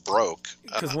that just broke.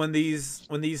 Because when these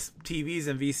TVs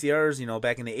and VCRs,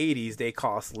 back in the 80s, they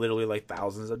cost literally like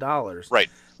thousands of dollars.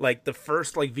 Right. Like the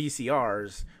first like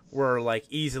VCRs were like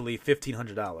easily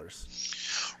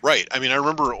 $1,500. Right. I mean, I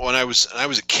remember when I was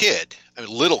a kid,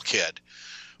 little kid,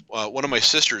 one of my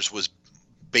sisters was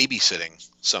babysitting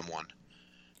someone.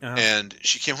 Uh-huh. And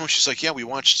she came home. She's like, "Yeah, we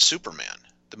watched Superman,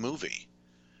 the movie."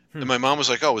 And my mom was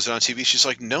like, "Oh, was it on TV?" She's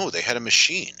like, "No, they had a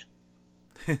machine."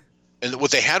 And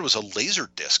what they had was a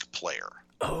Laserdisc player.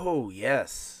 Oh,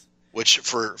 yes. Which,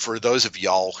 for those of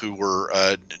y'all who were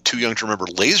too young to remember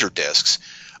Laserdiscs,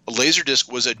 a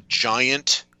Laserdisc was a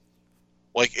giant,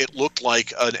 like it looked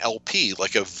like an LP,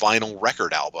 like a vinyl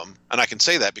record album. And I can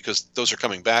say that because those are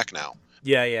coming back now.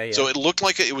 Yeah. So it looked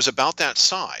like it was about that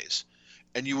size.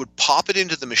 And you would pop it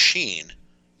into the machine,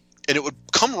 and it would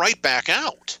come right back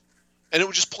out. And it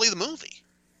would just play the movie.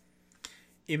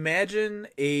 Imagine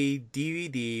a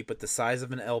DVD, but the size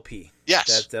of an LP.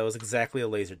 Yes. That was exactly a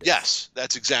Laserdisc. Yes,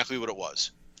 that's exactly what it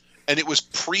was. And it was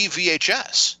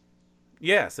pre-VHS.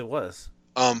 Yes, it was.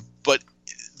 But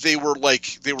they were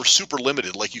super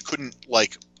limited. Like, you couldn't,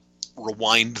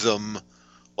 rewind them.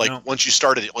 Once you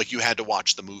started it, you had to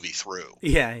watch the movie through.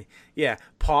 Yeah.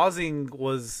 Pausing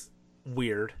was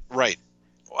weird. Right.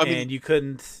 You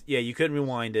couldn't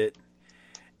rewind it.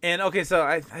 And okay, so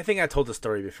I think I told the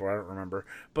story before, I don't remember.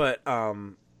 But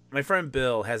my friend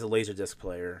Bill has a Laserdisc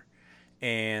player,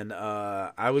 and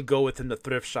I would go with him to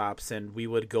thrift shops, and we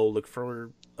would go look for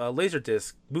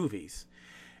Laserdisc movies.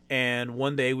 And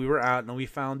one day we were out, and we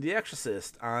found The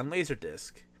Exorcist on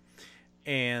Laserdisc.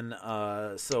 And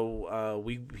so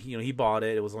he bought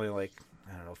it. It was only like,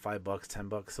 I don't know, $5,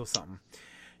 $10, so something.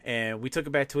 And we took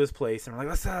it back to his place, and we're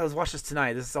like, let's watch this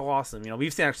tonight. This is so awesome.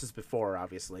 We've seen Exorcist before,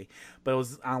 obviously, but it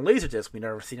was on Laserdisc. We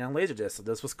never seen it on Laserdisc, so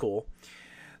this was cool.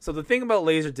 So the thing about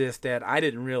Laserdisc that I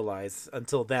didn't realize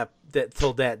until that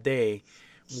day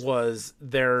was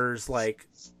there's like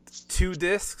 2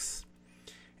 discs,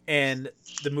 and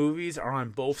the movies are on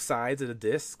both sides of the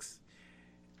discs,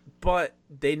 but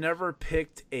they never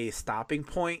picked a stopping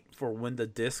point for when the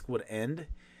disc would end.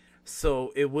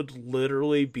 So it would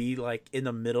literally be like in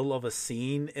the middle of a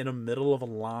scene, in the middle of a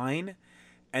line,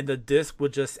 and the disc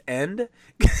would just end.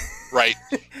 Right.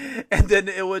 And then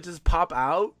it would just pop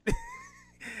out.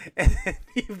 And then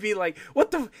you'd be like,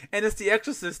 what the? And it's The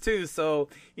Exorcist too. So,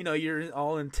 you're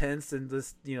all intense and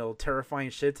this, terrifying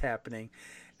shit's happening.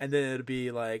 And then it'd be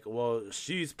like, well,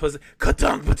 she's pussy.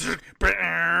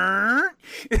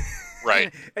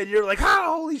 Right. And you're like,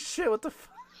 oh, holy shit, what the fuck?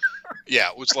 Yeah,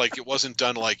 it was like, it wasn't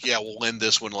done we'll end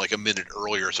this one like a minute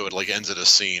earlier, so it ends at a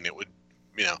scene. It would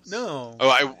You know. No. Oh,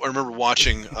 I remember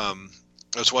watching. I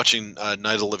was watching Night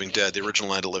of the Living Dead, the original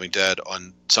Night of the Living Dead,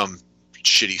 on some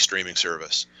shitty streaming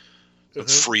service,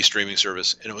 free streaming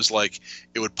service, and it was like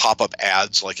it would pop up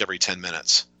ads like every 10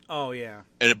 minutes. Oh yeah.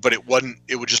 But it wasn't.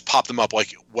 It would just pop them up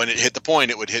like when it hit the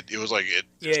point. It would hit. It was like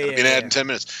it's going to be an ad in 10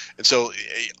 minutes. And so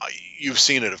you've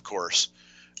seen it, of course.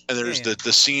 And there's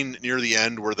the scene near the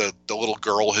end where the little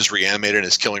girl has reanimated and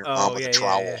is killing her mom with a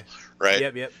trowel,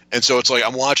 right? Yep. And so it's like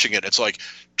I'm watching it. It's like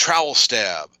trowel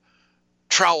stab,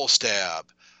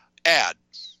 ad.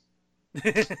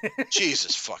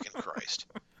 Jesus fucking Christ!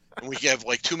 And we have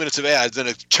like 2 minutes of ads and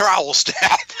a trowel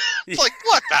stab. It's like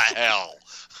what the hell?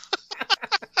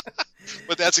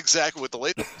 But that's exactly what the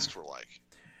latest were like.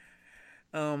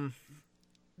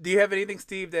 Do you have anything,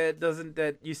 Steve,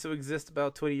 that used to exist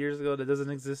about 20 years ago that doesn't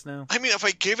exist now? I mean, if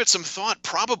I gave it some thought,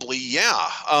 probably, yeah.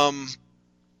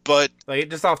 But like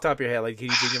just off the top of your head, like, can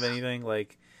you think of anything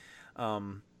like,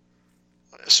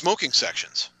 smoking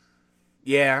sections?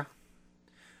 Yeah,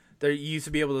 there used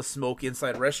to be able to smoke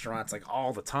inside restaurants like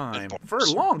all the time for a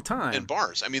long time. In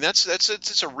bars, I mean,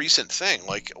 it's a recent thing.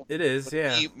 Like it is,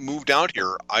 yeah. When we moved out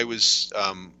here, I was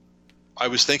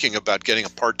thinking about getting a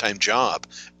part-time job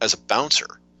as a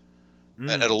bouncer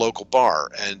at a local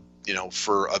bar, and you know,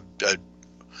 for a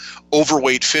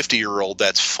overweight 50-year-old,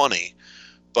 that's funny.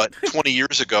 But 20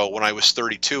 years ago, when I was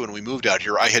 32 and we moved out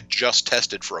here, I had just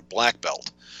tested for a black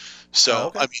belt.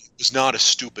 So I mean, it was not a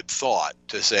stupid thought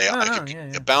to say I could be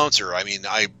a bouncer. I mean,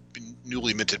 I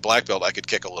newly minted black belt, I could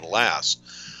kick a little ass.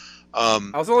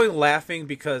 I was only laughing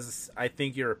because I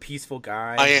think you're a peaceful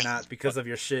guy, not because of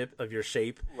your shape.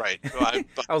 Right. I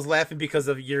was laughing because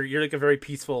of you're like a very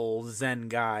peaceful Zen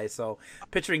guy. So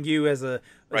picturing you as a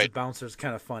bouncer is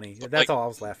kind of funny. That's like, all I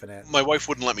was laughing at. My wife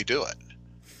wouldn't let me do it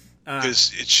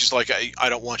because she's like, I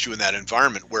don't want you in that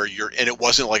environment where you're. And it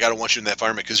wasn't like I don't want you in that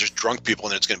environment because there's drunk people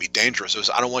and it's going to be dangerous. It was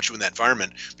I don't want you in that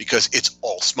environment because it's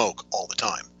all smoke all the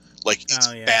time. Like it's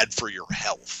bad for your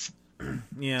health.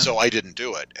 Yeah. So I didn't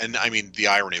do it, and I mean the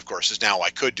irony, of course, is now I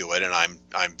could do it, and I'm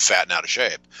fat and out of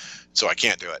shape, so I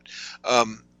can't do it.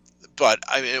 But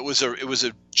I mean, it was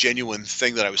a genuine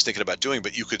thing that I was thinking about doing.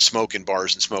 But you could smoke in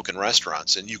bars and smoke in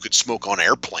restaurants, and you could smoke on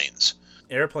airplanes.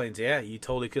 Airplanes, yeah, you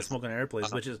totally could smoke on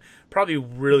airplanes, which is probably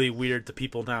really weird to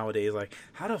people nowadays. Like,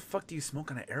 how the fuck do you smoke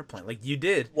on an airplane? Like you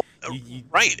did,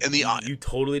 right? And you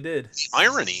totally did. The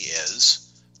irony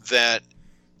is that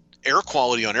air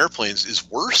quality on airplanes is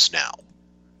worse now.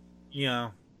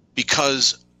 Yeah.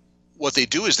 Because what they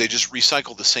do is they just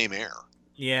recycle the same air.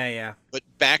 Yeah. But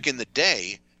back in the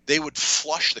day, they would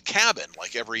flush the cabin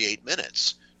like every 8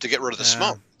 minutes to get rid of the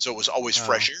smoke. So it was always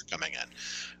fresh air coming in.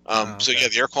 So yeah,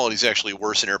 the air quality is actually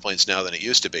worse in airplanes now than it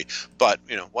used to be. But,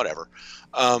 you know, whatever.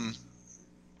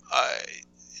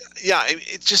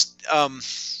 It just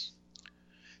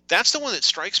that's the one that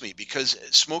strikes me because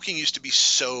smoking used to be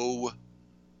so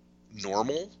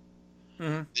normal.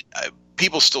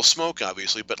 People still smoke,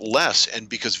 obviously, but less, and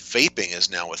because vaping is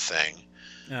now a thing.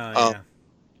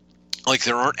 Like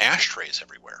there aren't ashtrays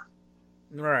everywhere.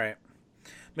 Right.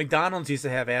 McDonald's used to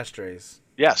have ashtrays.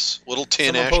 Yes, little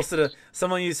tin ashtrays.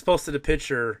 Someone posted a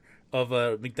picture of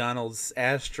a McDonald's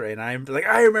ashtray, and I'm like,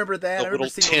 I remember that. I remember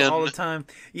seeing it all the time.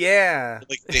 Yeah.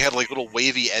 Like they had like little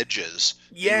wavy edges.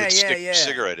 Yeah. Stick your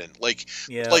cigarette in. Like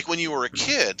when you were a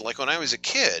kid, like when I was a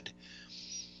kid.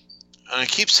 And I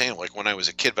keep saying like when I was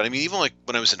a kid, but I mean even like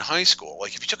when I was in high school,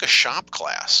 like if you took a shop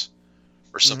class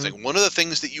or something, one of the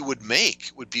things that you would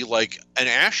make would be like an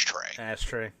ashtray.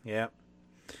 Ashtray, yeah,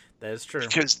 that is true.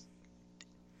 Because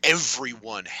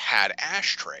everyone had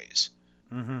ashtrays.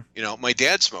 You know, my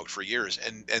dad smoked for years,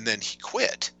 and then he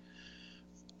quit.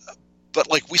 But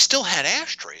like we still had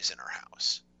ashtrays in our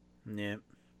house. Yeah.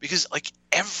 Because like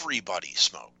everybody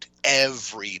smoked.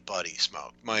 Everybody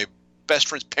smoked. My best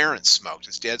friend's parents smoked.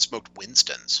 His dad smoked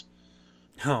Winston's.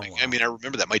 Oh, I mean, I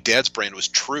remember that. My dad's brand was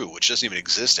True, which doesn't even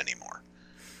exist anymore.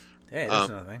 Hey, that's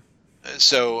nothing.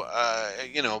 So,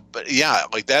 you know, but yeah,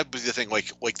 like that was the thing.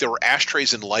 Like there were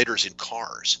ashtrays and lighters in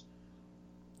cars.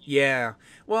 Yeah.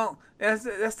 Well, that's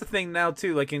the thing now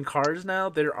too. Like in cars now,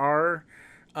 there are.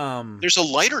 There's a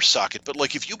lighter socket, but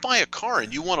like if you buy a car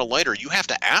and you want a lighter, you have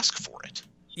to ask for it.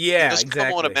 Yeah, it doesn't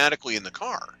come automatically in the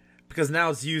car. Because now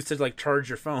it's used to like charge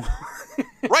your phone.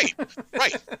 Right.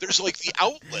 There's like the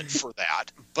outlet for that,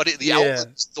 but the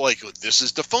outlet's like this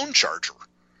is the phone charger.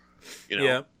 You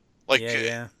know, like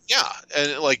yeah,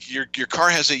 and like your car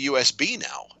has a USB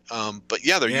now. But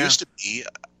yeah, there used to be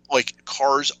like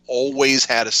cars always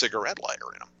had a cigarette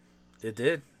lighter in them. It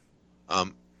did.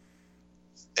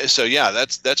 So yeah,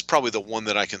 that's probably the one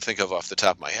that I can think of off the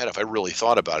top of my head. If I really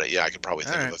thought about it, yeah, I could probably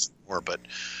think of it more. But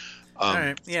All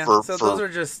right. Yeah. So those are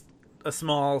just a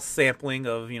small sampling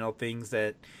of things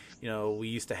that we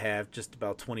used to have just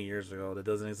about 20 years ago that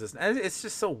doesn't exist. And it's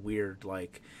just so weird.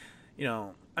 Like,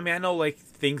 I mean, I know like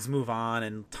things move on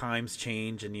and times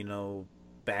change, and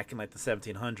back in like the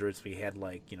 1700s, we had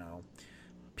like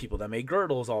people that made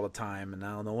girdles all the time, and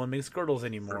now no one makes girdles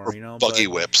anymore. Buggy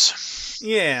whips.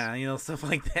 Yeah, stuff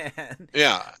like that.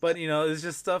 Yeah. But it's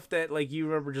just stuff that like you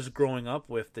remember just growing up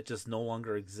with that just no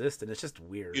longer exists, and it's just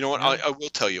weird. You know what? I will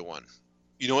tell you one.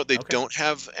 You know what they don't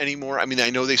have anymore? I mean,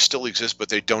 I know they still exist, but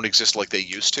they don't exist like they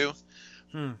used to.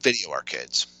 Video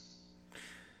arcades.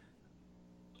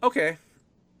 Okay.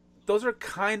 Those are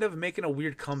kind of making a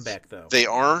weird comeback, though. They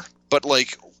are, but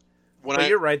like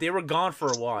you're right. They were gone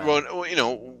for a while.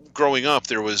 Well, growing up,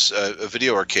 there was a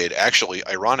video arcade, actually,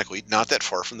 ironically, not that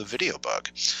far from the Video Bug.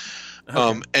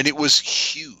 Okay. And it was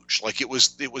huge. Like, it was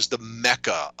the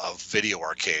mecca of video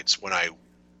arcades when I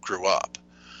grew up.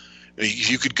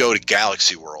 You could go to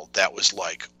Galaxy World. That was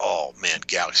like, oh, man,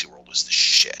 Galaxy World was the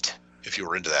shit if you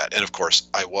were into that. And, of course,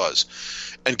 I was.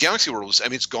 And Galaxy World was, I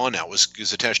mean, it's gone now. It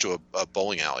was attached to a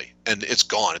bowling alley. And it's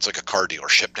gone. It's like a car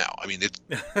dealership now. I mean, it's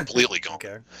completely gone.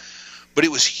 Okay. But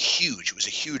it was huge. It was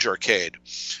a huge arcade.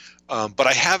 But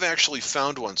I have actually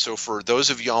found one. So for those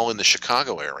of y'all in the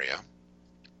Chicago area,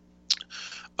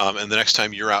 and the next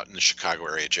time you're out in the Chicago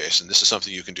area, Jason, this is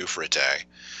something you can do for a day.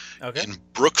 Okay. In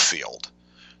Brookfield,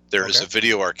 there is a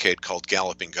video arcade called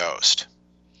Galloping Ghost.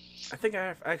 I think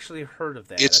I've actually heard of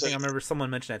that. I remember someone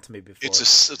mentioned that to me before.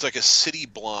 It's like a city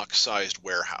block sized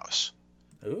warehouse.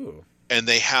 Ooh. And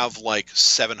they have like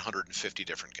 750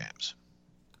 different games.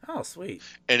 Oh, sweet.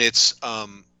 And it's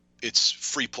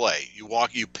free play. You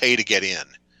pay to get in,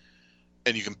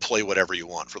 and you can play whatever you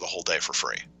want for the whole day for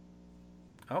free.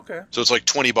 Okay. So it's like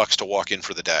 $20 to walk in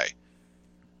for the day.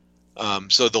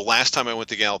 So the last time I went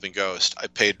to Galloping Ghost, I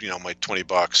paid my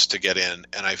 $20 to get in,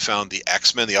 and I found the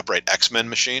X-Men, the upright X-Men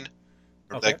machine.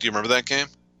 Do you remember that game?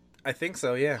 I think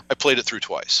so. Yeah. I played it through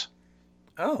twice.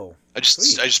 Oh. I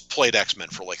just played X-Men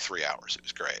for like 3 hours. It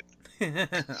was great.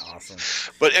 Awesome.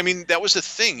 But I mean, that was the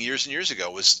thing years and years ago,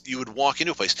 was you would walk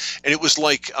into a place and it was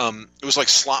like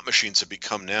slot machines have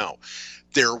become now.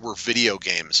 There were video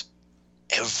games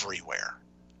everywhere.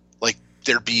 Like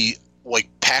there'd be like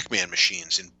Pac-Man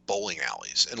machines in bowling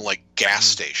alleys and like gas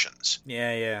stations.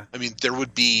 Yeah. I mean, there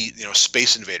would be,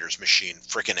 Space Invaders machine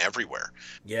frickin' everywhere.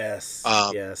 Yes.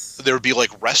 Yes. There would be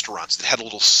like restaurants that had a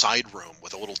little side room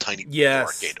with a little tiny video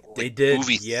arcade. Or, like, they did.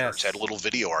 Movie theaters had little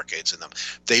video arcades in them.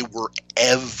 They were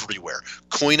everywhere.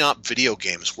 Coin-op video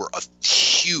games were a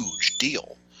huge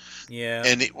deal. Yeah.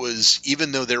 And it was,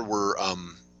 even though there were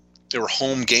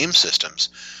home game systems,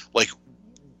 like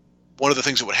one of the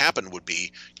things that would happen would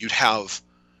be you'd have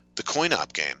the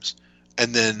coin-op games,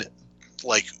 and then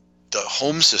like the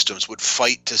home systems would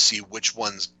fight to see which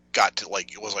ones got to,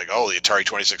 like, it was like, oh, the Atari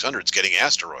 2600 is getting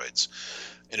asteroids,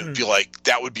 and it would be like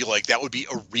that would be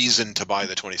a reason to buy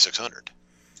the 2600.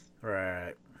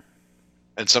 Right.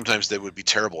 And sometimes they would be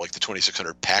terrible, like the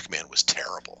 2600 Pac-Man was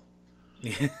terrible.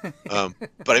 But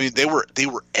I mean, they were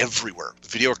everywhere.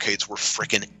 Video arcades were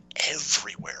freaking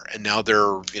everywhere, and now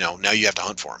they're now you have to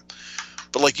hunt for them.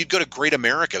 But like, you'd go to Great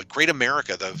America,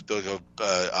 the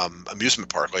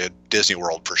amusement park, like a Disney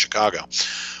World for Chicago,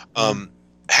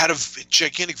 had a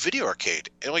gigantic video arcade,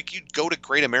 and like you'd go to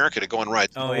Great America to go on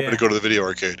rides. I'm going to go to the video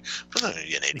arcade. But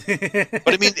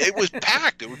I mean, it was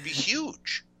packed. It would be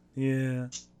huge. Yeah.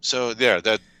 So there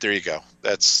you go.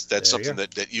 That's something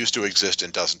that used to exist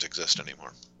and doesn't exist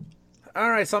anymore. All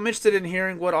right, so I'm interested in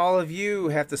hearing what all of you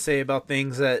have to say about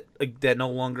things that no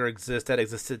longer exist, that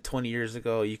existed 20 years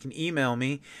ago. You can email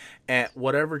me at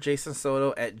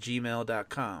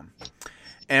whateverjasonsoto@gmail.com.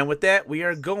 And with that, we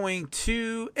are going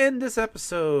to end this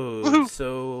episode. Woo-hoo.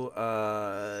 So,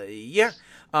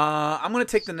 I'm going to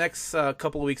take the next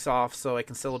couple of weeks off so I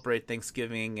can celebrate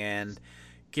Thanksgiving and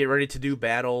get ready to do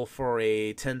battle for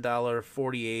a $10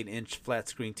 48-inch flat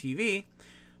screen TV.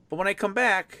 But when I come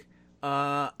back,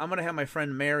 I'm going to have my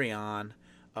friend Mary on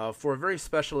for a very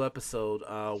special episode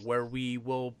where we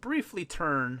will briefly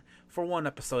turn, for one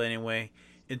episode anyway,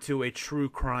 into a true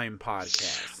crime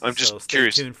podcast. I'm just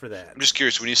curious. Stay tuned for that. I'm just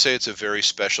curious, when you say it's a very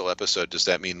special episode, does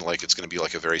that mean like it's going to be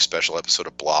like a very special episode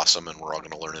of Blossom and we're all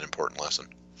going to learn an important lesson?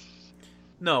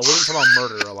 No, we're going to talk about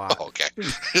murder a lot. Oh, okay.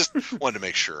 Just wanted to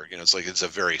make sure. It's like it's a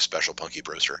very special Punky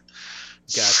Brewster.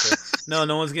 Gotcha.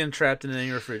 No one's getting trapped in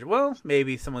any refrigerator. Well,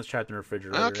 maybe someone's trapped in a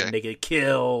refrigerator and they get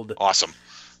killed. Awesome.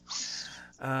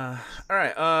 All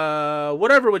right.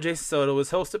 Whatever with Jason Soto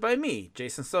is hosted by me,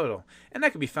 Jason Soto, and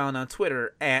that can be found on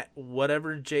Twitter at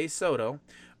whateverjsoto,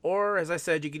 Or, as I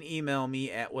said, you can email me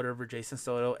at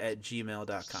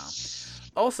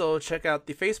whateverjasonsoto@gmail.com. Also, check out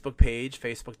the Facebook page,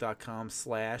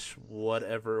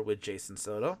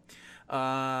 facebook.com/whateverwithjasonsoto.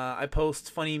 I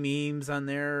post funny memes on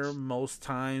there most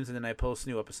times, and then I post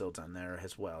new episodes on there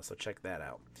as well, so check that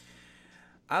out.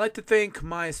 I'd like to thank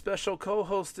my special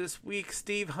co-host this week,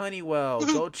 Steve Honeywell.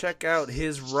 Go check out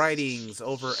his writings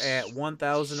over at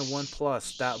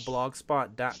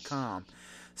 1001plus.blogspot.com.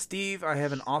 Steve, I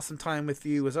have an awesome time with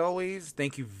you as always.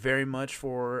 Thank you very much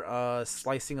for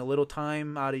slicing a little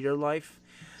time out of your life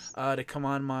to come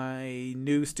on my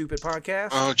new stupid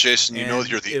podcast. Oh, Jason, you know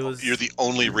you're the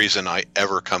only reason I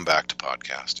ever come back to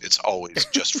podcast. It's always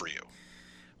just for you.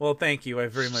 Well, thank you. I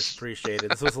very much appreciate it.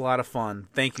 This was a lot of fun.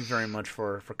 Thank you very much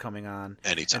for coming on.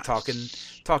 Anytime. And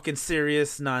talking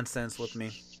serious nonsense with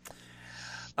me.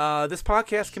 This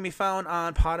podcast can be found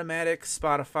on Podomatic,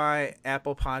 Spotify,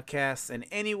 Apple Podcasts, and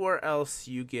anywhere else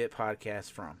you get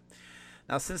podcasts from.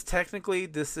 Now, since technically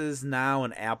this is now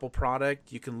an Apple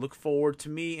product, you can look forward to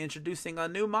me introducing a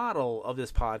new model of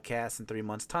this podcast in 3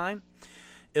 months' time.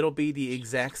 It'll be the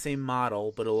exact same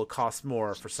model, but it'll cost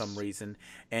more for some reason,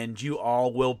 and you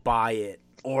all will buy it,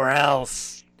 or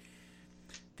else.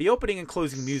 The opening and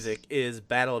closing music is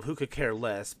Battle of Who Could Care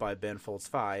Less by Ben Folds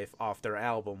 5 off their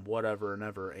album Whatever and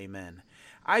Ever Amen.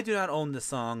 I do not own the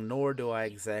song, nor do I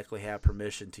exactly have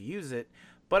permission to use it,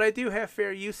 but I do have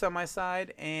fair use on my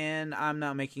side, and I'm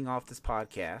not making off this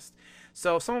podcast.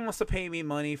 So if someone wants to pay me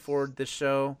money for this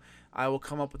show, I will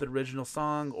come up with an original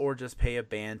song or just pay a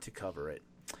band to cover it.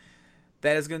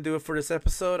 That is going to do it for this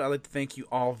episode. I'd like to thank you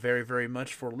all very, very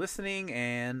much for listening,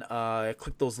 and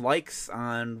click those likes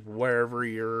on wherever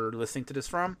you're listening to this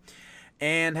from.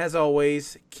 And as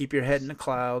always, keep your head in the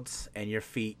clouds and your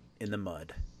feet in the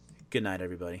mud. Good night,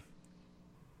 everybody.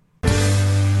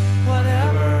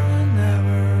 Whatever.